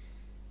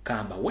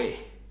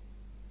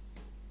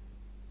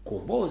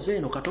kumbooze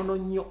eno katono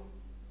nnyo.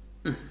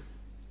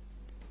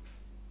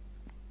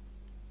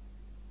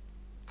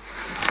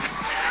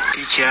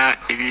 Ticha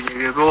ebintu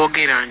bye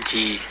boogera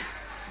nti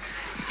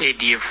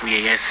ADF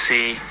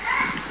yasse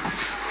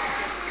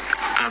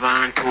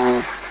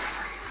abantu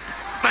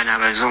bana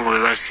abazungu be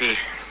basse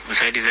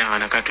musaidiza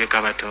abana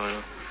katweka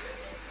batoolo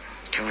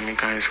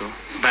kyaboneka nso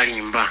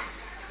balimba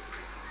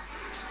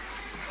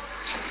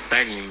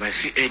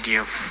si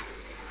ADF.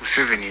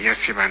 Museveni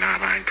yasse bana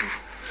abantu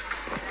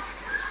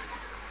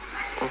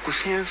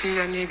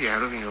okusinziira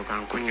n'ebyalo bino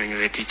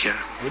kankunyonyola Ticha.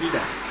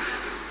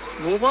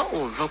 Bw'oba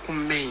ova ku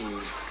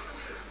main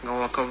nga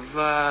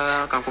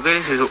wakava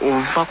kankugereseza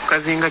ova ku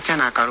kazinga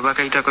kyana akaluba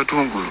kayita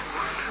Katungulu,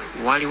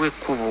 waliwo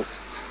ekkubo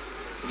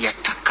lya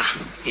ttaka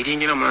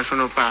eryingira mu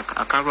National Park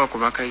akalwa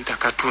kuba kayita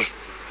Katwe.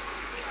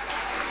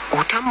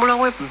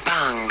 Otambulawo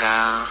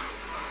ebbanga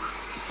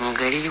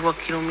nga liriwa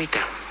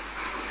kilomita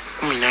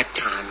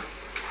 15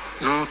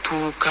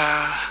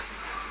 n'otuuka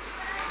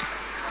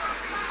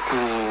ku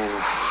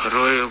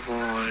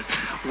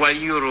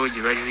waliyo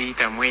roje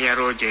baziyita Mweya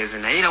Roges,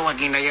 naye era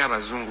wagendayo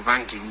abazungu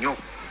bangi nnyo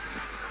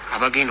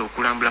abagenda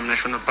okulambula mu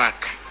National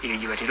Park eyo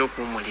gye batera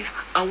okuwumulira.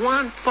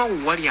 Awantu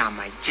awo wali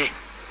amagye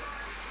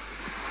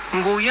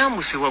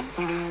ng'oyambuse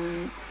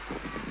waggulu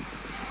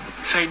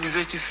saidi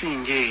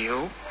z'ekisinga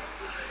eyo,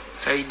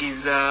 saidi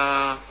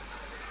za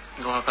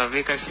nga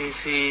wakava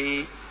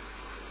Kasese,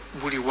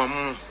 buli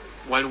wamu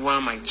waliwo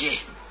amagye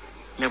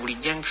na buli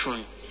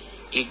junction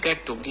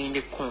egatta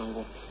ogende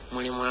Congo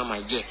mulimu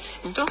amagye.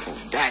 On top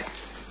of that,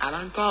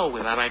 abantu awo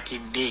bwe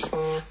babatidde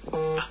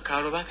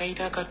akaalo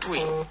bakayita akatwe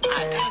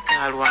ate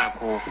akaalo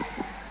ako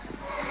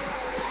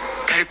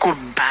kaliko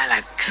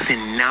barracks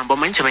namba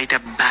omanyi kye bayita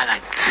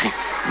barracks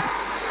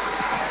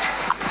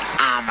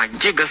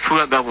amagye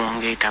gasula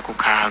gabongeeta ku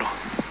kaalo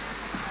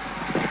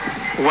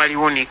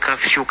waliwo ne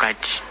kafyu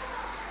kati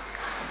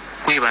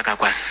kwebaka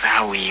kwa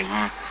ssaawa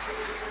emu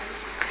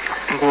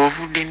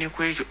ng'ovudde ne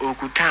kwekyo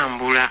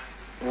okutambula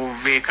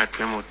ove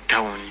katwe mu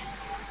tawuni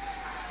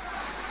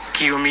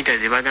kilomita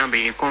ze bagamba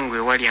ekongo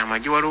ewali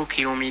amagye waliwo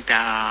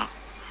kilomita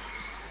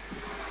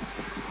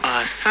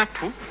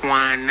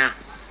 3-4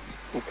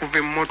 okuva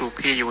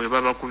emmotoka eyo we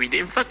babakubidde.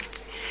 In fact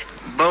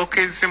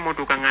baokezza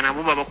emmotoka nga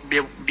nabo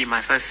babakubye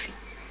bimasasi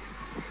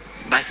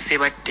basse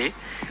batte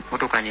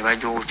motoka ne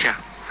bagyokya.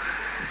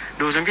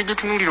 Ndowooza ngejje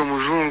tunuulira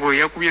omuzungu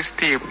yakubye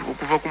step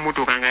okuva ku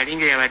motoka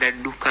ng'alinga yabadde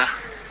adduka.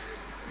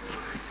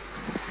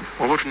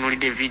 Oba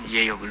tunuulidde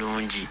vidiyo eyo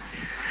bulungi.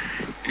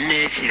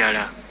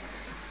 N'ekirala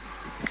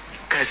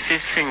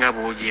Kasese nga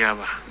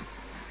bw'ogiraba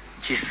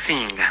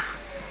Kisinga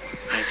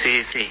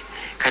Kasese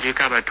katwe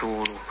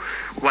k'abatuulu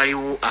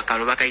waliwo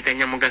akaalo bakayita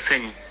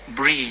Nyamugasanyi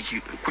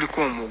bridge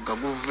kuliko omugga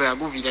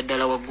guviira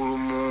ddala waggulu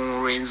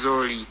mu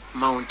Rwenzori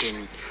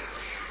mountain.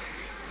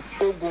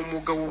 Ogwo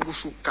omugga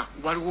w'ogusukka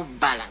waliwo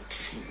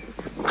barracks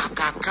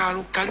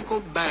akaalo kaliko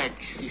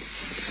barracks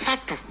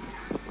 3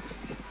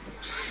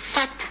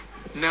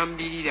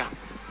 nambirira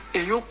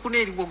eyokuna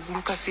eri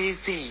waggulu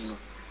Kasese eno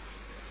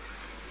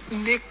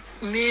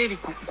neri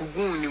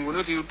kugundi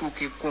ngonoti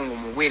lutuuka ekongo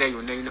mu bwera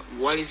yonna yonna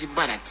walizi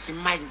barracks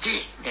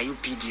magye ga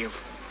UPDF.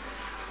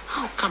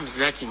 How comes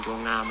that nti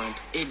oŋŋamba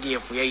nti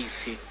ADF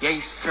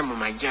yayise mu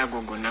magye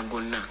ago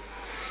gonna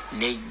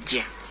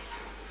nejja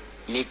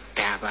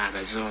netta abo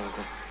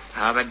abazungu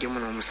ababaddemu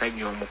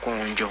n'omusajja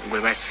omukonjo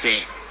gwe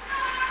basse.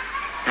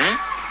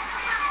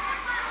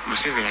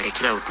 Museveni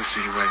alekerawo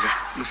tusiriwaza.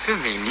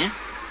 Museveni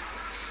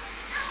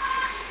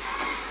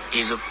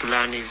ezo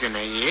pulaani ze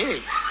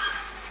naye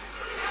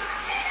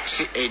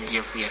si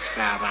ADF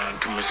yassa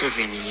abantu.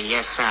 Museveni ye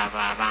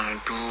yasaaba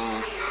abantu.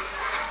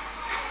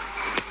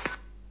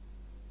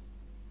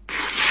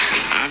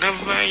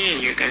 Agavaayo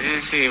eyo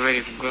Kasese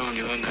bali ku ground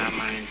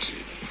bagamba nti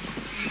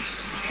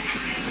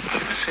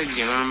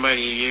abasajja bambala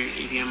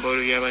ebyambalo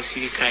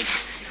by'abasirikale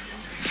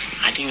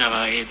ate nga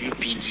ba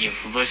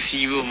UPDF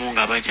basiibe omu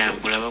nga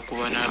bakyambula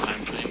bakuba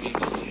n'abantu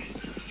emigugu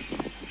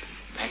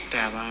batta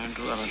abantu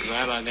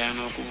baba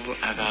bagaana okuva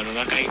akaalo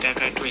bakayita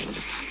akatwe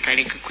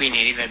kali ku Queen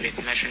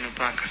Elizabeth National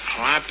Park.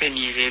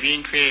 Awapeniza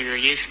ebintu ebyo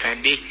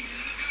yesterday.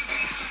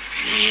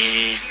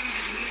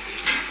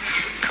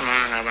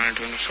 Kamanga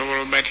abantu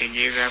nsobola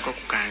obategeezaako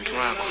ku kantu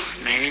ako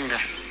naye nga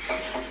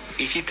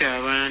ekita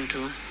abantu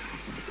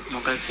mu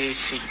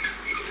Kasese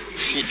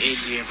si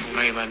ADF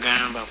nga bwe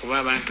bagamba kuba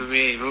abantu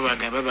bo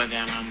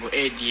bagamba mbu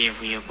ADF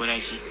yekola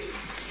ki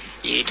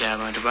yeeta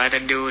abantu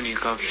bataddewo ne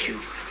kafyu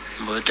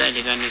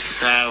mb'otandika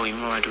n'essaawa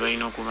emu abantu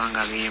balina okuba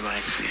nga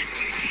beebase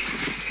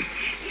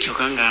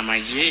kyokka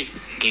ng'amagye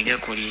ge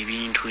gakola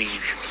ebintu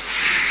ebyo.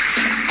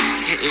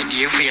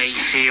 ADF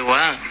yayiseewa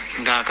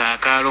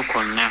ng'akaakaalo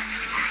konna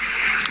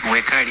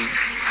we kali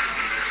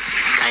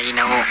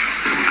kayinawo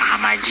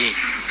amagye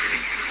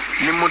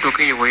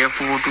n'emmotoka eyo bwe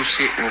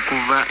yafubutuse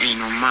okuva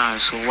eno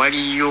maaso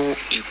waliyo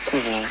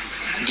ekkubo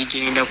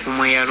ligenda ku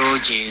Mweya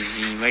Lodges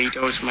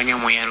bayitawo simanya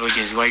Mweya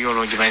Lodges waliyo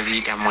lodge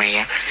baziyita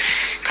Mweya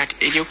kati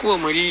eryo kkubo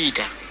mwe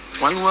liyita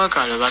waliwo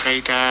akaalo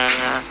bakayita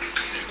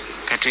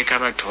Katwe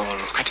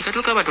Kabatoolo. Kati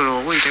Katwe Kabatoolo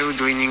oba oyitayo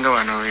joininga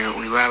wano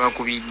we baba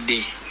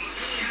bakubidde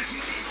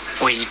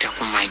oyita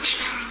ku magye.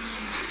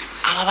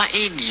 Aba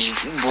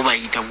ADF bo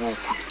bayitawo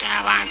okutta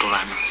abantu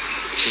bano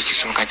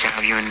kyekisooka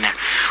kya byonna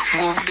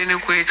ng'obudde ne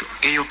kwekyo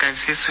eyo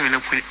Kasese ne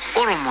kwe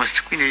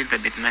almost Queen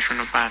Elizabeth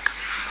National Park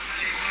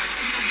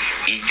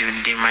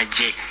ejjudde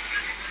magye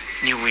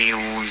ne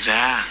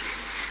weewuuza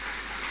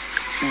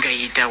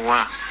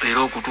gayitawa era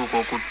okutuuka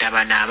okutta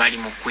bano abali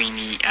mu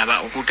Queen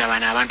okutta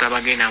bano abantu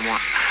abagenda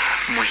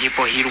mu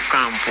Hippo Hill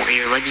Camp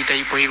eyo bagiyita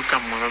Hippo Hill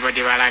Camp mwe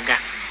babadde balaga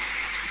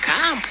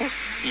kampu.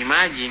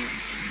 Imagine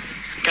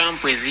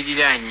kampu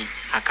eziriraanye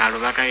akaalo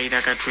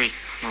bakayita katwe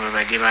mwe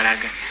babadde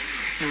balaga.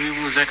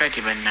 Nibibuuza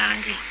kati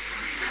bannange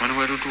wano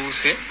we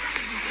tutuuse.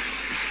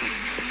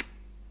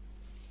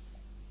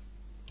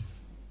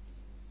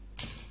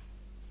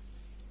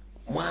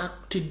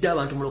 Mwatidde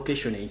abantu mu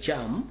location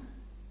enkyamu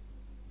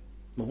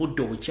mu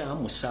budde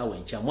obukyamu mu ssaawa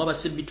enkyamu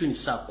mwabase between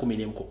saa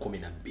 11 ku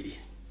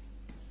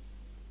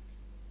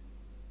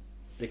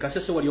 12.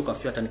 Kasese waliyo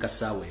kafyu atandika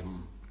ssaawa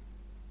emu.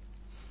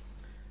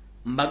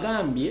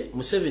 Mbagambye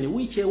Museveni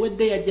wiiki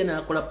ewedde yajja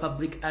n'akola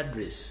public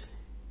address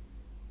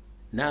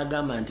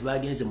n'agamba nti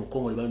bagenze mu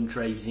Congo ne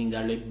baneutralizing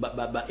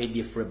ba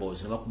ADF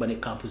rebels ne bakuba ne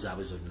kampu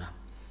zaabwe zonna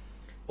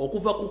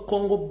okuva ku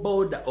Congo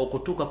border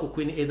okutuuka ku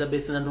Queen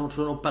Elizabeth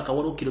National Park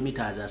waliwo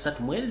kilometers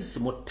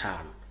 3.5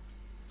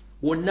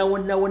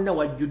 wonna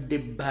wajjudde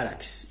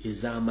barracks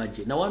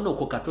ez'amagye na wano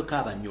okwo Katwe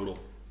k'Abanyolo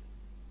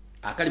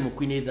akali mu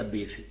Queen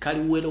Elizabeth kali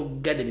wero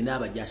garden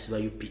n'abajaasi ba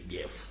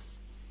UPDF.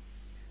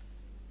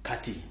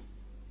 Kati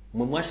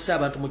mwe mwassa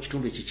abantu mu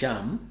kitundu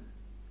ekikyamu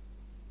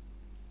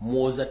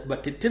moza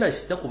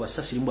terrorist takuba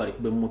sasi limbo ali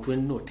kube mutwe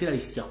no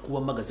terrorist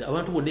yakuba magazi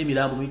abantu bonna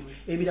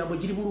emirambo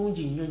giri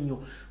bulungi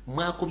nnyo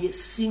mwakobye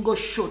single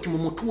shot mu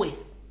mutwe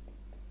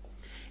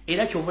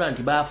era kyovula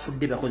nti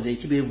bafudde bakoze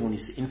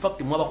ekibevunisi in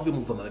fact mwabakubye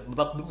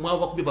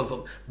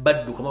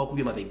badduka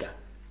mwabakubye mabega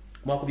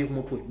mwakubye ku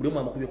mutwe buli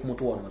mwabakubye ku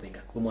mutwe wano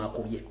mabega kwe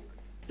mwakobye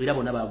era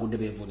bonna bagudde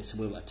bevunisi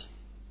bwe bati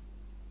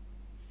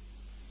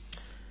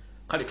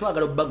kale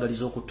twagala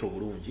obbagaliza okutta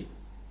obulungi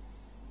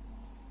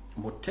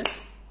mutte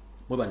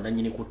mwe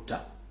bannannyini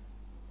kutta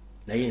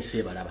naye ensi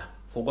ebalaba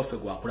fogwaffe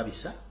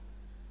gwakulabisa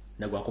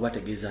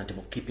nagwakubategeeza nti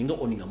mu keeping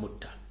on nga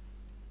mutta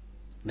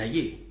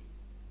naye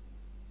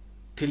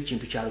teri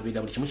kintu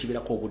kyalubirira buli kimu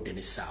kibeerako obudde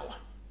n'essaawa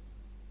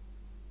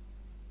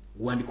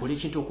wandikola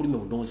ekintu okulima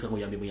obundongozi kango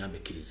muyambe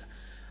kkiriza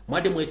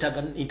mwadde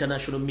mwetaaga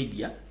international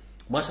media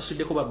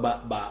mwasasuddeko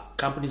ba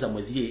kampuni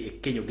zammwe ziri e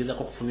Kenya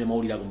ogezako okufulumya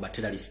amawulire ago mu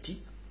baterroristi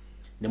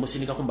ne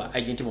musindikako mu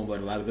baagenti mu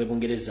bano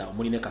b'Ebungereza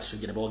omuli ne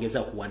Kasujja ne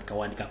bagezaako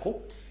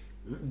kuwandikako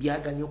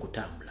byaganya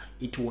okutambula.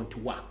 It won't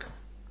work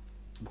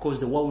because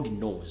the world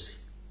knows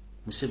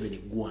Museveni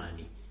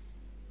gwani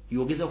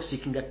yogeza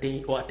okuseekinga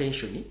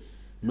attention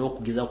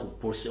n'okugeza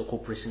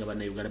okupressing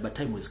abana Uganda, but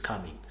time is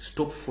coming.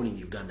 Stop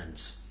fooling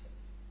Ugandans.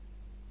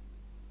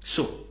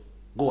 So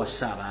go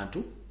wasa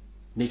abantu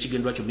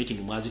n'ekigendwa kyo meeting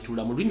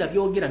mwazitula mu linda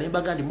byogera ne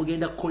mbagandi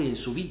mugenda kukola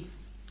ensobi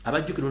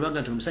abajjukira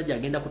mbagandi omusajja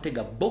agenda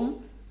kutega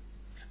bomb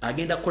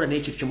agenda kukola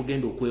n'ekintu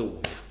kyemugenda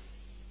okwewuunya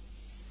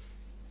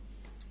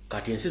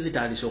kati ensi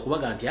zitandise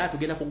okubaga nti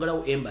tugenda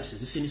kugalawo embassy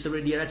zisindise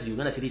radiality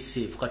Uganda teri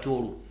safe kati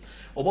olwo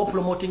oba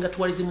promoting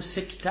tourism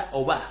sector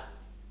oba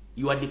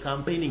you are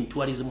campaigning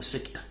tourism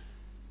sector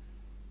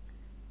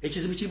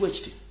ekizibu kiri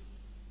bwekiti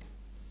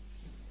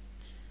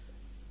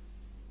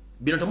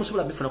bino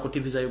tomusobola bifuna ku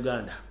TV za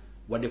Uganda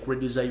wadde ku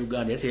radio za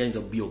Uganda era teyinza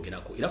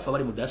obyogerako era fa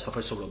bali mu diaspora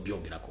fasobola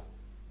obyogerako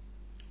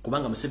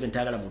kubanga Museveni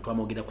tayagala muntu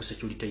amogenda ku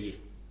security ye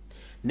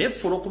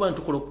nefolo kuba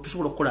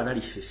tusobola okukola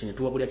analysis ne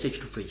tuwabulya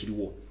kyekitufu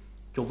ekiriwo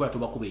kyovula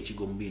tubakuba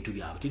ekigo mu bintu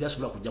byabwe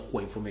tidasobola kujja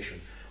kuwa information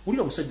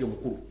ulira omusajja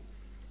omukulu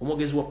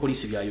omwogezi wa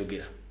polisi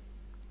byayogera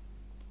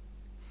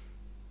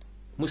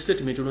mu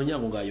statement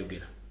ononyango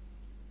ng'ayogera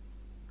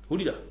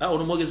ulira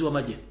ono omwogezi wa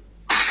maje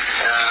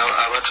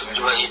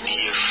abatujju ba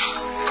ADF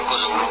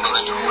bakoze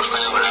obulungamanya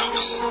omutwanya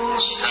balambuzi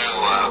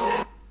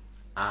sawa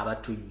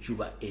abatujju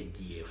ba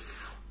ADF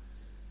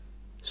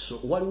so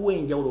waliwo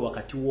enjawulo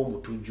wakati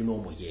w'omutujju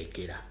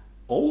n'omuyeekera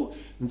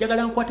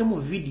njagala nkwate mu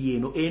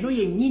video eno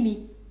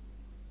yennyini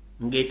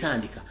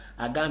ng'etandika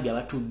agambye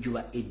abatujju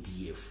ba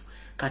ADF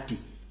kati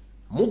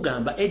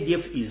mugamba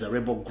ADF is a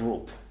rebel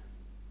group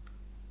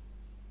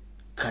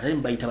kati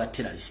mbayita ba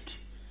terrorist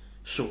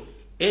so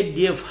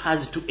ADF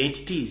has two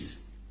entities,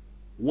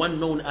 one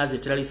known as a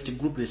terrorist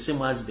group, the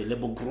same as the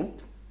rebel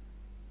group.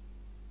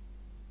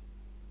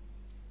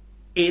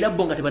 Era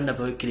bonga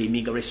tebanava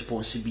claiming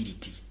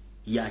responsibility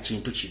ya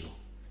kintu kino.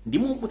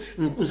 Ndimu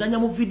nzanya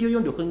mu video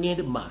yondo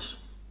kwengende maso.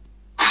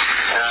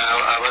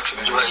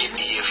 Abatujju ba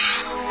ADF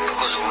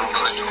because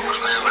olungabanya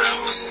omutwanya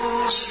balambuzi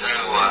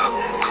sawa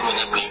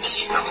kumenya kwenda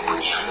kika mu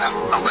kunyana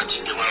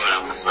abatidde mu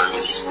balambuzi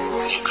babiri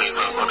ne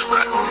driver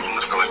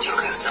motoka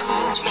bajogeza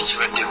kino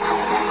kibadde ku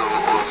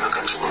oluza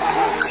katungu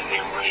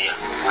kenemweya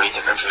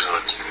bayita Katwe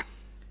road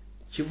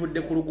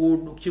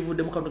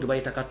kivudde mu katuntu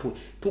bayita Katwe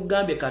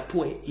tugambye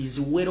Katwe is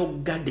well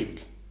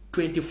guarded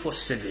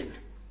 24/7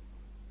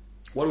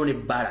 waliwo ne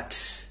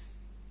barracks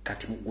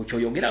kati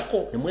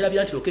gukyoyogerako ne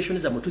mwera nti location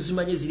za mwe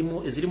tuzimanye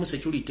zirimu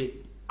security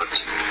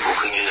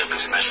okunyeza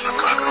national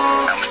park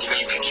amajiga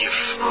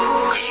IPDF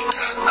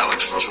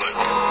abatujju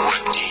wadde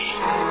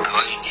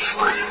abagidif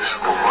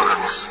bagezaako okwoga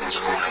kusunja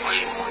kumuna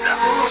mwemunda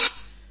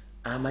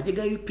amagye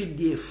ga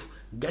UPDF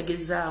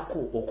gagezaako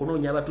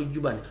okunoonya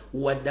abatujju bano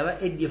wadde aba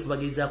ADF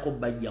bagezaako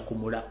bajja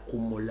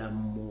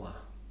kumulamua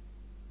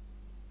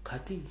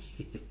kati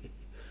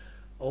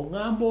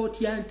ongamba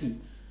otya nti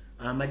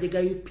amagye ga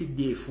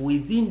UPDF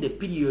within the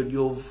period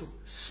of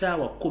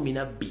sawa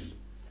 12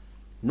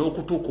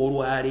 n'okutuuka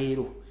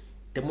olwaleero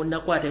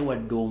temunnakwata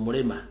wadde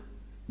omulema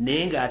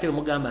naye ng'ate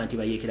mugamba nti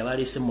bayeekera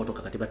baleese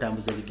emmotoka kati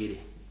batambuza bigere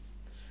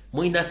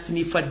mwina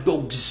sniffer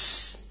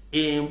dogs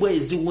embwa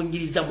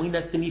eziwunyiriza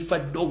mwina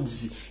sniffer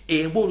dogs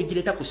embwa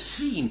olugireta ku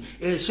scene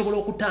esobola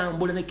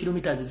okutambula ne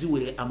kilometers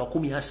ziwere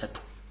 30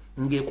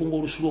 ng'ekunga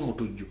olusu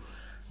lw'omutujju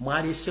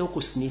mwaleesewo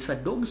ku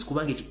sniffer dogs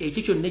kubanga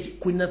ekyo kyonna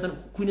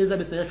Queen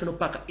Elizabeth National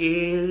Park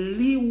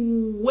eri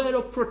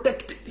well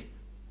protected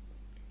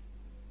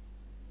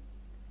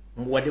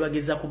wadde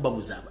bagezaako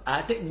babuzaaba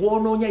ate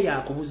gw'onoonya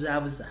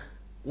yakubuzaabuza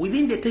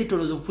within the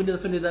territories of Queen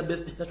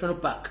Elizabeth National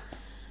Park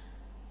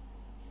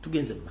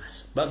tugenze mu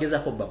maaso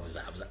bagezaako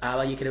babuzaabuza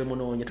abayeekera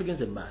bemunoonya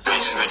tugenze mu maaso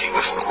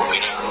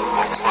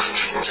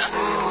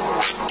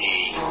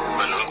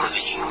bano bakoze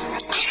kino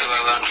tusaba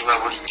abantu ba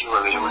bulijjo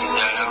babiri buli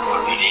ddala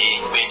babiri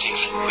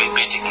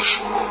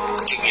beetegefu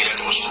tegeera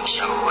ali mu kitundu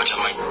kyabwe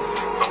batamanyi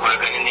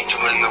bakolagane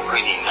n'ettomola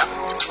by'okwerinda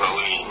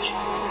tubaweereze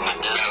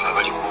naddala abo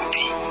abali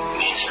kumpi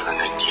n'ensalo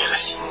na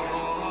DRC.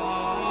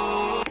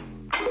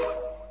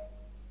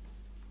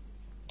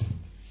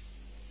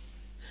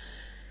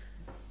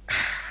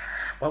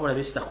 wabula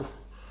besita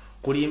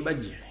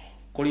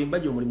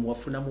kulimbaje omulimu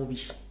wafuna mubi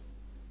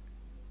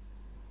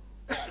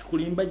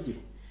kulimbaje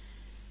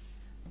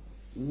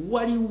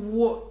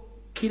waliwo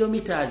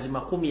kilometers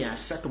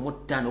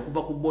 35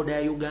 okuva ku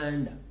border ya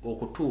Uganda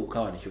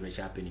okutuuka wano kino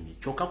kyapeningi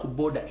kyokka ku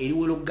border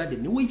eriwelo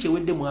garden wiche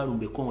wedde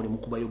mwalumbe Kongo ne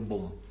mukubayo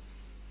bomu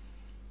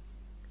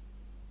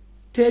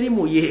teri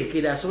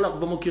muyekera asobola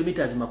kuva mu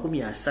kilometers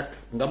 30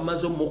 nga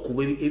mumaze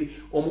omukuba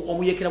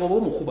omuyekera babo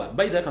mukuba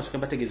by the way kasuka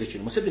mbategeze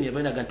kino Museveni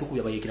yabaina gantu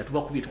kubya bayekera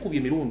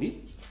tukubye mirundi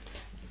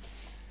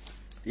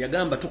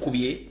yagamba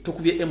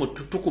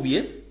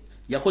tukubye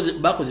yakoze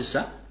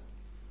bakozesa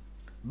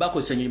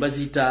nyonyi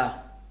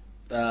bazita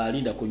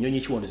linda ku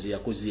nyonyi kiwonozi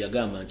yakoze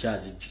yagamba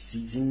nchazi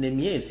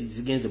zinemye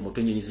zigenze mu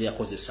nyonyi ze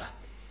yakozesa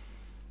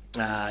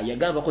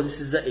yagamba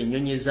bakozeseza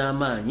enyonyi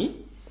z'amaanyi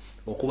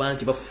okuba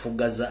nti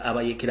bafufugaza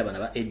abayekera bana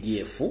ba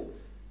ADF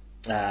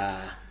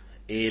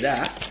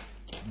era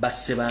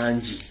basse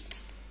bangi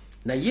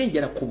naye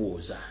njala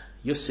kubuuza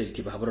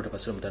yoseriti bahabura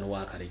tapasira mutano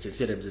wakale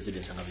kyesere bizeze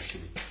nsanga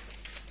bisibi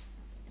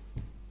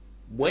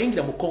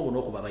bwayingira mu Kongo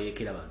n'okuba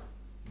abayekera bano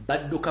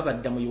badduka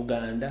badda mu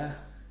Uganda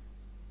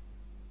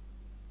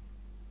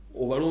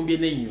obalumbye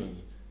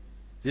n'ennyonyi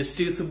ze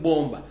stealth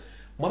bomba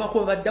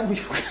mwabakuba badda mu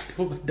Uganda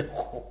badda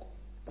Kongo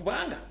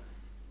kubanga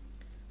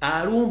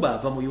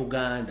alumba ava mu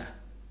Uganda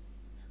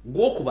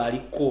gwokuba ali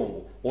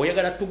Kongo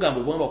oyagala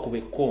tugambe bwamba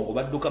kube Kongo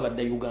badduka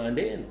badda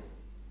Uganda eno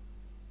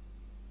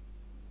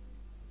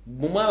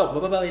mumaba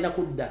baba balina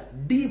kudda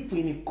deep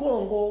in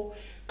Congo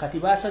kati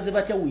basaze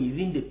batya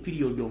within the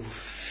period of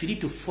 3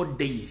 to 4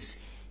 days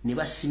ne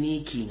ba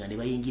sneaking ne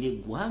bayingira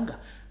eggwanga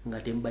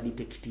nga temba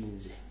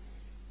detectinze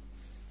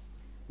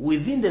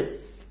within the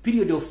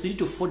period of 3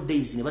 to 4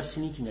 days ne ba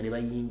sneaking ne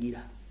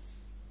bayingira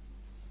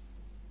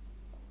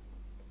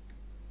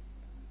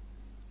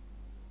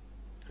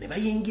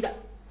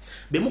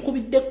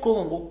bemukubidde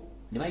Congo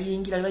ne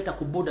bayingira ne bayita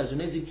ku borders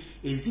onezi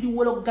eziri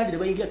wolo gadi ne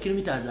bayingira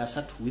kilometers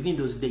 3 within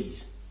those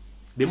days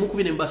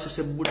bemukubine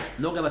mbasesebula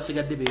noga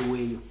basigadde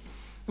beweeyo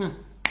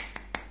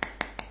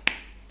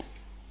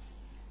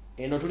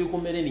eno tuli ku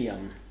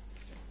millennium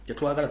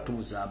tetwagala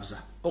tubuzaabuza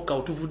oka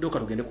utuvudde oka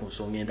tugende ku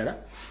nsonga endala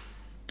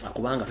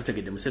akubanga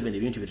tutegedde Museveni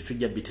ebintu bye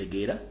tujja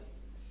bitegeera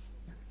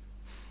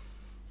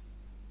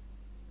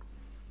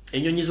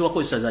enyonyi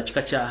z'owakozesa za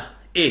kika kya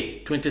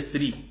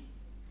A23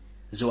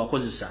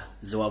 z'owakozesa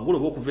z'ewagula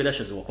oba okuveera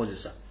sha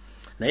z'owakozesa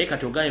naye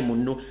kati ogaye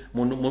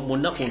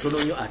munnaku ntono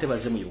nnyo ate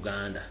bazze mu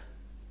Uganda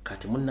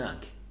kati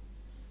munnange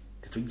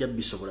tetujja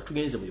bisobola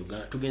tugenze mu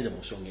Uganda tugenze mu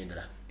nsonga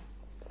endala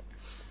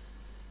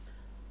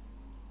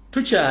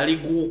tukyali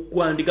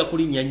gwandika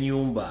kulinnya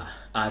nyumba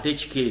ate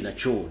ekikere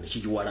nakyo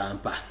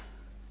nekigiwalampa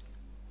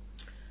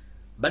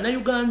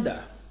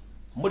Bannayuganda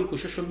muli ku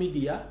social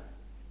media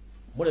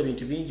muli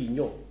bintu bingi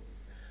nnyo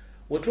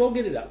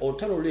wetwogerera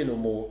olutalo leno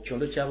mu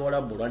kyondo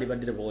ky'Abawarabu lwali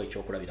badde bawa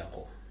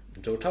ekyokulabirako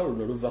nti olutalo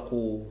luno luva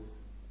ku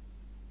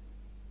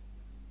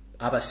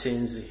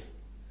abasenze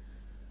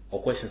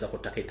okwesenza ku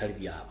ttaka etali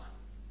lyabwe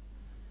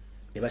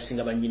ne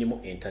basinga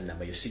bannyinimu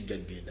entanama yo sijja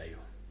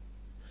kugendayo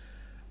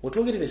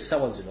wetwogerera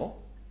essaawa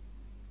zino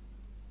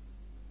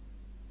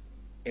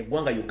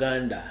eggwanga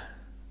Uganda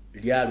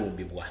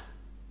lyalumbibwa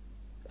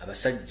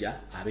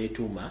abasajja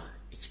abeetuuma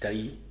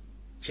ekitali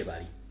kye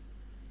bali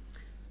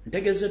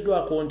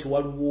ntegezeddwako nti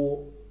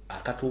waliwo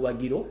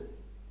akatuubagiro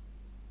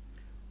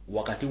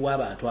wakati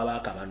w'abantu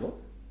abaakabano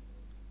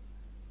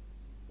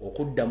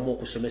okuddamu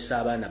okusomesa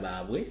abaana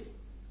baabwe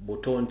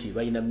buto nti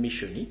balina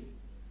missioni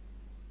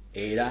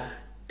era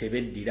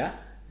tebeddira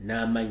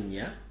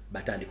n'amannya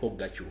batandika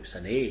okugakyusa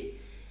naye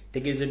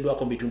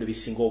tegezeddwako mu bitundu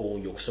bisinga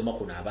obungi okusoma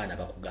kuno abaana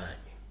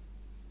bakuganye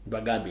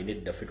bagambye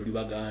nedda ffe tuli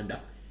Baganda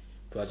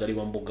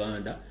twazalibwa mu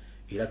Buganda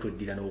era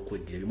tweddira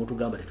n'okweddira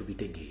bimutugamba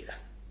tetubitegeera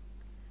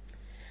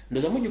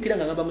ndoza mujjukira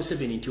nga ngamba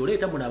Museveni nti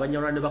oleeta muno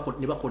Abanyarwanda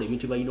ne bakola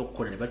ebintu balina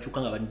okukola ne bakyuka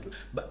nga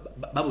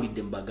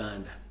babulidde mu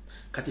Baganda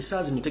kati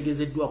saa zino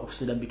tegezeddwako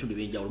okusinda mu bitundu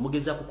ebyenjawulo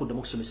mugezaako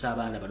okuddamu okusomesa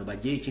abaana bano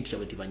bajjeyo ekintu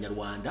kyabwe nti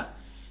Banyarwanda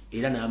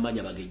era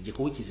n'amaanyi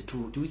bagejjeko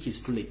which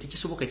is too late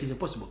tekisoboka it is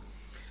impossible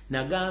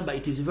nagamba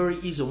it is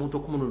very easy omuntu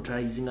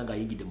okumuneutralizinga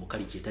ng'ayingidde mu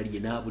kali kyetali ye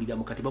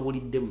n'abuliramu kati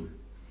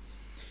babuliddemu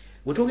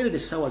wetwogerera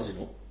essaawa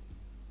zino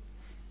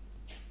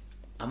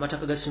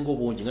amataka gasinga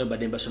obungi nga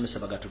mbadde mbasomesa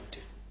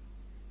bagatutte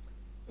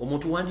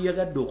omuntu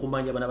wandiyagadde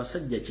okumanya bana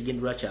basajja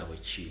ekigendera kyabwe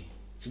ki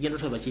kigendera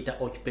kyabwe bakiyita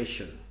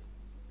occupation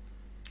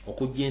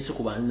okujja ensi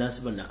ku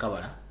bannansi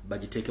bannakabala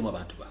bagiteekemu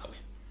abantu baabwe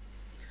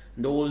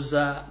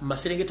ndowooza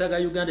maserengeta ga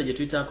Uganda gye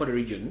tuyita Nkole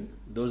region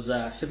those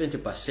are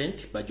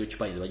 70%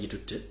 bagioccupy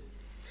bagitutte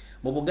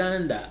mu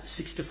Buganda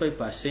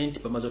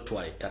 65% bamaze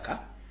otwala ettaka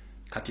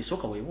kati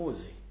sooka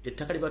weebuuze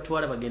ettaka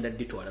libatwala bagenda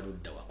dditwala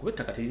luddawa kuba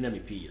ettaka terina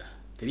mipiira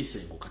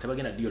terisenguka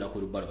tebagenda ddiola ku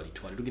lubbalo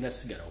balitwala tugenda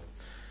sigalawo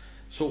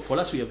so for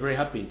us we are very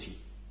happy nti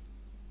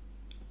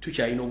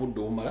tukyalina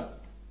obudde obumala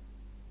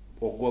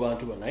okuwa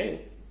abantu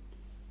banaye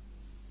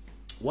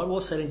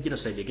waliwo silent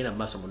genocide egenda mu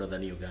maaso mu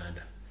northern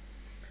Uganda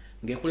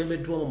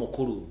ng'ekulembeddwamu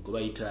mukulu gwe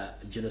bayita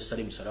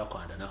Jerusalem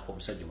Sarakwanda n'ako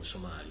omusajja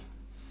Omusomaali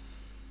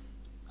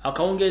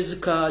akawungeezi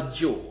ka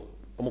Joe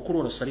omukulu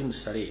ono Salim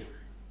Saleh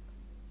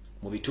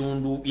mu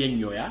bitundu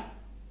by'Ennyoya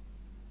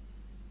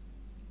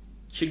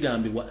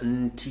kigambibwa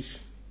nti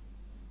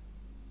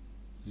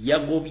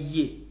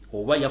yagobye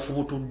oba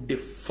yafubutudde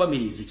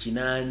families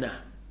 8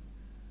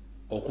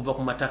 okuva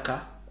ku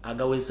mataka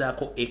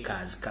agawezaako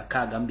acres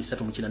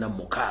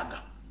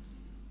 686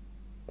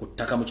 ku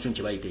ttaka mu kitundu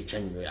kye bayita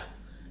eky'Ennyoya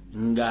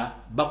nga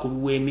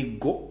bakubiwa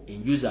emiggo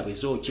enju zaabwe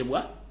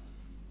zookyebwa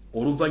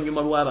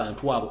oluvannyuma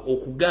lw'abantu abo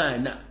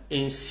okugaana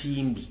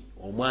ensimbi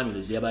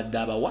omwami ze yabadde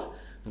abawa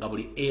nga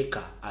buli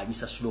eka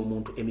agisasula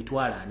omuntu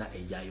 $40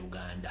 egya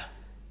Uganda.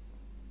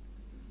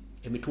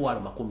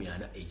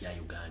 $40 egya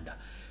Uganda.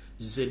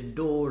 $10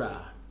 $10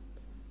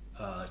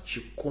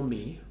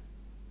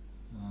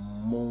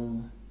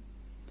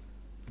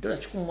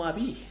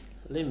 $20.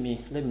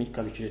 Let me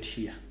calculate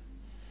here.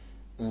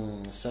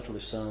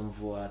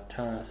 $7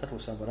 times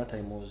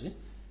 $10.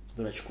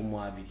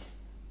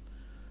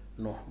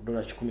 No,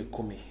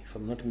 $10 if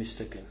I'm not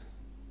mistaken.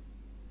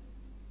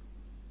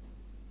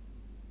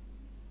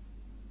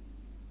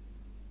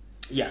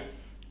 Yeah,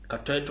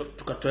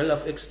 tukatwala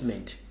of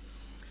estimate.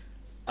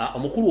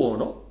 Omukulu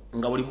ono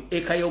nga buli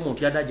eka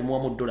y'omuntu yaddaji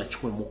muwamu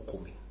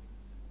 $110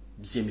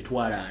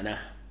 $40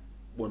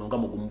 bono nga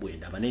mugumu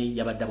bwenda bane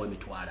yabadde abo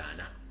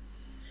 $40.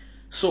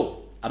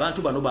 So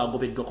abantu bano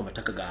bagobeddwa ku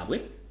mataka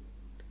gaabwe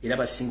era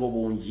basinga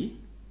obungi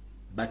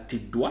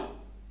battiddwa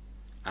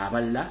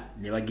aballa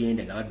ne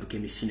bagenda nga badduka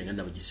emisinde nga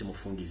nabo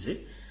gisimufungize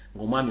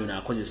ng'omwami ono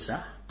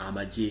akozesa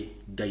amagye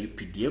ga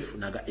UPDF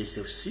naga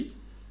SFC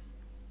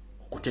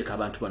okuteeka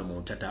abantu bano mu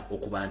ntata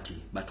okuba nti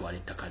batwala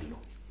ettaka lino.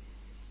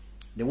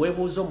 Ne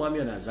weebuuza omwami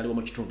ono azaalibwa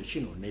mu kitundu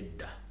kino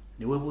nedda.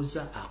 Ne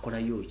weebuuza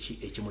akolayo ki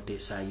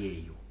ekimuteesaayo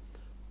eyo.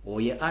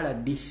 Oye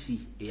RDC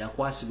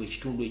eyakwasibwa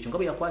ekitundu ekyo nga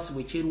bwe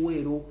yakwasibwa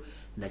ekyeruweero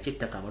nakyo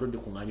ettaka amalodde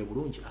kuŋŋaanya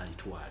bulungi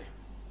alitwale.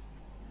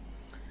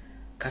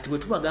 Kati bwe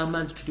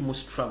tubagamba nti tuli mu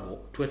struggle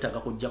twetaaga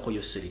kujjako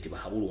Yoseriti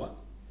bahabulwa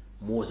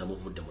muwoza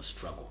muvudde mu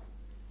struggle.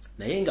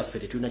 Naye nga ffe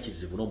tetulina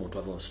kizibu n'omuntu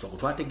ava mu struggle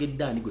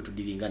twategedde ani gwe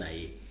tudiringa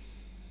naye.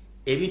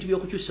 Ebintu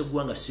by'okukyusa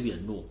eggwanga si bya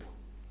Nuupu.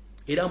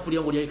 Era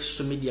mpulira ngo lya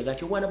social media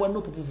gati obwana bwa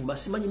Nuupu buvuma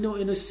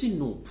simanyi eno si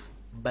Nuupu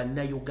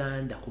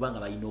bannayuganda kubanga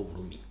balina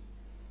obulumi.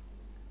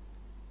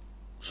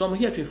 So I'm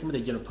here to inform the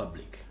general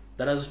public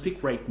that as I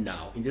speak right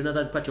now in the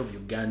northern part of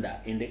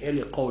Uganda in the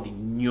area called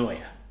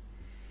Nnyoya,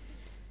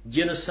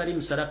 General Salim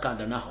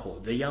Sarakanda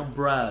Naho, the young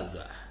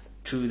brother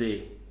to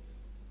the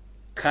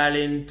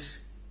current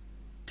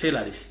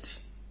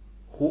terrorist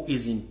who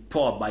is in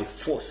power by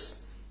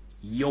force,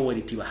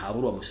 Yoweri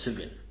Tibahaburwa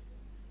Museveni.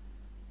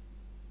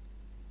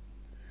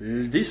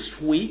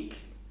 This week,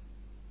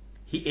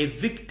 he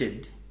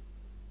evicted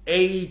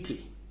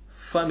 80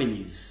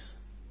 families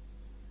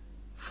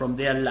from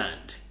their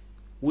land,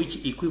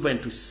 which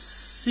equivalent to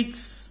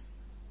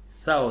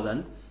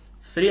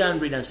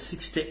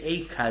 6,360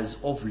 acres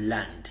of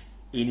land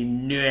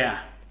in Nnyoya,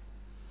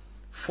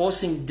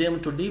 forcing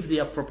them to leave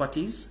their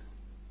properties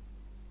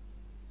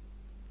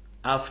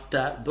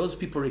after those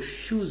people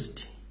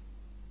refused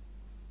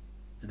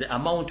the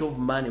amount of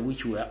money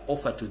which were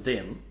offered to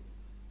them,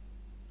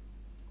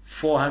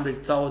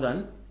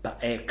 400,000 per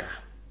acre.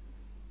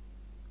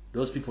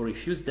 Those people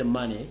refused the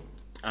money,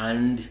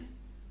 and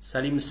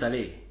Salim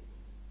Saleh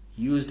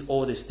used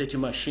all the state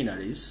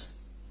machineries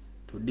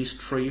to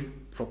destroy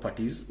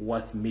properties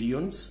worth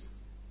millions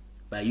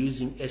by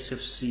using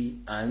SFC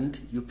and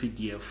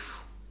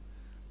UPDF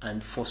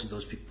and force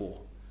those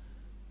people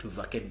to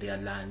vacate their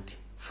land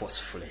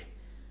forcefully.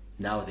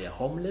 Now they are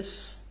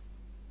homeless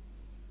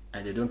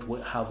and they don't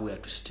have where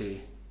to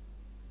stay,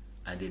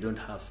 and they don't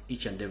have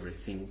each and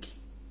everything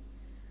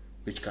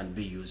which can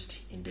be used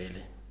in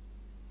daily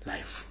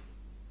life.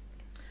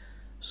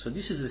 So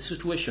this is the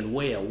situation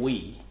where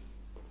we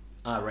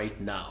are right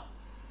now.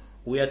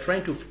 We are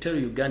trying to tell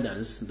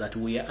Ugandans that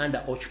we are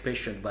under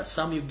occupation, but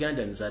some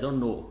Ugandans, I don't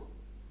know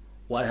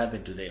what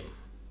happened to them.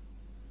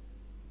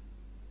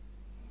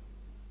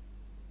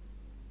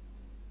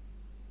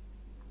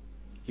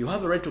 You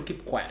have a right to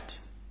keep quiet.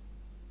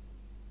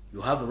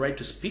 You have a right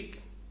to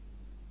speak.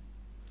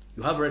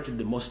 You have a right to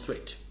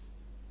demonstrate.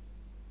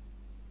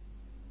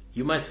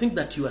 You might think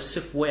that you are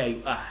safe where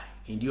you are,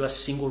 in your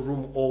single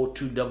room or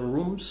 2 double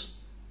rooms,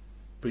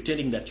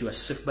 pretending that you are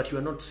safe, but you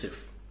are not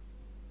safe.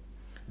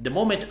 The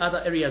moment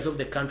other areas of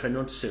the country are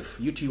not safe,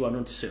 you too are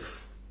not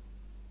safe.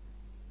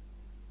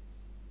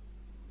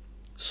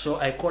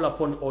 So I call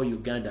upon all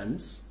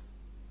Ugandans,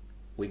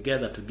 we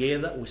gather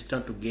together, we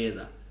stand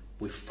together,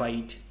 we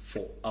fight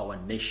for our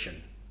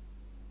nation.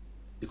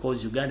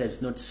 Because Uganda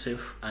is not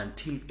safe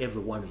until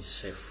everyone is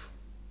safe.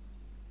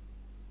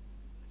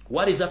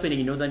 What is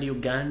happening in northern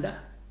Uganda?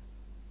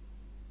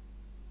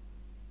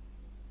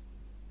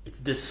 It's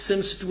the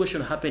same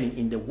situation happening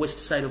in the west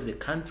side of the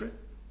country.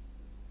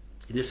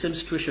 It's the same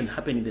situation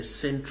happening in the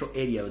central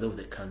area of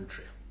the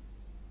country.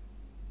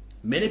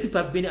 Many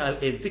people have been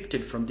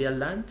evicted from their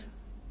land.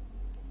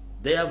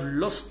 They have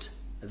lost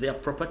their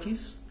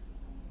properties.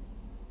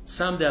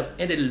 Some they have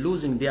ended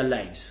losing their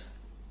lives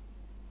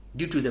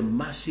due to the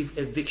massive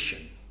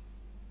eviction.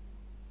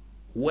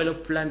 well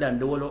planned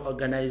and well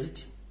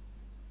organized,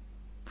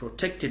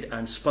 protected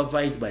and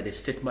supervised by the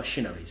state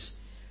machineries,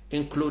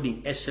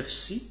 including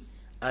SFC,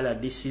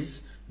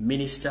 LRDCs,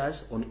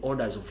 ministers on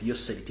orders of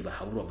Yoseri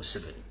Tibahabura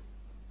Museveni.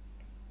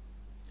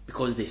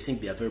 Because they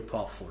think they are very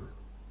powerful,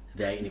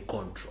 they are in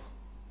control.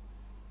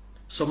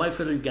 So my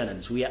fellow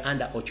Ugandans, we are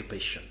under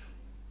occupation.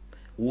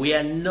 We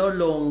are no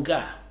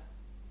longer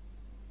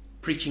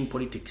preaching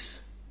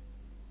politics.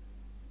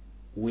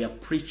 We are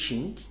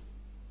preaching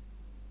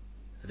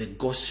the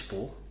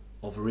gospel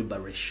of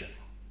liberation.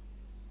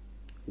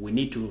 We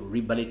need to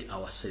liberate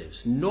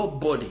ourselves.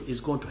 Nobody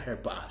is going to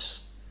help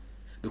us.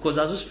 Because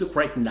as we speak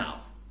right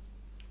now,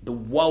 the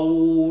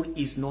world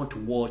is not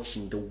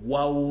watching. The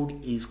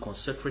world is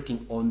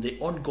concentrating on the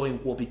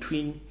ongoing war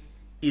between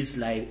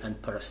Israel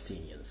and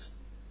Palestinians.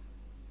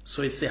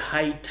 So it's a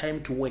high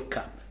time to wake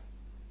up,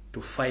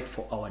 to fight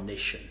for our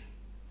nation.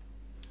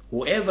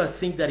 Whoever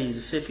thinks that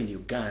is safe in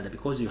Uganda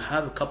because you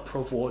have a cup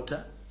of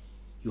water,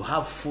 you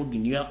have food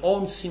in your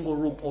own single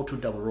room or 2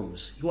 double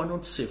rooms, you are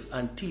not safe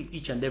until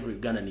each and every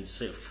Ugandan is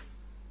safe.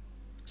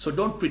 So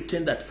don't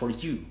pretend that for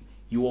you,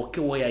 you're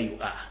okay where you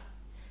are.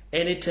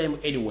 Anytime,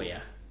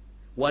 anywhere,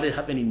 what is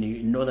happening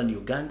in northern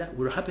Uganda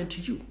will happen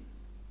to you.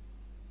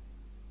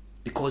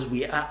 Because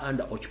we are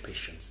under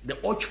occupations. The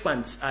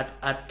occupants are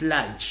at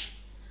large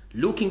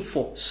looking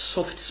for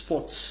soft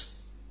spots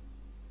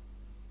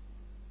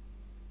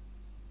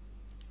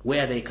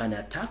where they can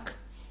attack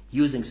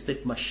using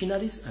state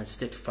machineries and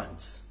state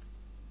funds.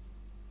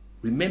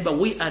 Remember,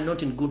 we are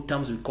not in good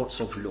terms with courts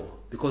of law,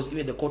 because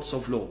even the courts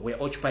of law were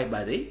occupied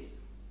by the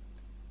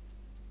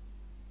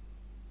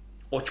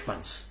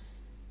occupants,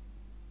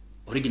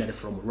 originally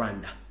from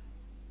Rwanda.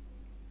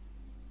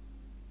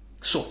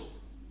 So,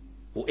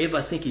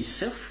 whoever thinks is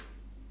safe,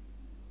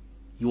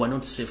 you are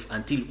not safe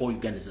until all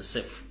Ugandans are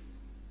safe.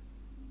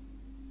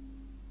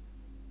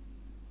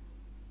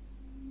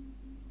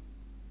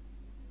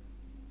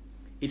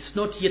 It's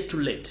not yet too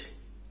late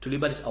to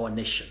liberate our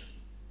nation.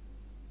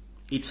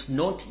 It's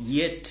not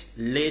yet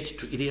late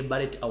to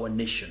liberate our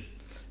nation.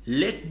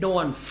 Let no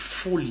one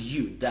fool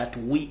you that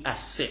we are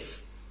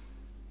safe.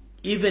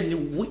 Even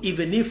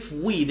if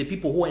we, the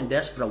people who are in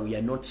diaspora, we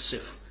are not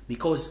safe.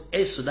 Because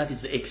ESO, that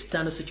is the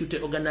External Security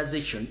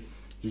Organization,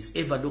 is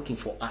ever looking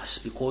for us,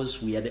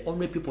 because we are the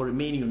only people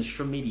remaining on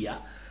social media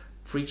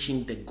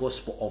preaching the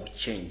gospel of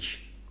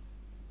change.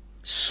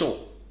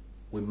 So,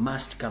 we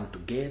must come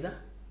together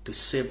to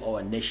save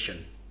our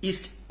nation.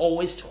 East or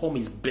West, home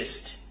is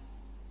best.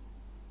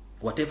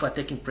 Whatever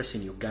taking place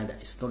in Uganda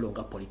is no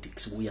longer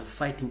politics. We are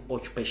fighting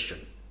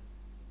occupation.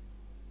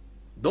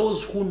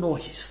 Those who know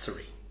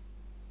history,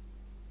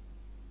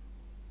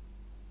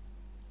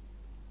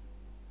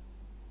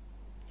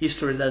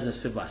 history doesn't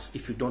favor us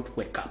if you don't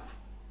wake up.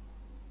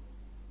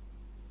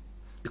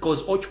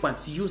 Because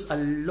occupants use a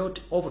lot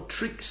of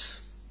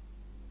tricks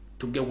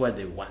to get where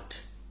they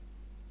want.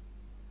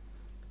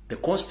 The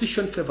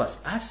Constitution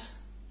favors us,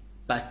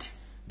 but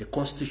the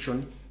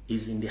Constitution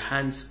is in the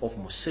hands of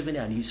Museveni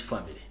and his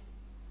family.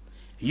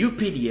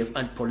 UPDF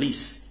and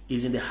police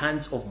is in the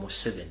hands of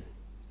Museveni.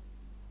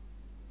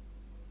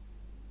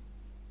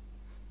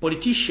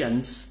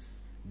 Politicians,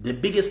 the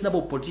biggest number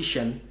of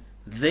politicians,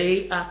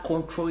 they are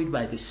controlled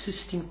by the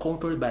system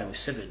controlled by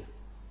Museveni.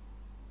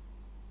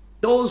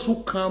 Those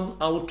who come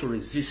out to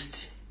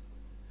resist,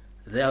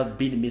 they have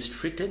been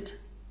mistreated,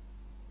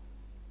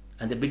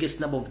 and the biggest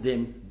number of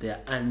them, they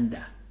are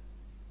under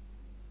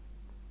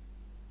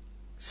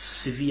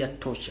severe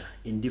torture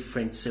in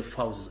different safe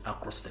houses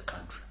across the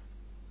country.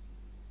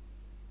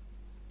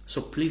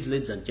 So please,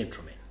 ladies and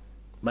gentlemen,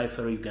 my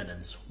fellow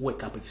Ugandans,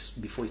 wake up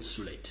before it's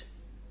too late.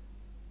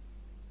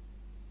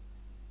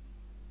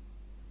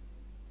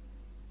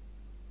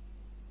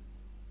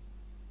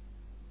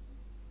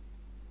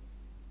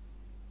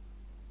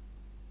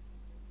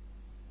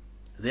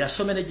 There are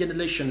so many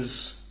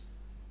generations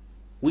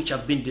which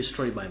have been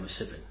destroyed by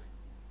Museveni.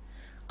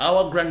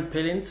 Our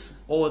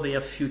grandparents, all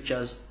their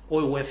futures,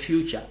 all their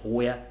future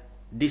were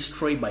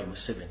destroyed by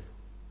Museveni.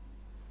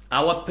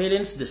 Our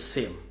parents, the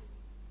same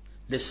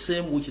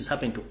which is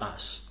happening to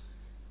us.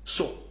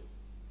 So,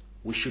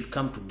 we should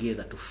come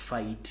together to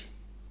fight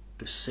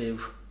to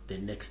save the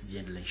next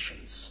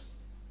generations.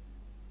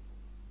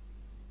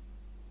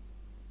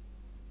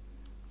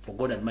 For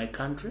God and my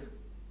country,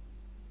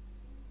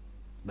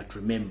 but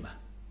remember,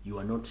 you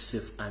are not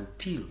safe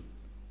until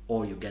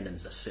all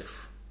Ugandans are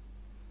safe.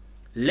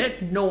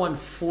 Let no one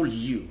fool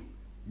you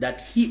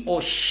that he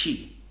or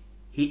she,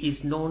 he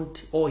is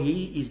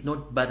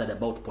not bothered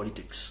about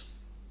politics.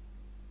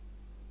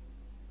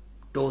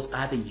 Those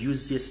are the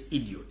useless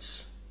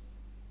idiots.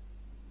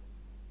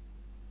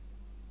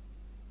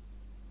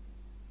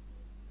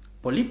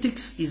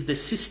 Politics is the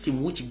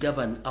system which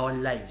governs our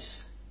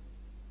lives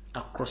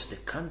across the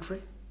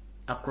country,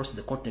 across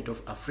the continent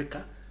of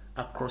Africa,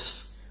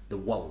 across the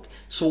world.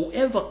 So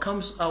whoever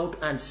comes out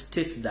and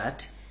states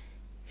that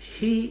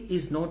he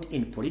is not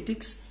in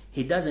politics,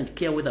 he doesn't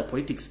care whether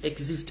politics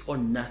exists or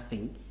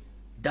nothing,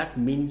 that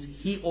means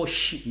he or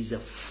she is a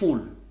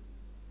fool.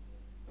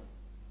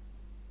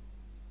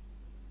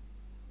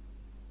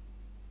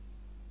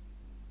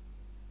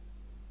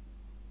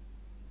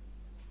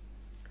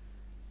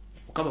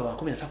 mukama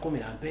bakomera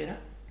takomera mpeera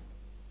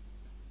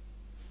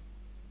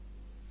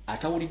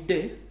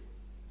atawulidde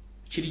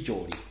kiri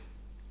gy'oli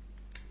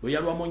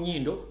lweyalwa mu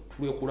nnyindo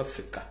tulwekula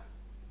ffekka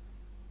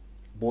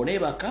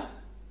bw'oneebaka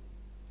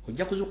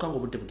ojja kuzuuka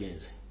ng'obudde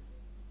bugenze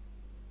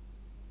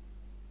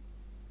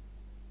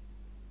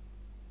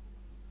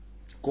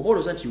kuba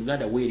olowooza nti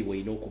Uganda weeri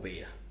weerina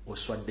okubeera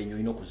oswadde nnyo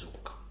olina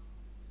okuzuuka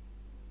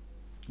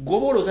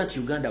gwoba olowooza nti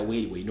Uganda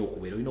weeri weerina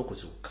okubeera olina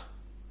okuzuuka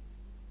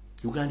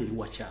Uganda eri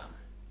wakyamu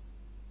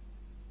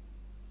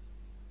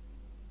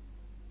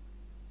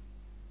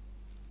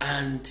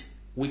and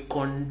we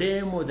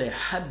condemn the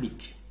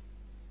habit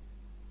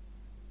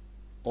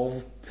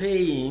of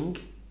paying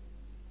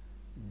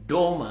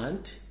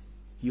dormant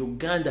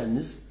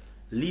Ugandans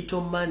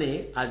little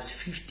money as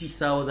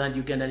 50,000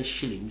 Ugandan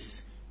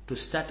shillings to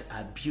start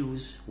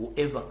abuse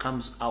whoever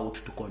comes out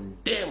to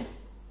condemn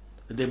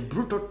the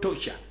brutal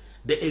torture,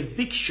 the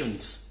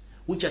evictions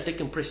which are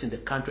taking place in the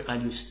country,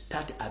 and you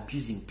start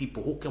abusing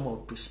people who come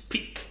out to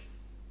speak.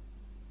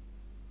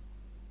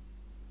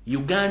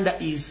 Uganda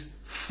is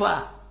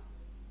far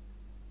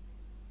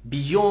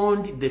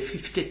beyond the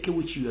 50k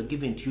which you are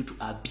given to you to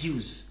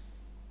abuse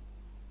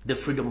the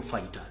freedom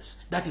fighters.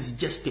 That is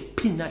just a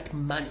peanut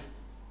money.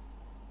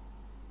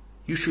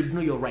 You should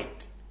know your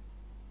right.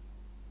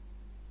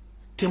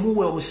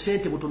 Temuwe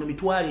omusente butono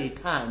mitwale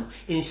 5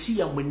 ensi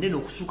ya mwenene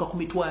okusuka ku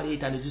mitwale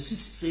 5 zisi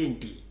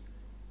sente.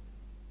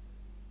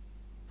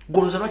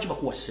 Goloza lwaki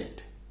bakuwa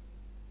sente.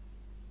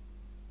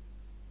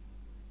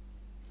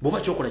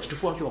 Boba chokola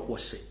kitufu lwaki bakuwa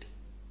sente.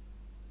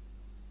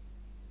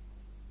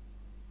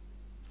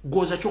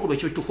 Goza chokola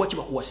ekyo kitufu lwaki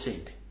bakuwa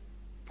sente.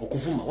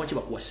 Okuvuma lwaki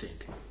bakuwa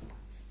sente.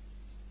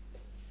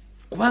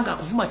 Kubanga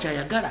akuvuma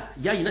kyayagala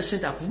yayina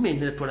sente akuvuma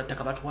endera tola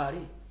ttaka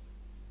batwale.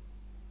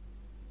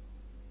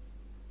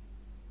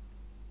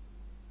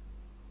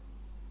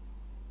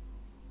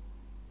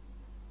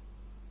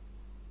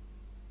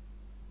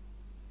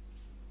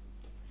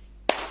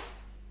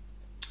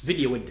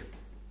 Video wedde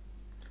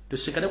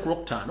tusikane ku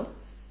Lwokutaano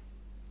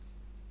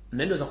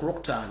nendo za ku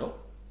Lwokutaano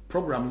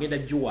program ngenda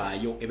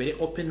juwaayo ebere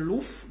open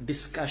roof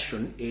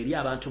discussion eri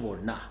abantu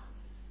bonna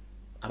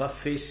aba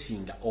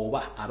facing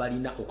oba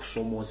abalina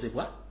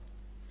okusomoozebwa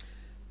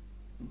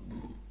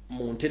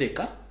mu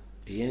ntereka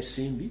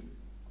ey'ensimbi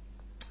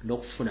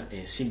n'okufuna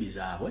ensimbi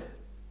zaabwe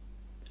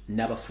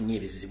n'abafunye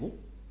ebizibu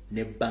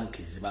ne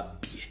banki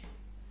zibabbye.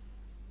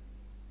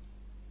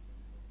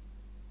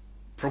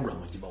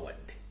 Program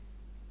egibawadde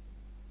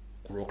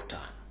ku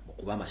Lwokutaano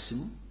mukuba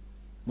amasimu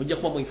mujja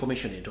kuba mu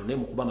information ento ne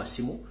mukuba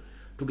amasimu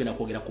tugenda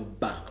kwogera ku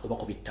bank oba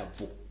ku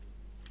bittavu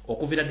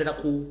okuvira ddala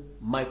ku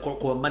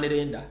money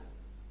lender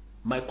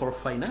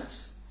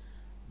microfinance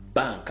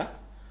banka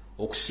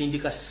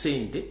okusindika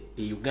sente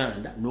e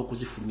Uganda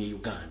n'okuzifulumya e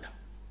Uganda.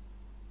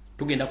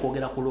 Tugenda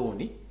kwogera ku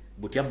looni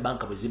butya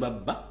banka bwe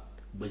zibabba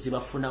bwe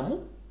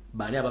zibafunamu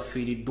baani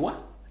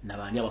abafiiriddwa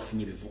n'abaani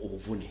abafunye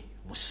obuvune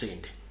mu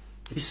sente.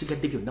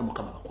 Ebisigadde byonna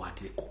mukama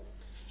bakwatireko.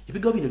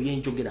 Ebigambo bino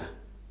byenjogera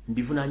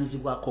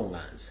mbivunaanyizibwako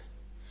nganze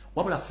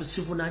wabula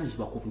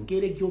sivunaanyizibwa ku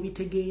ngeri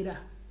gy'obitegeera.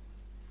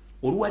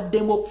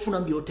 Oluwaddemu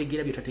okufuna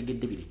by'otegeera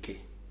by'otategedde bireke.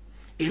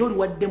 Era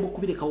oluwaddemu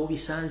okubirekawo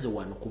bisanze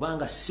wano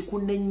kubanga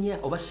sikunenya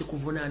oba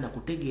sikuvunaana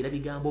kutegeera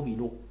bigambo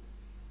bino.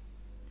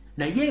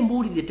 Naye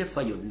embuulire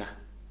tefa yonna.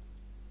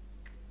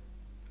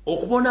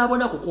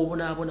 Okubonaabona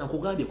kukobonaabona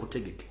nkugambye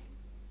kutegeke.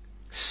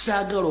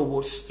 Saagala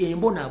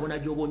embonaabona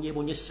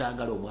gy'obonyeebonye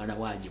saagala omwana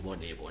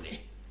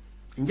waagiboneebone.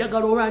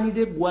 Njagala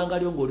olwanira eggwanga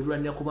lyo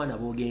ng'olirwanira ku baana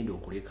b'ogenda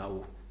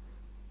okulekawo.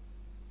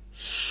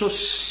 So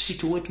si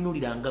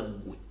teweetunuuliranga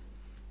ggwe.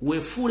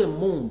 Weefuule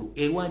emmundu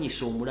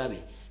erwanyisa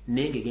omulabe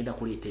naye ng'egenda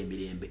kuleeta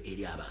emirembe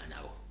eri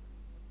abaana bo.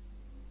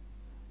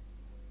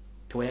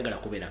 Tewayagala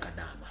kubeera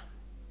kadaama.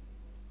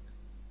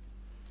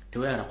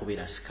 Tewayagala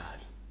kubeera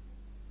sikaali.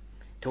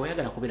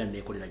 Tewayagala kubeera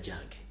neekolera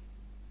jange.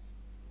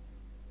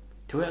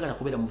 Tewayagala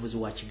kubeera muvuzi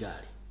wa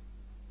kigaali.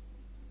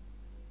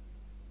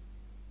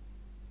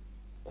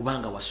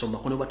 Kubanga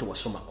wasomako ne bate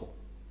wasomako.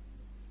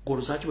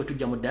 Golozaaki bwe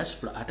tujja mu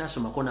diaspora ate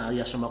asomako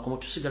n'ayasomako mu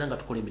tusigala nga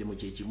tukola emirimu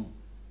gyegimu.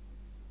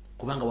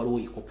 Kubanga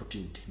waliwo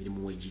opportunity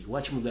emirimu wegiri.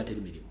 Lwaki mu Uganda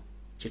teri mirimu?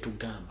 Kye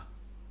tugamba.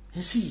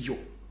 Ensi yo.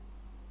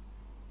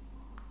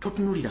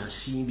 Totunulira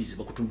nsimbi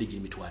ziba kutunda egiri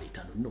mitwalo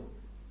 5 no.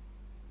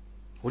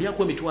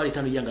 Oliako emitwalo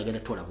 5 yanga agenda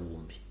tola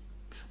buwumbi.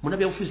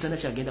 Munnabyabufuzi tana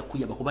kyagenda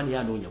kuyaba kuba naye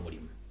anoonya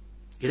mulimu.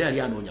 Era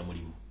yali anoonya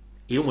mulimu.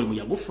 Era omulimu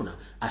yagufuna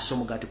assa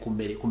omugaati ku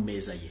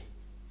mmeeza ye.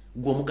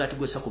 Gwe omugaati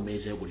gwessa ku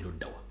mmeeza yo guliro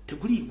ddawa.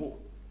 Teguliiwo.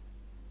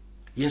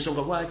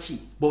 Yensonga lwaki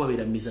bo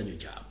babeera mu mizannyo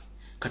gyabwe.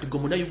 Kati gwe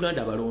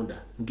Munnayuganda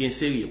abalonda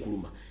ng'ensi eyo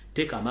ekuluma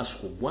teeka amaaso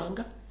ku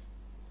ggwanga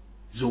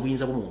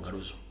z'obuyinza bwo mu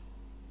ngalo zo.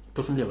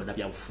 Totunulira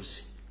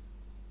bannabyabufuzi.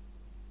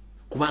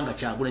 Kubanga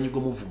Kyagulanyi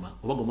gwe muvuma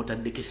oba gwe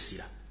mutaddeko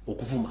essira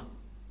okuvuma.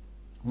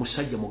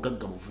 Musajja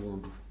mugagga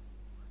muvundu.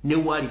 Ne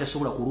waali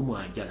tasobola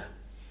kulumwa njala.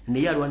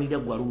 Naye alwanirira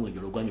gwe alumwa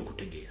enjala ogwanya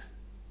okutegeera.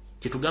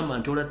 Kyetugamba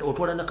nti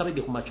otwala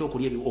nakabege ku makyo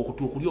okulya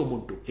okulya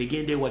omuddo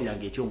egenda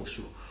ewaliranga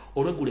eky'omusulo.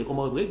 Olw'eggulu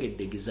ekomawo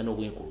bwegedde engeza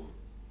n'obwenkulumu.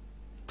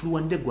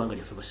 Tulwanire eggwanga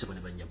lyaffe bassebo ne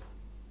bannyabo.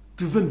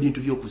 Tuve mu bintu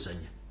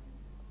by'okuzanya.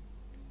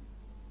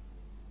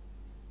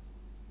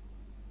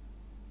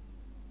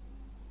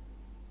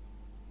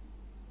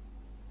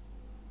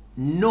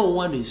 No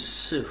one is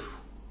safe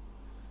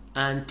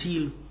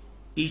until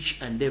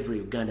each and every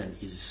Ugandan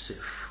is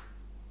safe.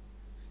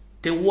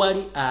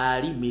 Tewali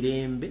ali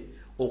mirembe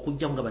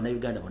okujja nga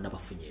bannayuganda bonna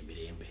bafunye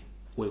emirembe.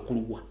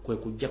 Kwekulwa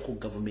kwekujja ku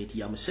government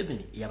ya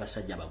Museveni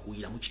y'abasajja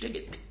bagwira mu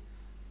kitegedde.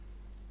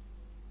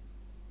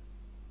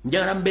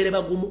 Njagala mbere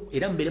bagumu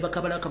era mbere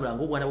bakabalakabala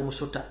ng'obwana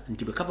bw'omusota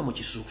nti bwe kava mu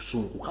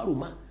kisusunku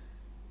kaluma.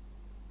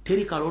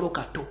 Teri kalolo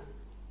kato.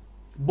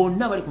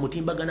 Bonna bali ku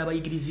mutimbagana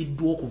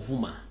bayigiriziddwa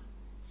okuvuma.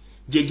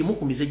 Gye gimu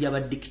ku mize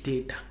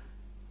gy'abadikiteeta.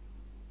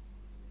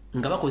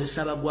 Nga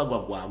bakozesa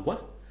abagwagwagwagwa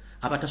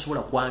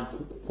abatasobola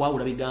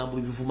kwawula bigambo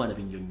bivuma na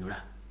binnyonnyola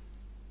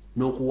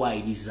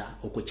n'okuwaayiriza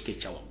okw'ekika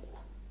ekyawaggulu.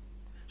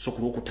 So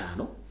ku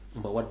Lwokutaano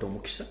mbawadde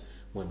omukisa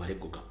mwembale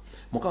eggoga.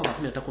 Mukama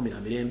makumi atakumira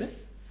mirembe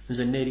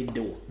nze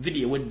neeriddewo.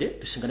 Vidiyo ewedde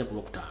tusingane ku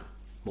Lwokutaano.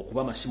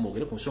 Mukuba amasimu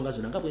ogere ku nsonga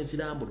zonna nga bwe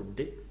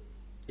nzirambuludde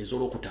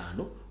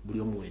ez'Olwokutaano buli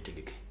omu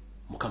weetegeke.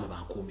 Mukama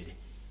bankuumire.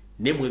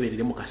 Ne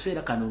mweberere mu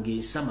kaseera kano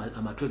ng'ensama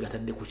amatwe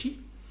gatadde ku ki?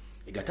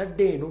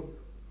 Egatadde eno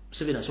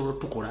Museveni asobola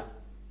tukola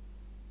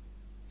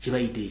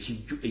kibayita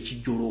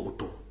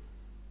ekijjolooto.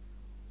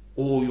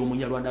 Oyo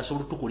Omunyarwanda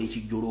asobola tukola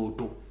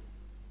ekijjolooto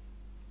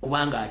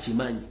kubanga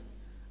akimanyi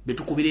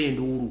betukubira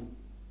enduulu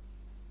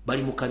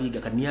bali mu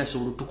kabiga kati niye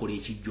asobola tukola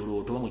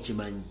ekijjolooto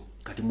bamukimanyi.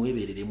 Kati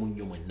mweberere mu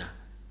nnyo mwenna.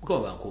 Mukama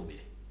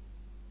bankuumire.